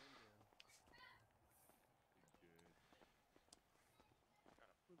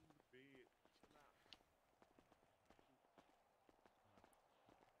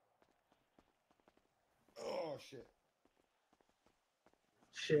 shit.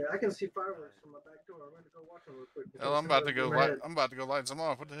 Shit, I can see fireworks from my back door. I'm gonna go watch them real quick. Hell, I'm about to go light. I'm about to go light some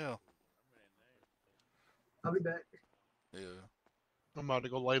off. What the hell? I'll be back. Yeah. I'm about to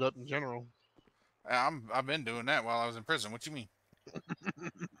go light up in general. I've been doing that while I was in prison. What you mean?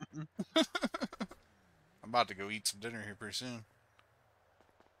 I'm about to go eat some dinner here pretty soon.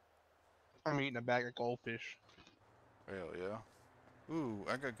 I'm eating a bag of goldfish. Hell yeah. Ooh,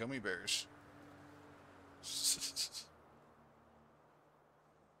 I got gummy bears.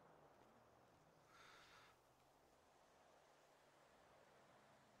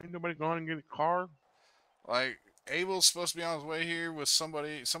 Ain't nobody going and get a car? Like, Abel's supposed to be on his way here with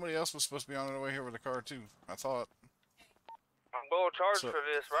somebody. Somebody else was supposed to be on their way here with a car too, I thought. I'm going to charge for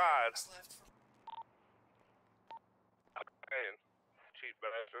this ride. Man, cheap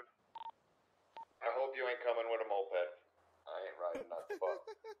bastard. I hope you ain't coming with a moped. I ain't riding not the butt.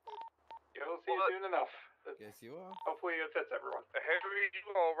 You'll see soon enough. Yes, you are. Hopefully it fits everyone. Harry, you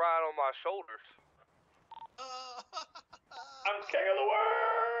gonna ride on my shoulders. I'm king of the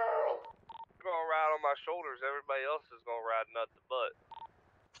world! You're gonna ride on my shoulders. Everybody else is gonna ride nut to butt.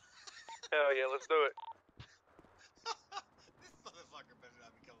 Hell yeah, let's do it. This motherfucker better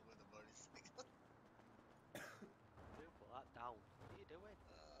not be coming with a motorcycle. Dude, put that down. What are you doing?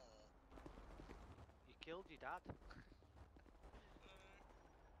 You killed your dad.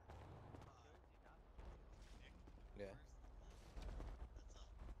 Yeah.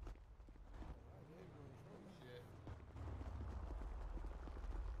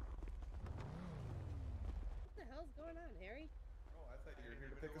 What the hell's going on, Harry? Oh, I thought you were here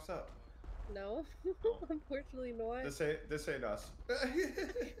to pick us up. No, unfortunately not. This ain't us. Who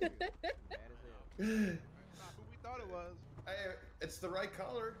we thought it was. Hey, it's the right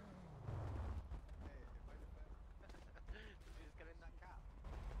color.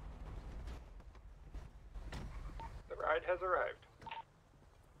 The ride has arrived.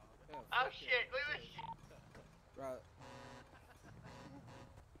 Oh shit, look at this shit. Right.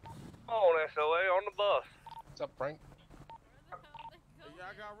 On SOA on the bus. What's up, Frank? Hey,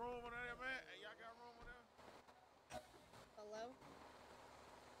 y'all got room in there, man? Hey, y'all got room in there? Hello?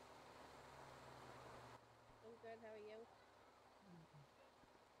 I'm good, how are you?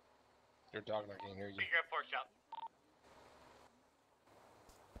 You're talking, I can't hear you. Be good, pork chop.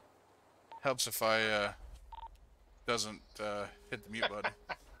 Helps if I doesn't hit the mute button.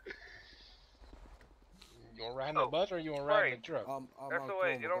 You want to ride in the bus or you want to ride in the truck?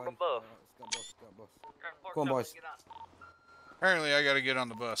 SOA, get on the bus. Come on, boys. Apparently, I got to get on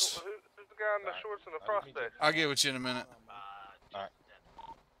the bus. Who's the guy in the shorts and the prospect? I'll get with you in a minute. Alright.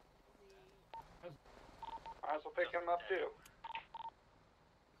 Might as well pick him up too.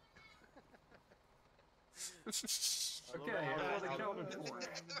 Okay, that's what they counted for. Is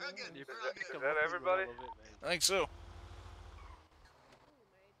that everybody? I think so.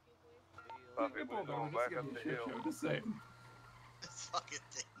 Buffy, we're going back up the hill. The same. This fucking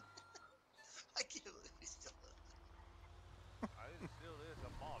thing. I can't believe we still I didn't steal this, I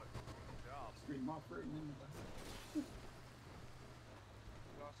bought it. Good job. Stream operating in the back.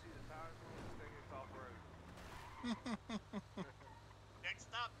 Y'all see the tires on this thing? It's off road. Next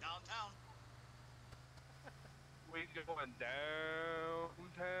stop, downtown. We going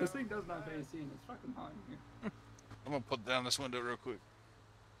downtown. This thing does not have AC and it's fucking hot in here. I'm gonna put down this window real quick.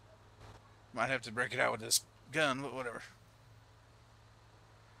 Might have to break it out with this gun, but whatever.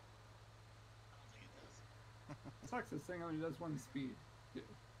 Sucks, this thing only does one speed.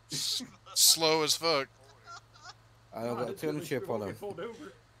 Slow as fuck. I don't got a tuna chip on him.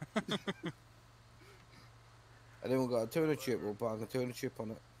 I didn't got a tuna chip, we'll bang a tuna chip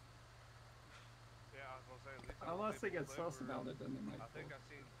on it. Yeah, I was gonna say, at least Unless they get sus about it, then they might. I think I've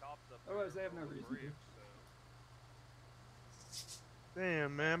seen cops up Otherwise, they have no reason to.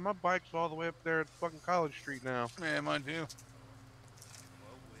 Damn, man, my bike's all the way up there at fucking College Street now. Yeah, mine too. Well,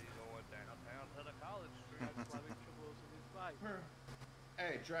 we going downtown to the College Street. That's why we took Wilson his bike.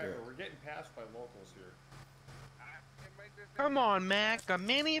 Hey, driver, we're getting passed by locals here. Come on, Mac, a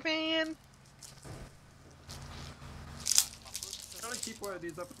minivan? Gotta keep one of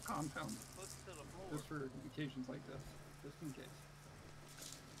these up at the compound. Just for occasions like this. Just in case.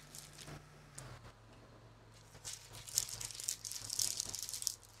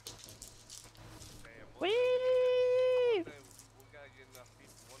 Whee! We gotta get enough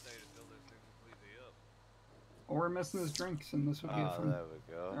people one day to fill this thing completely up. Well, we're missing his drinks, and this would be fun. There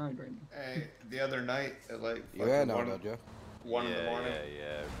we go. Alright, right now. Hey, the other night at like Yeah, fucking no, Joe. 1 in the morning.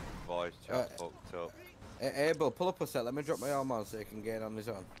 Yeah. Voice chat fucked up. Hey, Bill, pull up a set. Let me drop my arm on so he can get on his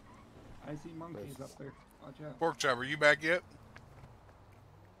own. I see monkeys up there. Watch out. Pork chop, are you back yet?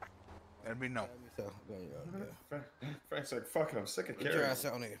 That'd be no. Frank's like, fuck it, I'm sick of Get your carrying. ass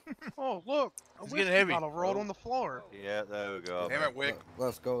on here. Oh, look. A It's whiskey getting heavy. bottle rolled on the floor. Yeah, there we go. Damn it, Wick.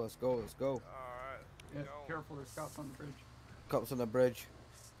 Let's go, let's go, let's go. Yeah, careful, there's cops on the bridge. Cops on the bridge.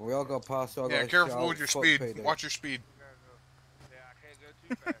 We all got past. So I Yeah, gotta careful shout, with your fuck speed. payday. Watch your speed.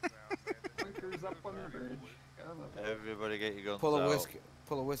 Blinkers up on the bridge. Gotta love it. Everybody get your guns Pull a out. whiskey.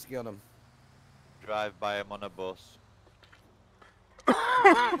 Pull a whiskey on him. Drive by him on a bus.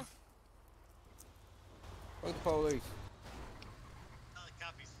 Where's the police? Oh, the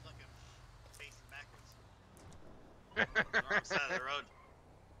copy's fucking facing backwards. Wrong side of the road.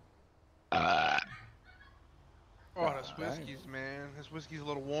 Oh, this whiskey's, man. This whiskey's a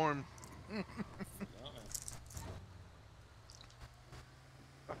little warm.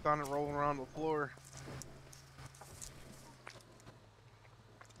 I found it rolling around the floor.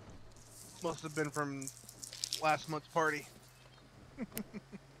 Must have been from last month's party.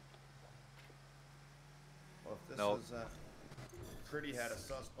 Well, if this Nope. was, Pretty had a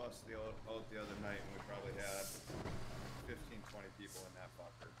sus bus the other night, and we probably had 15, 20 people in that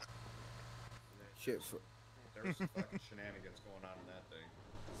fucker. Shit. There was some fucking shenanigans going on in that thing.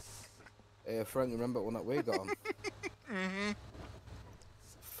 Hey, Frank, remember when that we got on? Mm-hmm.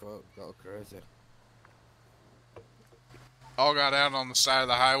 Fuck, that was crazy. All got out on the side of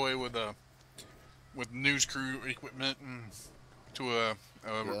the highway with news crew equipment and to a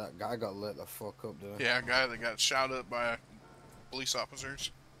Yeah, that guy got lit the fuck up, didn't he? yeah, a guy that got shot up by police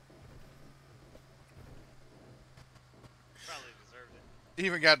officers. Probably deserved it. He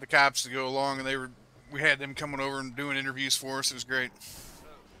even got the cops to go along, and we had them coming over and doing interviews for us. It was great.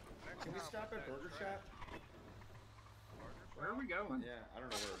 Can we stop at Burger Shop? Where are we going? Yeah, I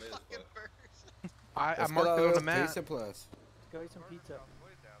don't know where it is, but I Let's marked go it to on the a map. pizza place. Let's go eat some pizza. I'll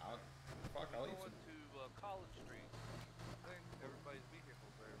eat some. College Street. I think everybody's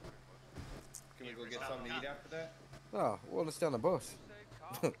vehicles there pretty much. Can we go get something to eat after that? Oh, we want to stay on the bus.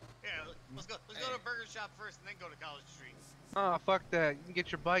 Yeah, let's go to a burger shop first and then go to College Street. Oh, fuck that. You can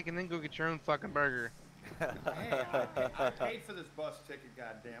get your bike and then go get your own fucking burger. Hey, I paid for this bus ticket,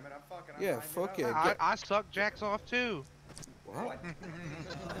 goddammit. I'm fucking. Yeah, fuck it. I suck Jack's off too. What? What?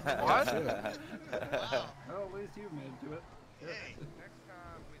 Well, at least you made to it. Hey. Next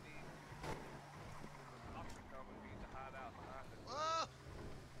time we need Officer Company to hide out behind the Whoa!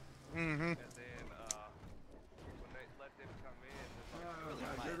 Mm-hmm. and then when they let them come in, Oh,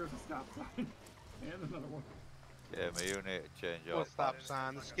 God, there goes a stop sign. And another one. Yeah, my unit change What off. stop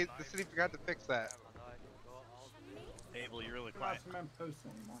sign? The city forgot to fix that. Abel, you're really Not quiet. cement posts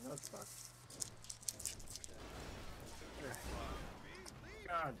anymore. That sucks.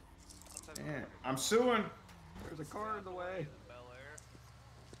 God. Man, I'm suing. There's a car in the way.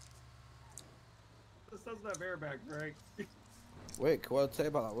 This doesn't have airbags, right? Wait, what did I say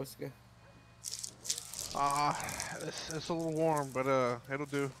about that whiskey? It's a little warm, but it'll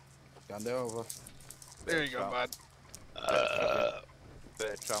do. Stand it over. There you go, bud.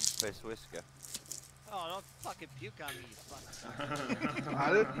 Bit of tramp piss whiskey. Oh, don't fucking puke on me, you fucking.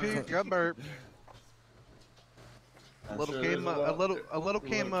 I didn't puke. I burped. A little sure came there's up. A little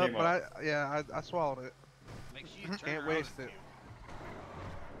came up, came but I swallowed it. Make sure you turn Can't around. waste it.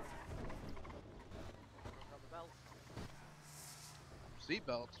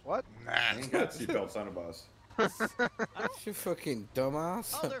 Seatbelts? What? Nah. I ain't got seatbelts on a bus. You fucking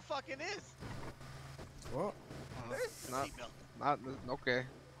dumbass. Oh, there fucking is. What? There's the Not- seatbelt. Not okay.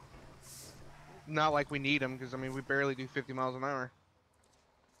 Not like we need them, because I mean we barely do 50 miles an hour.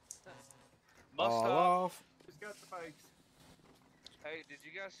 Must Oh, stop. off. Who's got the bikes? Hey, did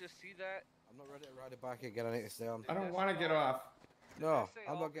you guys just see that? I'm not ready to ride it back again. I need to stay on. I don't want to get off. No, Say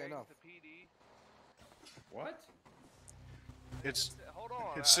I'm all not getting gangs off. to PD. What? It's Hold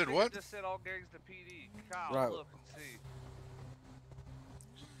on. It said I think what? It just said all gangs to PD. Kyle, Right. look and see.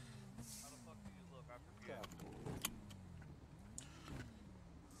 How the fuck do you look? I forget.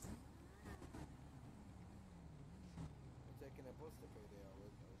 Taking a bus to PD. I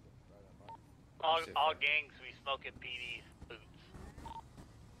was ride it back. All gangs we smoke at PD's boots.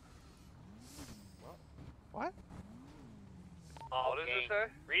 What? All What does it gangs. say?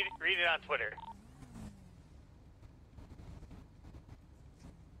 Read it on Twitter.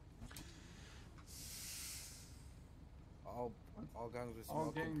 All gangs with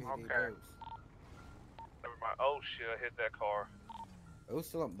All smoking gangs. PD Okay. boots. Never mind. Oh shit! I hit that car. Who's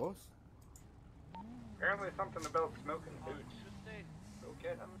still on bus? Apparently something about smoking boots.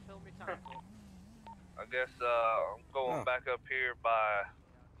 Okay. I guess I'm going Oh. back up here by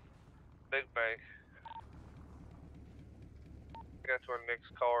Big Bank. That's where Nick's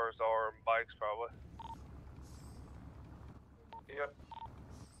cars are and bikes probably. Yep.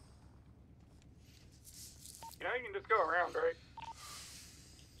 Now you can just go around, right?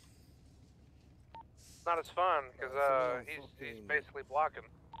 It's not as fun because he's basically blocking.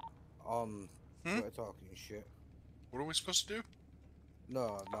 Twitter talking shit. What are we supposed to do?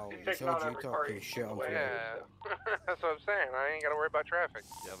 No, He's it's taking out OG every car talking you shit on away. Twitter. Yeah, that's what I'm saying. I ain't gotta worry about traffic. Do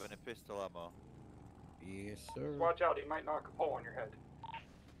you have any pistol ammo? Yes, sir. Just watch out, he might knock a pole on your head.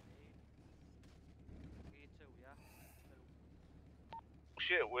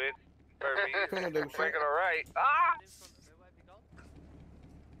 Shit, Wick. Gonna do Make shit. it alright. Ah!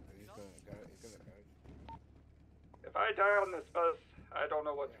 If I die on this bus, I don't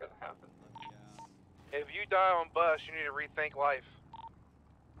know what's gonna happen. If you die on bus, you need to rethink life.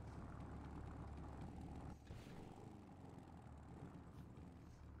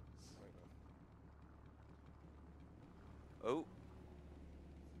 Oh.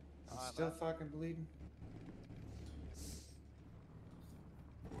 I'm still fucking bleeding.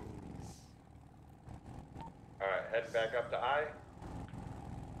 Alright, heading back up to I.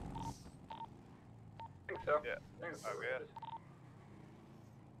 I think so. Yeah. I think it's Oh, yeah.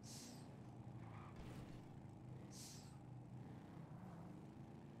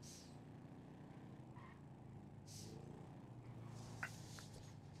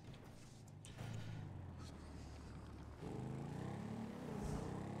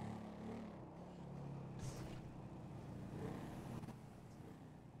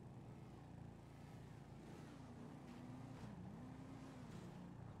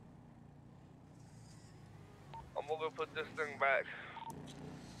 I'm gonna go put this thing back.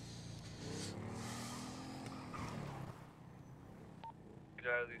 Get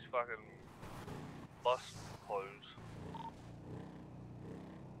out of these fucking bus clothes.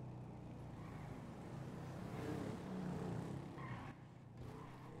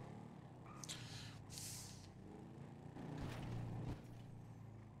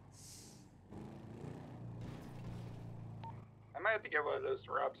 I might have to get one of those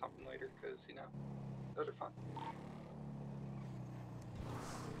to rob something later, because, you know, those are fun.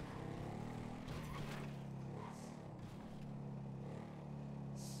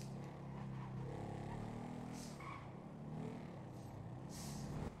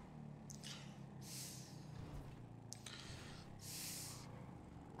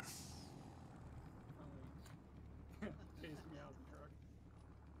 Chasing me out of the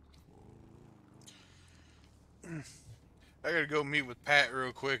truck. I gotta go meet with Pat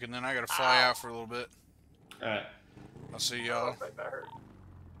real quick, and then I gotta fly out for a little bit. Alright. I'll see y'all. Looks like that hurt.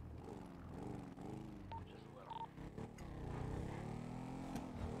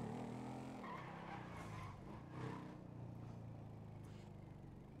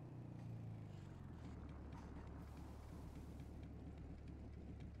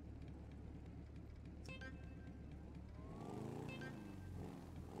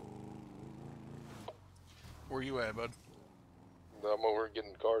 Where you at, bud? I'm over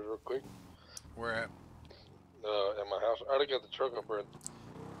getting cars real quick. Where at? At my house. I already got the truck up here at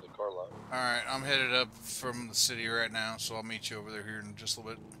the car lot. Alright, I'm headed up from the city right now, so I'll meet you over there here in just a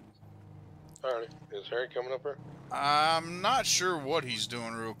little bit. Alrighty. Is Harry coming up here? I'm not sure what he's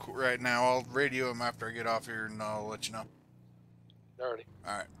doing right now. I'll radio him after I get off here, and I'll let you know. Alrighty.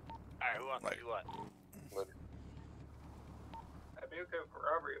 Alright. Alright, who wants to do what? Later. I'd be okay for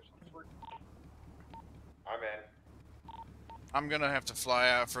robbery of some sort. I'm in. I'm gonna have to fly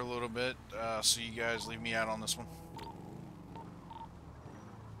out for a little bit, so you guys leave me out on this one.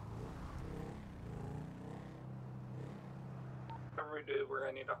 Whatever we do, we're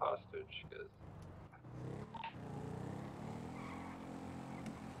gonna need a hostage, because...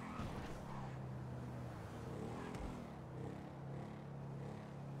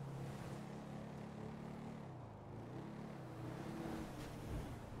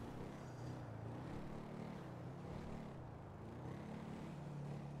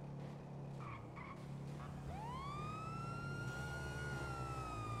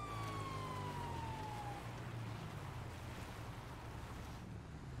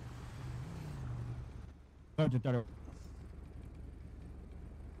 Hey.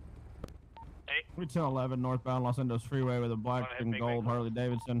 2211 northbound Los Angeles Freeway with a black and gold Harley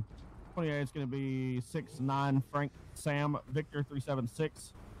Davidson. 28 is going to be 69 Frank Sam Victor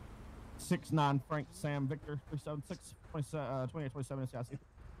 376. 69 Frank Sam Victor 376. 2827 is Cassie.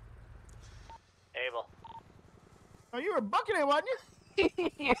 Abel. Oh, you were bucking it, wasn't you?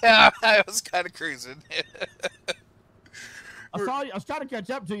 Yeah, I was kind of cruising. I saw you. I was trying to catch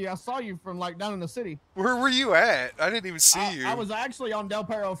up to you. I saw you from like down in the city. Where were you at? I didn't even see you. I was actually on Del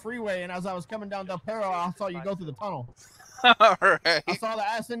Perro Freeway, and as I was coming down Del Perro, I saw you go through the tunnel. All right. I saw the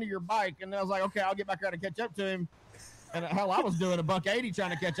ass end of your bike, and I was like, okay, I'll get back around and catch up to him. And hell, I was doing a $180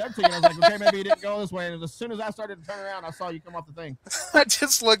 trying to catch up to you. And I was like, okay, maybe he didn't go this way. And as soon as I started to turn around, I saw you come off the thing. I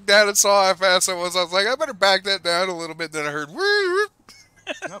just looked down and saw how fast I was. I was like, I better back that down a little bit. Then I heard, woo.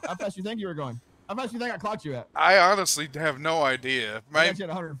 Nope, how fast you think you were going? How fast you think I clocked you at? I honestly have no idea. I got you at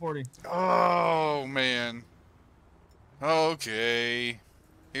 140. Oh, man. Okay.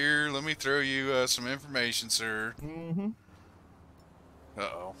 Here, let me throw you some information, sir. Mm-hmm.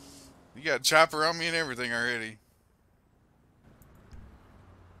 Uh-oh. You got a chopper on me and everything already.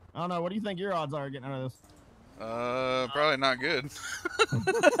 I don't know. What do you think your odds are getting out of this? Probably not good.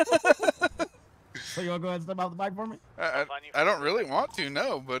 So you want to go ahead and step off the bike for me? I don't really want to,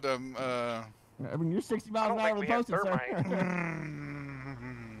 no, but I mean, you're 60 miles an hour over the posted, sir.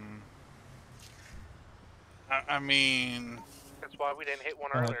 I mean, That's why we didn't hit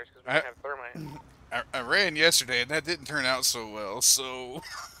one earlier, because we didn't have thermite. I ran yesterday and that didn't turn out so well, so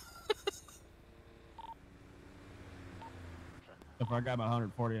I got about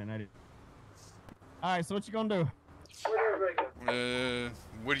 140 and 80. All right, so what you gonna do?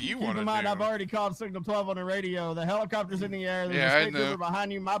 what do you Keep want to in mind, do? I've already called Signal 12 on the radio. The helicopter's in the air. There's Yeah, a I state know. trooper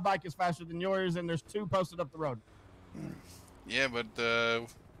behind you. My bike is faster than yours, and there's 2 posted up the road. Yeah, but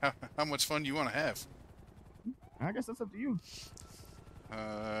how much fun do you want to have? I guess that's up to you.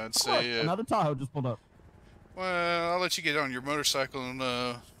 I'd say Another Tahoe just pulled up. well, I'll let you get on your motorcycle and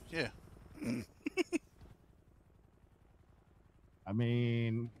yeah. I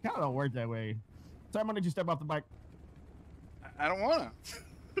mean, kind of don't work that way. Sir, why don't you step off the bike? I don't want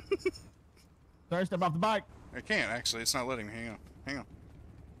to. Sir, step off the bike. I can't actually. It's not letting me. Hang on.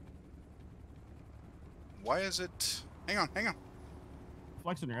 Why is it? Hang on.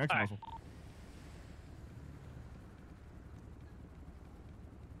 Flexing your X muscle.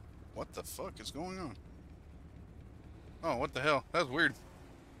 What the fuck is going on? Oh, what the hell? That was weird.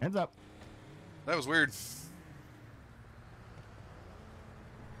 Hands up. That was weird.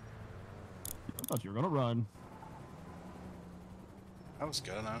 I thought you were gonna run. I was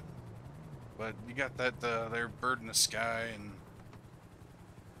gonna, but you got that there bird in the sky and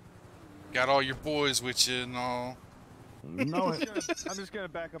got all your boys with you and all. No, I'm just gonna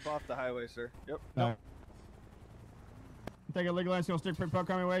back up off the highway, sir. Yep. No. Take a legal and stick prick puck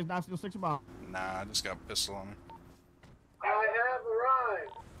coming ways, not still 6 bomb. Nah, I just got a pistol on me. I have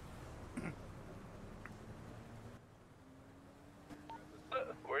arrived.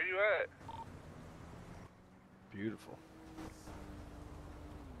 Where you at? Beautiful.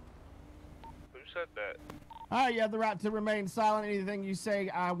 Who said that? All right, you have the right to remain silent. Anything you say,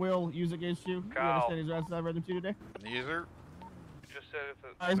 I will use against you. Kyle. You understand these rights I've read them to you today? Yes, sir. You just said it's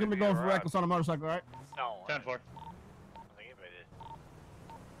a. He's gonna be going for reckless on a motorcycle, all right? No. 10-4. I don't think anybody did.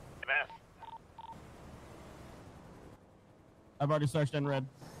 MF. I've already searched and read.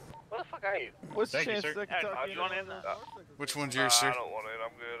 Where the fuck are you? What's the Thank you, chance sir. I can talk Hey, to you want in? Which one's yours, sir? I don't want it.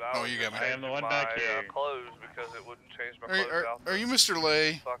 I'm good. Oh, you got me. I I am the one back here. Clothes because it wouldn't change my clothes out. Are you Mr.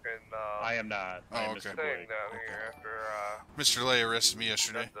 Lay? Fucking. I am not. I am okay. Mr. Thing Blake. down here after. Mr. Lay arrested me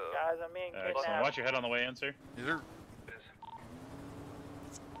yesterday. Guys, I'm being Excellent. kidnapped. Watch your head on the way in, sir. Yes, sir.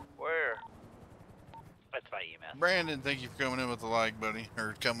 Where? That's by EMS. Brandon, thank you for coming in with the like, buddy.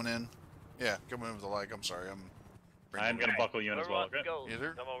 Or coming in. Yeah, coming in with the like. I'm sorry. I'm gonna buckle you in as well. Okay. Go. Yes,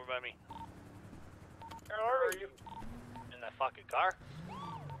 sir. Come over by me. Where are you? In that fucking car?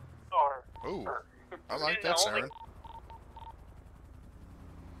 Oh, I like that siren.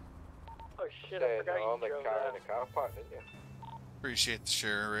 Oh shit, I forgot you drove that. the car park, didn't you? Appreciate the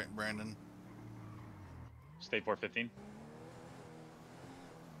share, Brandon. State 415.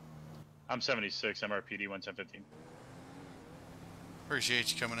 I'm 76. MRPD 11015.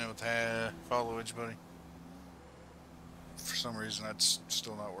 Appreciate you coming in with the followage, buddy. For some reason, that's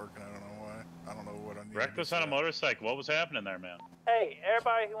still not working. I don't know why. I don't know what I need. Reckless on a motorcycle. What was happening there, man? Hey,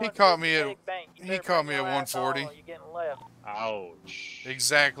 everybody who He wants caught to me go to at- the big bank, you he better caught bring me at your ass on 140. or you're getting left. Ouch.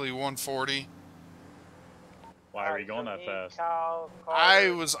 Exactly 140. Why are you going that fast?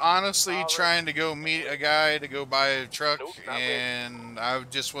 I was honestly trying to go meet a guy to go buy a truck, and I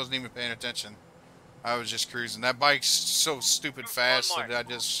just wasn't even paying attention. I was just cruising. That bike's so stupid fast that I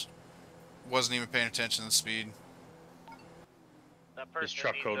just wasn't even paying attention to the speed. That This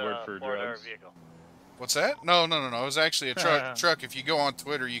truck code word for drugs. What's that? No. It was actually a truck. If you go on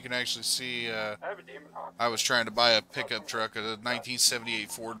Twitter, you can actually see. I was trying to buy a pickup truck, a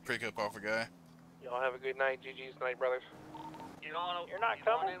 1978 Ford pickup off a guy. Y'all have a good night, GG's night, brothers. You don't wanna, you're not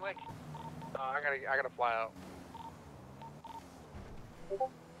coming? I gotta fly out.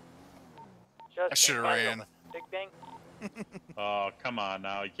 I should have ran. Big bang. Oh, come on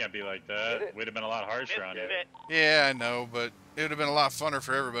now. You can't be like that. We'd have been a lot harsher on you. Yeah, I know, but it would have been a lot funner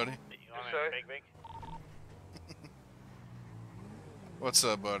for everybody. You want a big bang? What's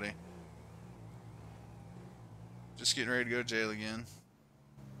up, buddy? Just getting ready to go to jail again.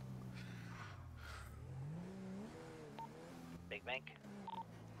 Big Bank.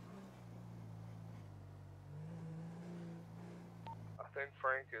 I think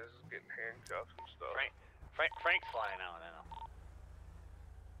Frank is getting handcuffed and stuff. Frank's flying out now.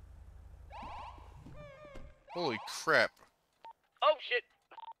 Holy crap. Oh shit!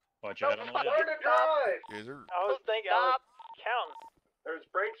 Watch out on the left. Where to die? Is there? I was thinking. Stop counting. There's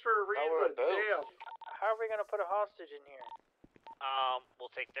breaks for a reason. Damn. How are we gonna put a hostage in here? We'll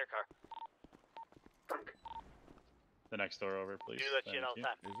take their car. The next door over, please. Do that shit all the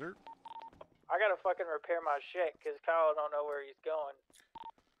time. Is there? I gotta fucking repair my shit because Kyle don't know where he's going.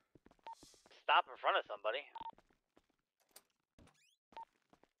 Stop in front of somebody.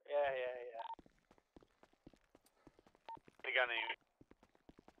 Yeah. You got any?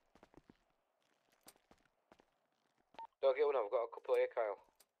 Don't get one, I've got a couple here, Kyle.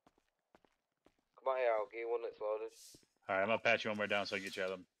 Come on here, I'll get you one that's loaded. Alright, I'm gonna pat you one more down so I can get you out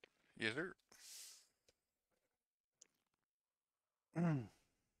of them. Yes, sir.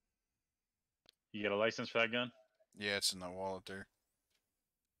 You get a license for that gun? Yeah, it's in the wallet there.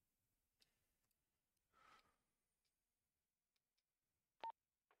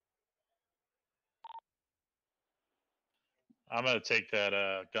 I'm gonna take that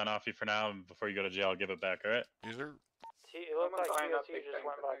gun off you for now, and before you go to jail, I'll give it back, alright? Yes, sir. It looked like behind that TOT big just thing,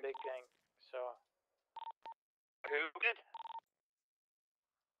 went by Big Gang, so. Who did?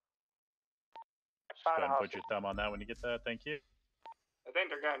 Just go ahead and put your thumb on that when you get that, thank you. I think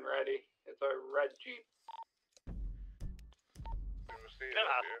they're getting ready. It's a red Jeep.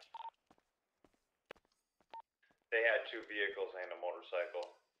 They had 2 vehicles and a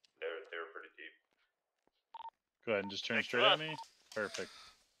motorcycle. They were pretty deep. Go ahead and just turn straight at me. Perfect.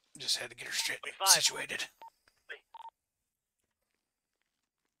 Just had to get her straight situated.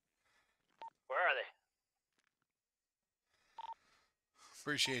 Where are they?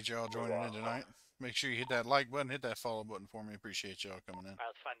 Appreciate y'all joining in tonight. Make sure you hit that like button, hit that follow button for me. Appreciate y'all coming in.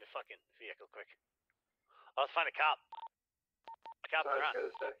 Alright, let's find the fucking vehicle quick. Oh, let's find a cop. A cop's around.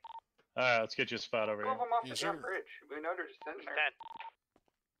 Alright, let's get you a spot over here. Pull them off Yes, the damn sir. bridge. We know they're just sitting there.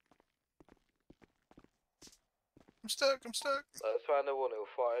 I'm stuck. Let's find the one who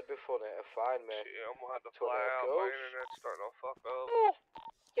thought it'd be funny to find me. Yeah, I'm gonna have to to fly where it out. My goes. internet's starting to fuck up.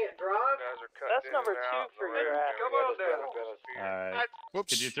 Can't drive. You guys are cutting That's in number and 2 out, for the your radio ass. Come on down. Alright.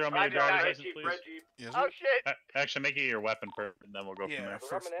 Whoops. Could you throw me your driver's license, please? Red Jeep. Yes, Oh sir. shit! Actually, make it your weapon first, and then we'll go from Yeah, there.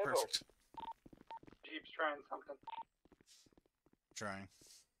 perfect. Jeep's trying something. Trying.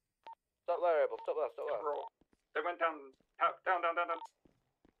 Stop there, Abel. Stop there. Roll. They went down.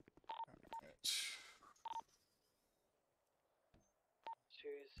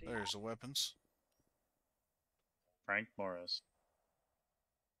 There's the weapons. Frank Morris.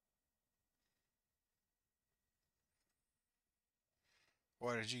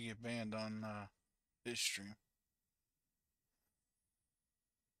 Why did you get banned on this stream?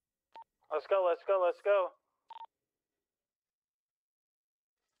 Let's go. Let's go.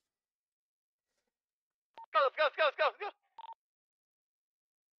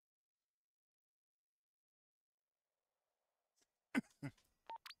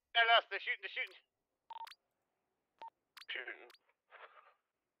 They're shooting.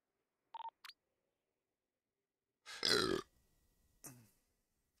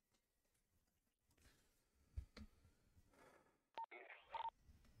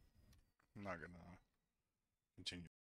 I'm not gonna continue.